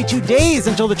 422 days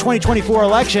until the 2024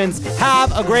 elections.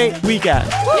 Have a great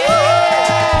weekend.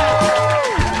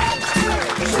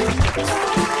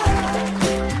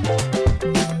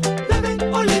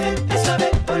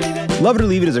 Love It or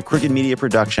Leave It is a Crooked Media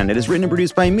production. It is written and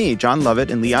produced by me, John Lovett,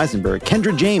 and Lee Eisenberg.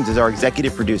 Kendra James is our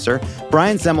executive producer.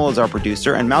 Brian Semmel is our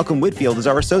producer. And Malcolm Whitfield is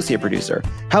our associate producer.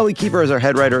 Hallie Keeper is our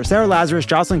head writer. Sarah Lazarus,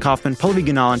 Jocelyn Kaufman, Pallavi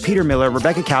Gunalan, Peter Miller,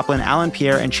 Rebecca Kaplan, Alan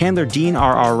Pierre, and Chandler Dean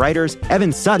are our writers.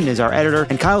 Evan Sutton is our editor.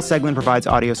 And Kyle Seglin provides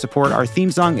audio support. Our theme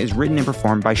song is written and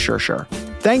performed by Sher.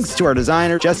 Thanks to our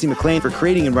designer, Jesse McLean, for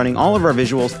creating and running all of our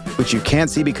visuals, which you can't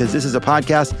see because this is a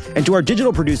podcast, and to our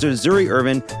digital producers, Zuri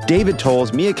Irvin, David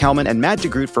Tolles, Mia Kelman, and Matt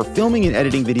DeGroot for filming and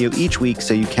editing video each week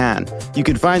so you can. You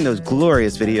can find those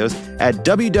glorious videos at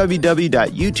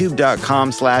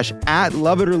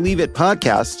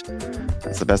www.youtube.com/@loveItOrLeaveItPodcast.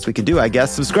 That's the best we can do, I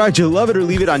guess. Subscribe to Love It or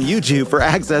Leave It on YouTube for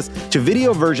access to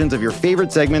video versions of your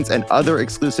favorite segments and other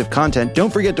exclusive content.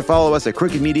 Don't forget to follow us at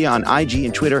Crooked Media on IG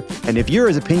and Twitter. And if you're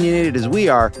as opinionated as we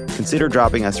are, consider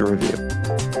dropping us a review.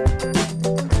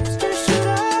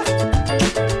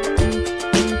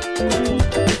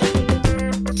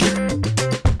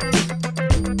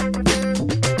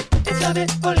 It's Love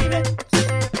It or Leave It.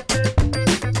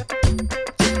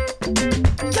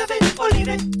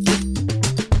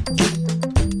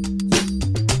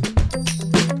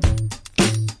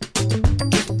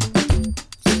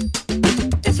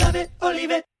 Love it or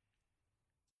leave it.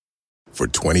 For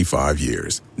 25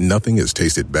 years, nothing has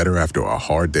tasted better after a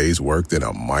hard day's work than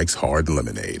a Mike's Hard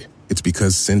Lemonade. It's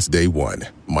because since day one,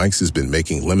 Mike's has been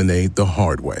making lemonade the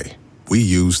hard way. We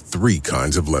use 3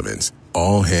 kinds of lemons,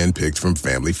 all hand-picked from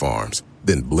family farms,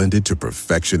 then blended to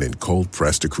perfection and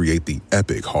cold-pressed to create the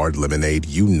epic hard lemonade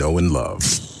you know and love.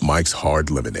 Mike's Hard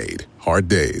Lemonade. Hard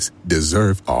days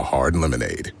deserve a hard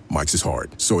lemonade. Mike's is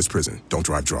hard, so is prison. Don't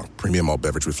drive drunk. Premium malt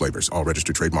beverage with flavors. All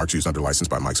registered trademarks used under license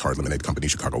by Mike's Hard Lemonade Company,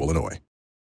 Chicago, Illinois.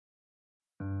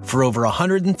 For over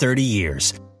 130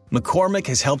 years, McCormick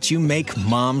has helped you make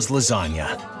Mom's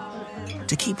lasagna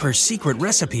to keep her secret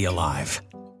recipe alive.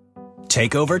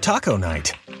 Take over taco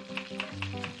night.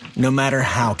 No matter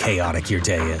how chaotic your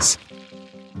day is.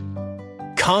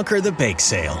 Conquer the bake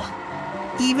sale,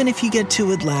 even if you get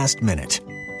to it last minute.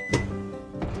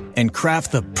 And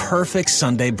craft the perfect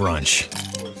Sunday brunch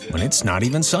when it's not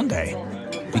even Sunday.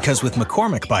 Because with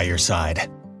McCormick by your side,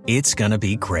 it's gonna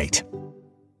be great.